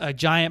what is a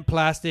giant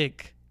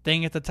plastic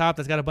thing at the top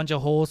that's got a bunch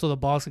of holes so the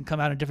balls can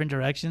come out in different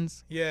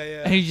directions. Yeah,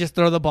 yeah. And you just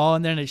throw the ball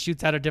in there and it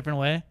shoots out a different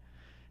way.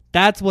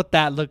 That's what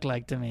that looked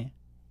like to me.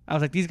 I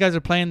was like, these guys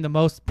are playing the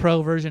most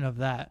pro version of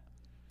that.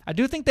 I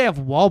do think they have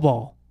wall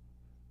ball.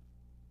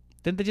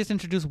 Didn't they just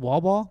introduce wall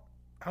ball?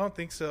 I don't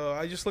think so.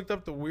 I just looked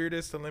up the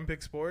weirdest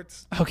Olympic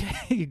sports. Okay.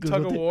 You Tug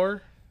Googled of it.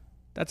 war.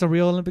 That's a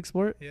real Olympic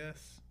sport?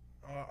 Yes.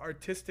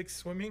 Artistic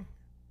swimming.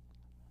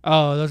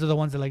 Oh, those are the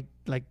ones that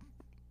like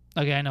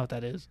okay, I know what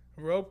that is.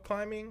 Rope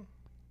climbing.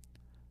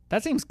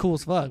 That seems cool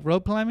as fuck.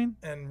 Rope climbing?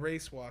 And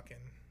race walking.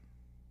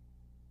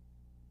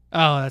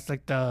 Oh, that's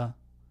like the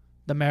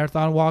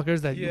marathon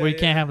walkers that Yeah, where you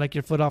can't yeah. have like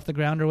your foot off the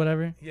ground or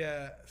whatever.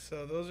 Yeah.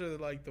 So those are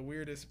like the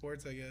weirdest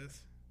sports, I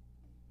guess.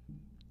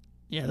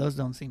 Yeah, those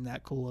don't seem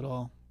that cool at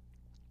all.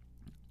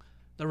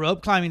 The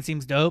rope climbing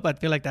seems dope. I'd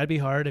feel like that'd be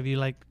hard if you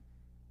like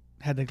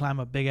had to climb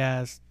a big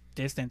ass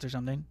distance or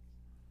something.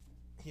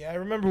 Yeah, I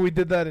remember we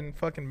did that in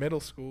fucking middle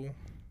school.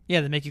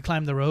 Yeah, they make you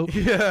climb the rope.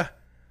 Yeah.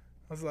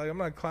 I was like, I'm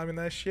not climbing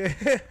that shit.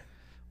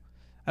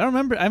 I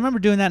remember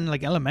doing that in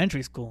like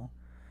elementary school.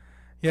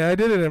 Yeah, I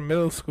did it in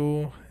middle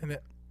school, and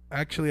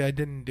actually, I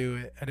didn't do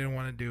it. I didn't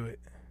want to do it.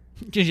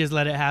 You just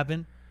let it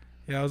happen.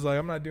 Yeah, I was like,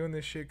 I'm not doing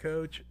this shit,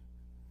 coach,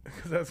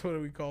 because that's what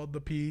we called the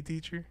PE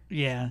teacher.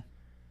 Yeah,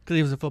 because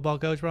he was a football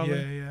coach, probably.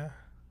 Yeah, yeah.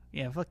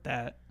 Yeah, fuck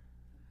that.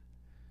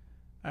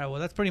 All right,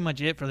 well, that's pretty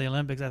much it for the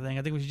Olympics, I think.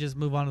 I think we should just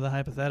move on to the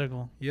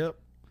hypothetical. Yep.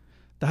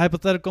 The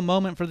hypothetical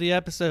moment for the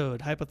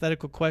episode.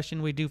 Hypothetical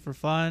question we do for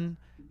fun.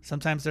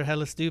 Sometimes they're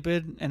hella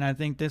stupid, and I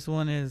think this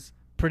one is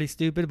pretty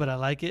stupid, but I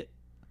like it.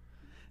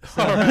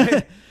 So, All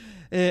right.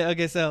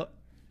 Okay, so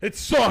It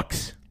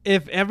sucks.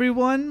 if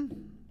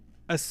everyone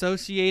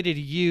associated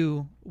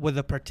you with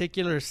a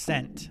particular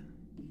scent,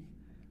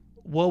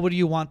 what would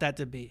you want that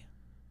to be?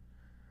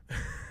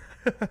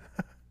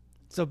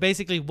 So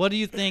basically, what do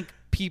you think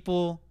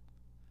people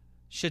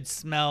should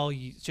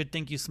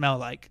think you smell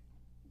like?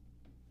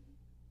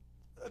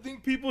 I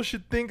think people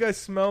should think I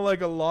smell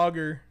like a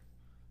logger.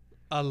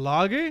 A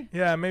lager?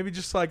 Yeah, maybe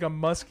just like a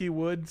musky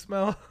wood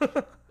smell.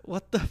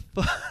 What the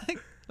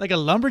fuck? Like a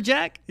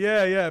lumberjack?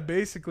 Yeah, yeah.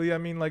 Basically, I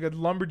mean, like a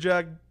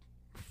lumberjack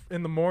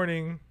in the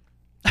morning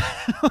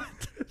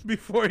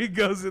before he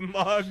goes and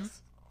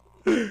logs.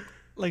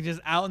 Like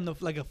just out in the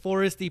like a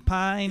foresty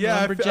pine Yeah,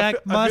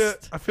 lumberjack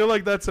must. I feel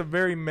like that's a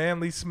very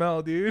manly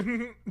smell,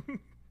 dude.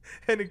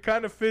 And it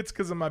kind of fits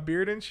because of my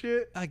beard and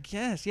shit. I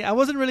guess. Yeah, I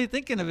wasn't really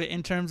thinking of it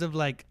in terms of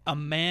like a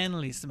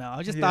manly smell.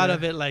 I just thought Yeah.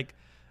 of it like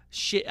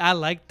shit I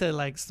like to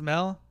like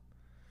smell.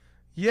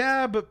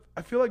 Yeah, but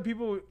I feel like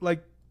people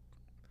like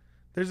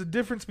there's a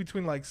difference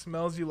between like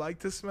smells you like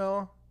to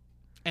smell.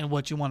 And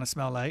what you want to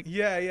smell like.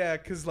 Yeah, yeah,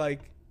 because like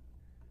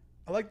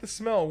I like the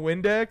smell of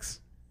Windex,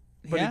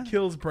 but Yeah? it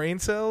kills brain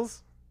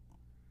cells.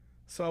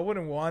 So I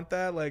wouldn't want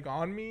that like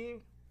on me.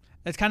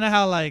 It's kind of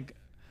how like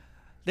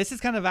this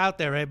is kind of out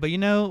there, right? But you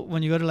know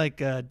when you go to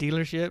like a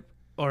dealership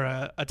or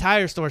a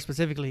tire store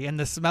specifically, and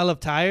the smell of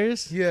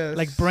tires, Yes.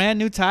 like brand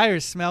new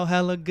tires smell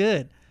hella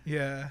good.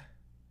 Yeah.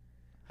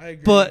 I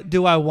agree. But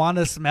do I want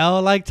to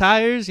smell like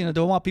tires? You know,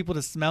 do I want people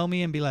to smell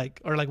me and be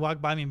like, or like walk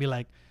by me and be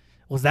like,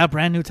 was that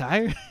brand new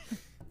tire?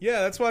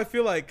 Yeah, that's why I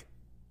feel like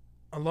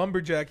a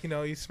lumberjack, you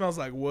know, he smells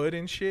like wood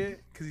and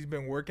shit because he's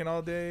been working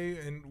all day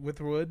and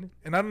with wood.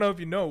 And I don't know if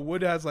you know,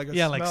 wood has like a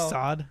Yeah, smell. like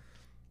sod.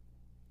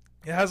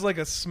 It has like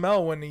a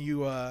smell when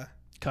you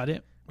Cut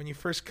it. when you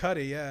first cut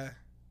it. Yeah.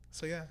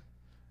 So yeah,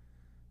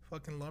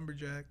 fucking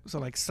lumberjack. So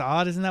like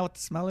sod, isn't that what the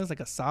smell is? Like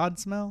a sod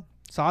smell?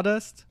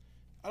 Sawdust?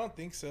 I don't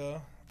think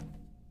so.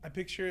 I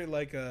picture it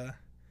like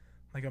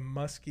like a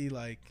musky,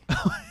 like.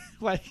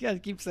 Why do you gotta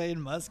keep saying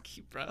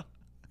musky, bro?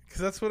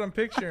 Because that's what I'm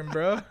picturing,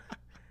 bro.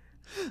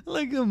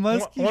 Like a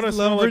musky want to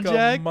smell like a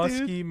lumberjack,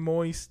 musky, dude?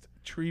 moist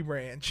tree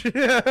branch. Like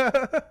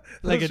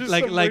Those are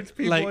some words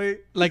people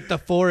hate. like the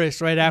forest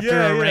right after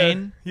Yeah, a yeah.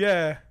 rain.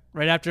 Yeah.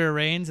 Right after it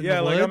rains in Yeah,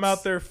 the like woods. I'm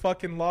out there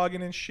fucking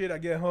logging and shit. I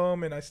get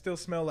home and I still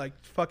smell like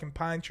fucking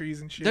pine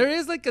trees and shit. There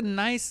is like a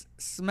nice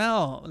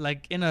smell,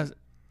 like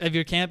if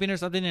you're camping or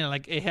something, and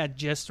like it had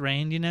just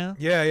rained, you know.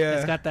 Yeah, yeah.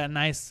 It's got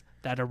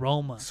that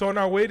aroma. So on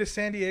our way to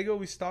San Diego,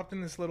 we stopped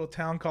in this little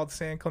town called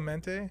San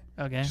Clemente.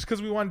 Okay. Just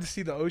because we wanted to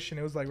see the ocean.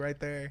 It was like right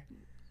there.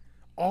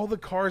 All the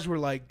cars were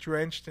like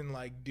drenched in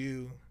like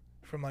dew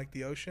from like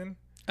the ocean.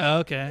 Oh,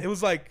 okay. It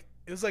was like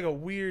a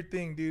weird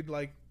thing, dude.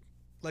 Like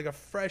a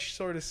fresh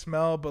sort of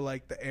smell, but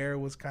like the air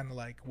was kind of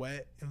like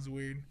wet. It was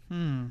weird.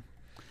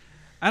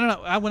 I don't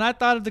know. When I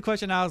thought of the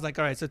question, I was like,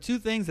 all right, so two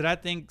things that I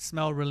think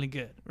smell really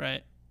good,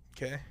 right?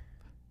 Okay.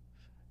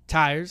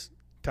 Tires.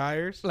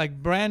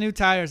 Like brand new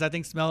tires, I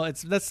think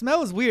the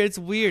smell is weird. It's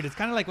weird. It's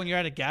kind of like when you're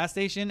at a gas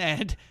station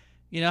and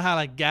you know how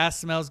like gas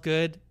smells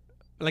good?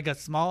 Like a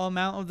small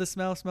amount of the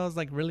smell smells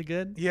like really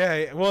good.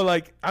 Yeah. Well,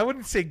 like I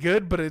wouldn't say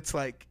good, but it's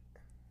like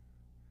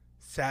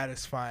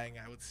satisfying,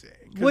 I would say.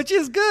 Which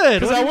is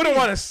good. Because I wouldn't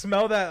want to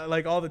smell that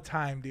like all the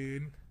time,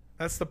 dude.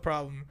 That's the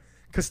problem.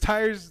 Because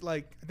tires,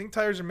 like, I think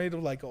tires are made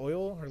of like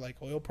oil or like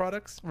oil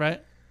products.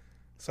 Right.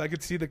 So I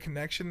could see the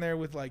connection there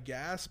with like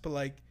gas, but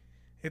like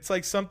it's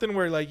like something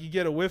where like you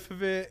get a whiff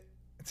of it,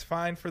 it's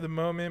fine for the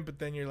moment, but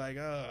then you're like,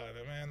 oh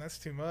man, that's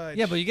too much.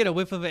 Yeah, but you get a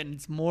whiff of it and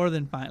it's more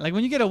than fine. Like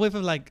when you get a whiff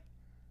of like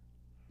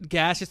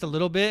gas just a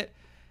little bit,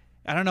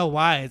 I don't know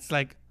why. It's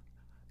like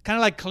kind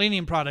of like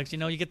cleaning products, you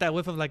know, you get that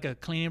whiff of like a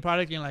cleaning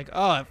product, and you're like,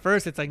 oh, at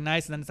first it's like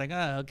nice, and then it's like,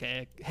 oh,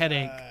 okay,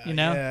 headache, you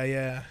know?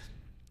 Yeah.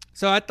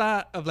 So I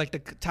thought of like the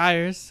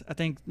tires. I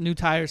think new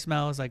tire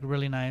smell is like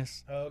really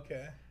nice.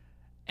 Okay.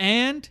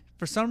 And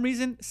for some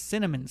reason,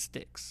 cinnamon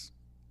sticks.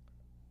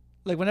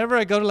 Like whenever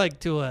I go to like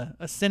to a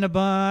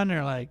Cinnabon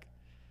or like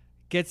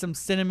get some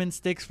cinnamon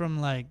sticks from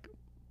like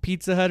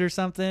Pizza Hut or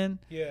something.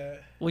 Yeah.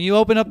 When you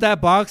open up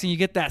that box and you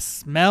get that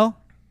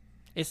smell,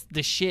 it's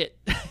the shit.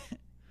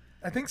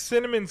 I think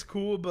cinnamon's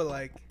cool, but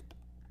like,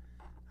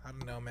 I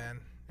don't know,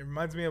 man. It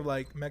reminds me of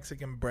like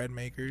Mexican bread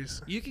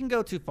makers. You can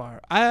go too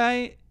far.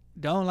 I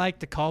don't like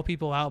to call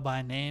people out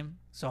by name,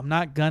 so I'm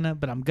not gonna,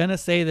 but I'm gonna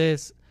say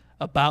this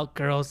about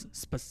girls,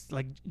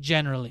 like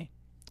generally,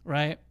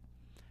 right?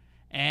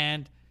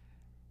 And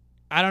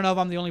I don't know if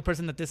I'm the only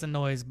person that this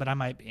annoys, but I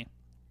might be.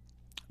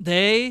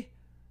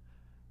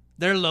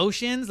 Their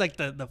lotions, like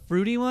the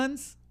fruity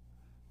ones,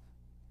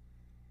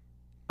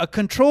 a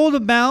controlled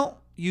amount,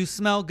 you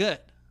smell good.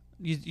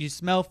 You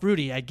smell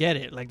fruity. I get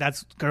it. Like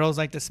that's girls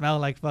like to smell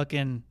like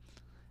fucking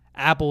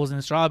apples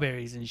and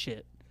strawberries and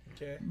shit.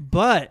 Okay.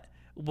 But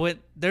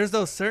there's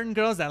those certain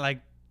girls that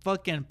like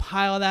fucking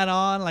pile that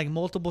on like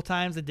multiple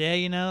times a day,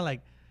 you know,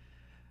 like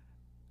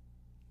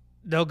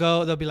they'll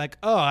be like,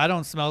 oh, I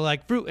don't smell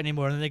like fruit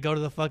anymore. And then they go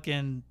to the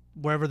fucking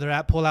wherever they're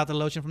at, pull out the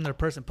lotion from their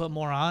purse and put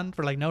more on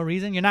for like no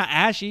reason. You're not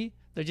ashy.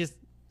 They just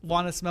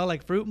want to smell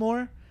like fruit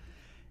more.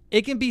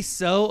 It can be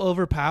so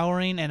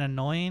overpowering and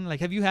annoying.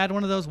 Like, have you had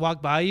one of those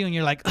walk by you and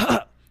you're like,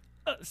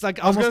 it's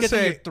like almost gets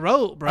in your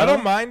throat, bro. I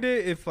don't mind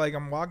it if like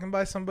I'm walking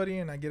by somebody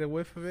and I get a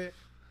whiff of it.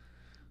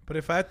 But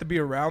if I have to be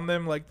around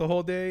them like the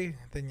whole day,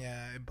 then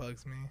yeah, it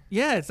bugs me.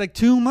 Yeah, it's like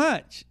too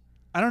much.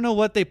 I don't know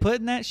what they put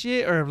in that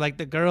shit, or like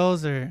the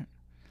girls are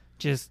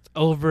just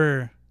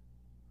over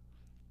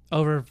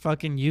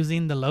fucking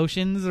using the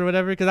lotions or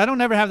whatever. Because I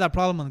don't ever have that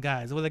problem with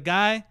guys. With a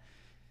guy,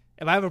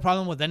 if I have a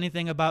problem with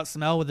anything about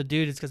smell with a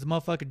dude, it's because the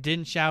motherfucker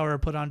didn't shower or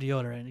put on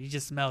deodorant. He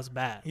just smells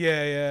bad.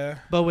 Yeah.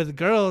 But with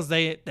girls,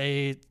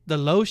 the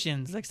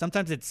lotions, like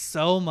sometimes it's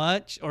so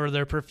much, or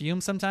their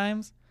perfume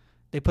sometimes,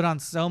 they put on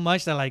so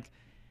much that like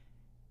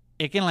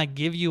it can like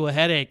give you a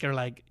headache, or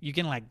like you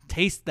can like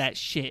taste that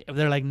shit if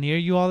they're like near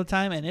you all the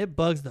time, and it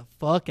bugs the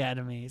fuck out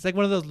of me. It's like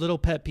one of those little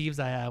pet peeves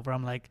I have where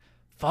I'm like,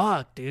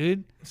 fuck,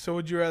 dude. So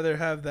would you rather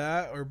have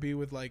that or be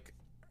with like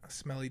a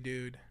smelly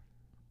dude?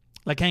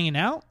 Like hanging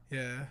out?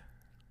 Yeah.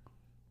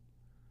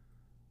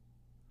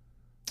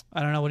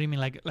 I don't know. What do you mean?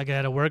 Like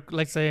at a work?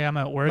 Like say I'm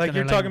at work. Like and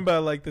you're they're talking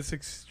about like this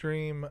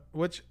extreme,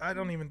 which I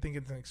don't even think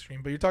it's an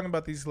extreme, but you're talking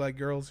about these like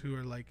girls who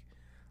are like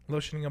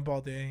lotioning up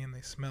all day and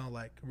they smell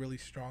like really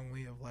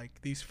strongly of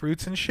like these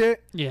fruits and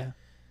shit. Yeah.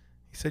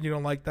 You said you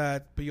don't like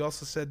that, but you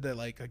also said that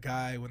like a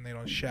guy when they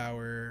don't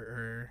shower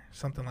or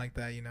something like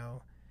that, you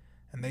know,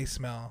 and they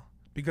smell.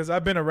 Because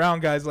I've been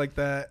around guys like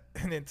that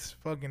and it's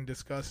fucking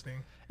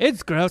disgusting.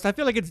 It's gross. I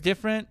feel like it's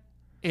different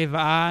if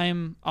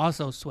I'm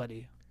also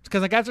sweaty.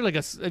 Because like after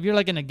if you're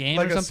like in a game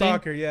like or something, like a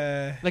soccer,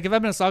 yeah. Like if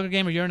I'm in a soccer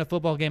game or you're in a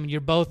football game and you're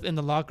both in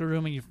the locker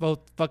room and you're both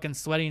fucking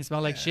sweaty and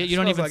smell like shit, you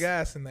don't even like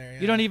ass in there.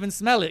 Yeah. You don't even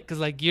smell it because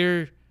like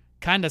you're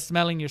kind of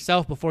smelling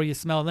yourself before you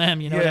smell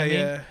them. You know what I mean?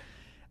 Yeah.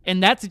 In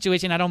that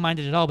situation, I don't mind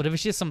it at all. But if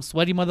it's just some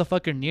sweaty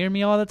motherfucker near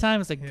me all the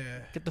time, it's like, yeah.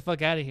 Get the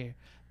fuck out of here.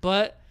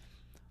 But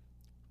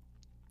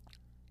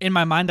in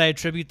my mind, I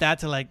attribute that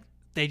to like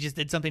they just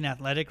did something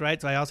athletic, right?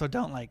 So I also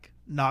don't like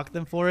knock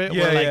them for it.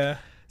 Yeah, where, like, yeah.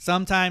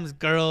 sometimes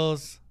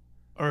girls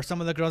or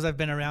some of the girls I've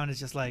been around is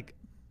just like,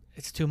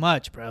 it's too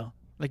much, bro.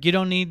 Like, you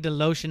don't need to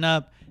lotion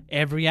up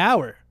every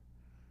hour.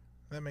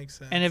 That makes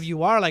sense. And if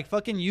you are, like,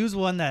 fucking use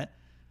one that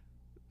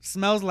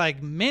smells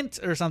like mint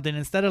or something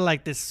instead of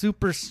like this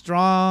super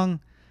strong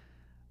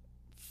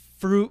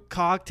fruit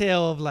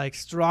cocktail of like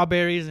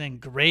strawberries and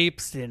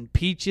grapes and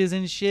peaches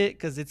and shit,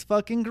 because it's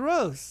fucking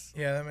gross.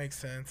 Yeah, that makes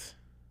sense.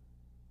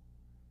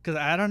 Because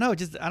I don't know.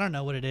 I don't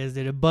know what it is,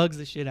 dude. It bugs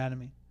the shit out of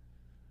me.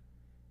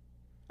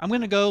 I'm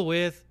going to go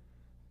with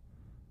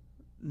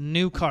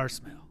new car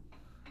smell.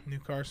 New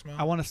car smell?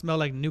 I want to smell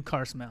like new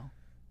car smell.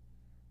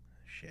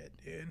 Shit,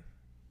 dude.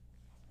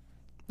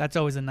 That's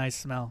always a nice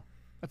smell.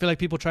 I feel like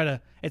people try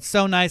to... It's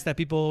so nice that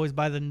people always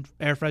buy the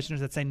air fresheners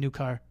that say new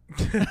car.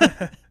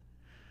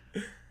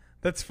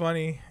 That's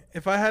funny.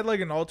 If I had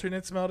like an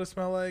alternate smell to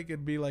smell like,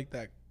 it'd be like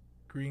that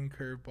green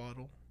Curve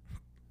bottle.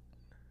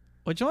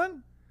 Which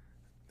one?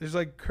 There's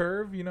like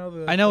Curve, you know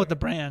the... I know what the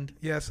brand.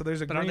 Yeah, so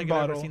there's a But I don't green think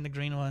I've bottle ever seen the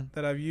green one.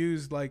 that I've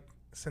used like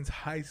since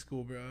high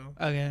school, bro.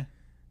 Okay.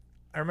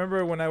 I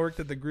remember when I worked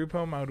at the group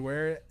home, I would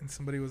wear it, and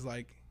somebody was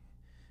like,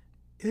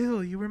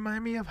 "Ew, you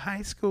remind me of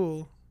high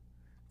school."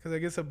 Because I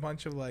guess a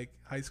bunch of like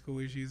high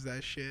schoolers use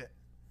that shit.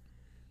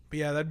 But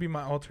yeah, that'd be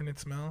my alternate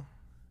smell.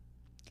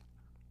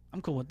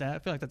 I'm cool with that. I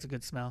feel like that's a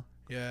good smell.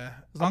 Yeah,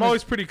 As long I'm as-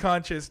 always pretty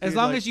conscious. As dude,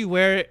 long like- as you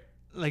wear it,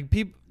 like,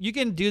 people, you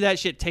can do that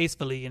shit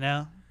tastefully, you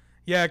know?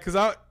 Yeah, because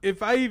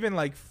if I even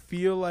like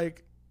feel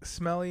like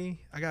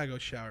smelly, I gotta go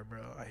shower,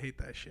 bro. I hate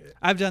that shit.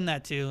 I've done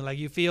that too. Like,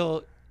 you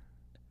feel,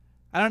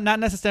 not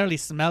necessarily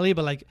smelly,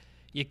 but like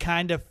you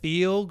kind of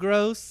feel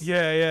gross.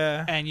 Yeah,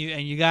 yeah, And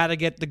you got to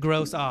get the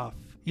gross off.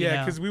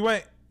 yeah. Because we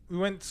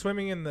went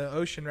swimming in the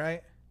ocean,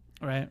 right?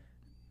 Right.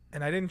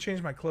 And I didn't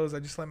change my clothes. I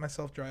just let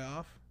myself dry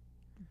off.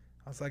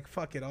 I was like,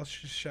 fuck it, I'll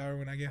just shower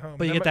when I get home.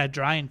 But you Then get that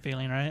drying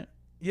feeling, right?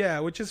 Yeah,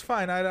 which is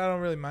fine. I don't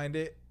really mind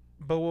it.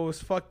 But what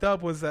was fucked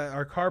up was that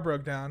our car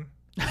broke down.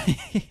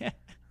 Yeah.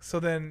 So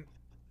then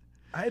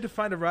I had to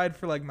find a ride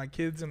for like my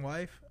kids and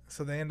wife.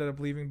 So they ended up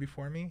leaving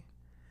before me.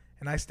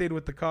 And I stayed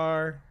with the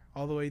car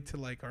all the way to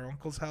like our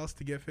uncle's house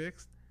to get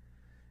fixed.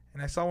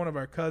 And I saw one of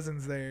our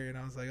cousins there, and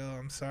I was like, "Oh,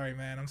 I'm sorry,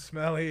 man. I'm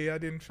smelly. I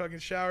didn't fucking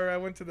shower. I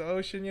went to the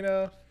ocean, you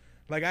know."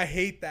 Like, I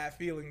hate that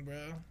feeling,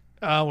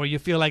 bro. Where you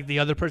feel like the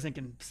other person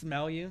can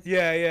smell you.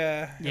 Yeah,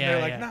 yeah. And Yeah,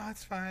 they're like, yeah. "No,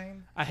 it's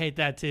fine." I hate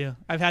that too.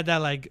 I've had that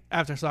like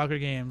after soccer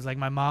games. Like,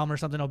 my mom or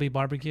something will be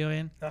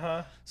barbecuing.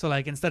 Uh-huh. So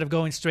like, instead of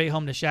going straight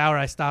home to shower,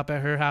 I stop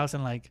at her house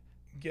and like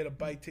Get a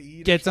bite to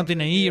eat. or get something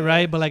to eat, yeah.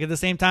 right? But like at the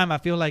same time, I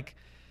feel like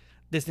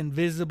this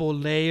invisible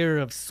layer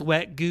of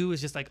sweat goo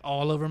is just like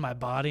all over my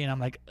body, and I'm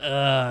like,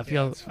 ugh,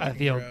 it's I fucking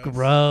feel gross.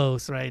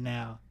 gross right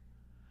now.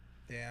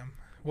 Damn.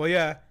 Well,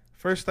 yeah.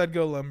 First, I'd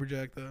go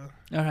lumberjack, though.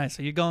 All right,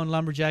 so you're going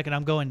lumberjack, and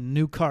I'm going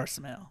new car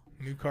smell.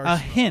 New car A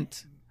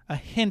smell.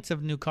 hint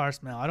of new car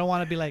smell. I don't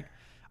want to be like,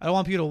 I don't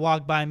want people to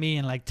walk by me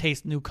and like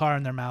taste new car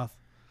in their mouth.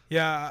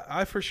 Yeah,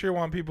 I for sure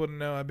want people to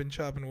know I've been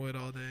chopping wood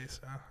all day,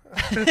 so.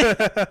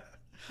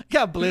 You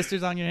got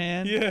blisters on your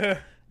hand. Yeah.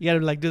 You got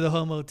to like do the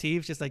whole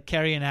motif, just like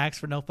carry an axe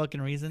for no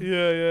fucking reason.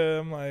 Yeah, yeah.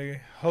 I'm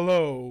like,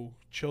 hello,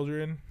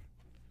 children.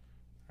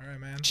 All right,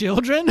 man.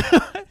 Children?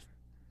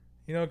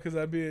 You know, because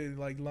I'd be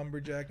like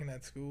lumberjacking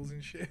at schools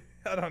and shit.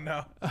 I don't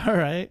know. All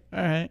right.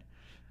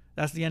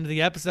 That's the end of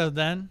the episode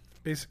then.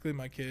 Basically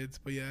my kids.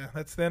 But yeah,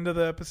 that's the end of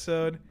the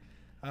episode.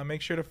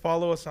 Make sure to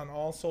follow us on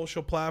all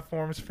social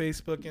platforms,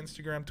 Facebook,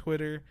 Instagram,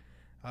 Twitter,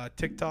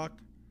 TikTok.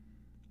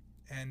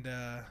 And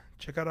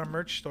check out our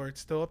merch store.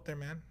 It's still up there,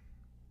 man.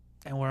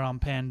 And we're on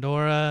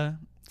Pandora,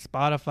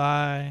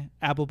 Spotify,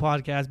 Apple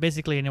Podcasts,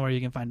 basically anywhere you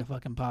can find a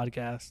fucking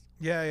podcast.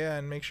 Yeah, yeah.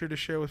 And make sure to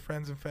share with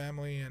friends and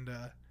family. And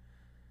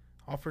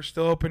offer's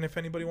still open if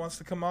anybody wants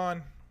to come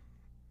on.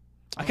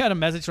 I got a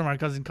message from our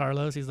cousin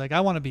Carlos. He's like, I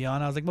want to be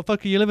on. I was like,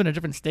 motherfucker, you live in a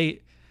different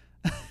state.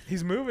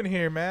 He's moving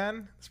here,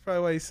 man. That's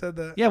probably why he said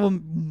that. Yeah,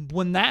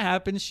 when that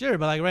happens, sure.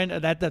 But like right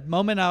at that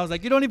moment, I was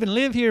like, you don't even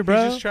live here,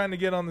 bro. He's just trying to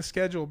get on the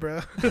schedule,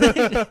 bro.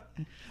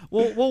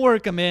 We'll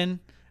work him in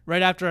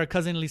right after our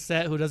cousin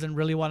Lisette, who doesn't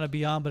really want to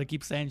be on, but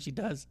keeps saying she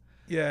does.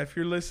 Yeah, if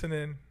you're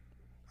listening,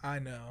 I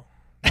know.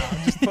 No,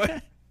 I'm just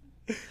playing.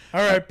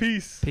 All right,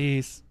 peace.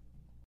 Peace.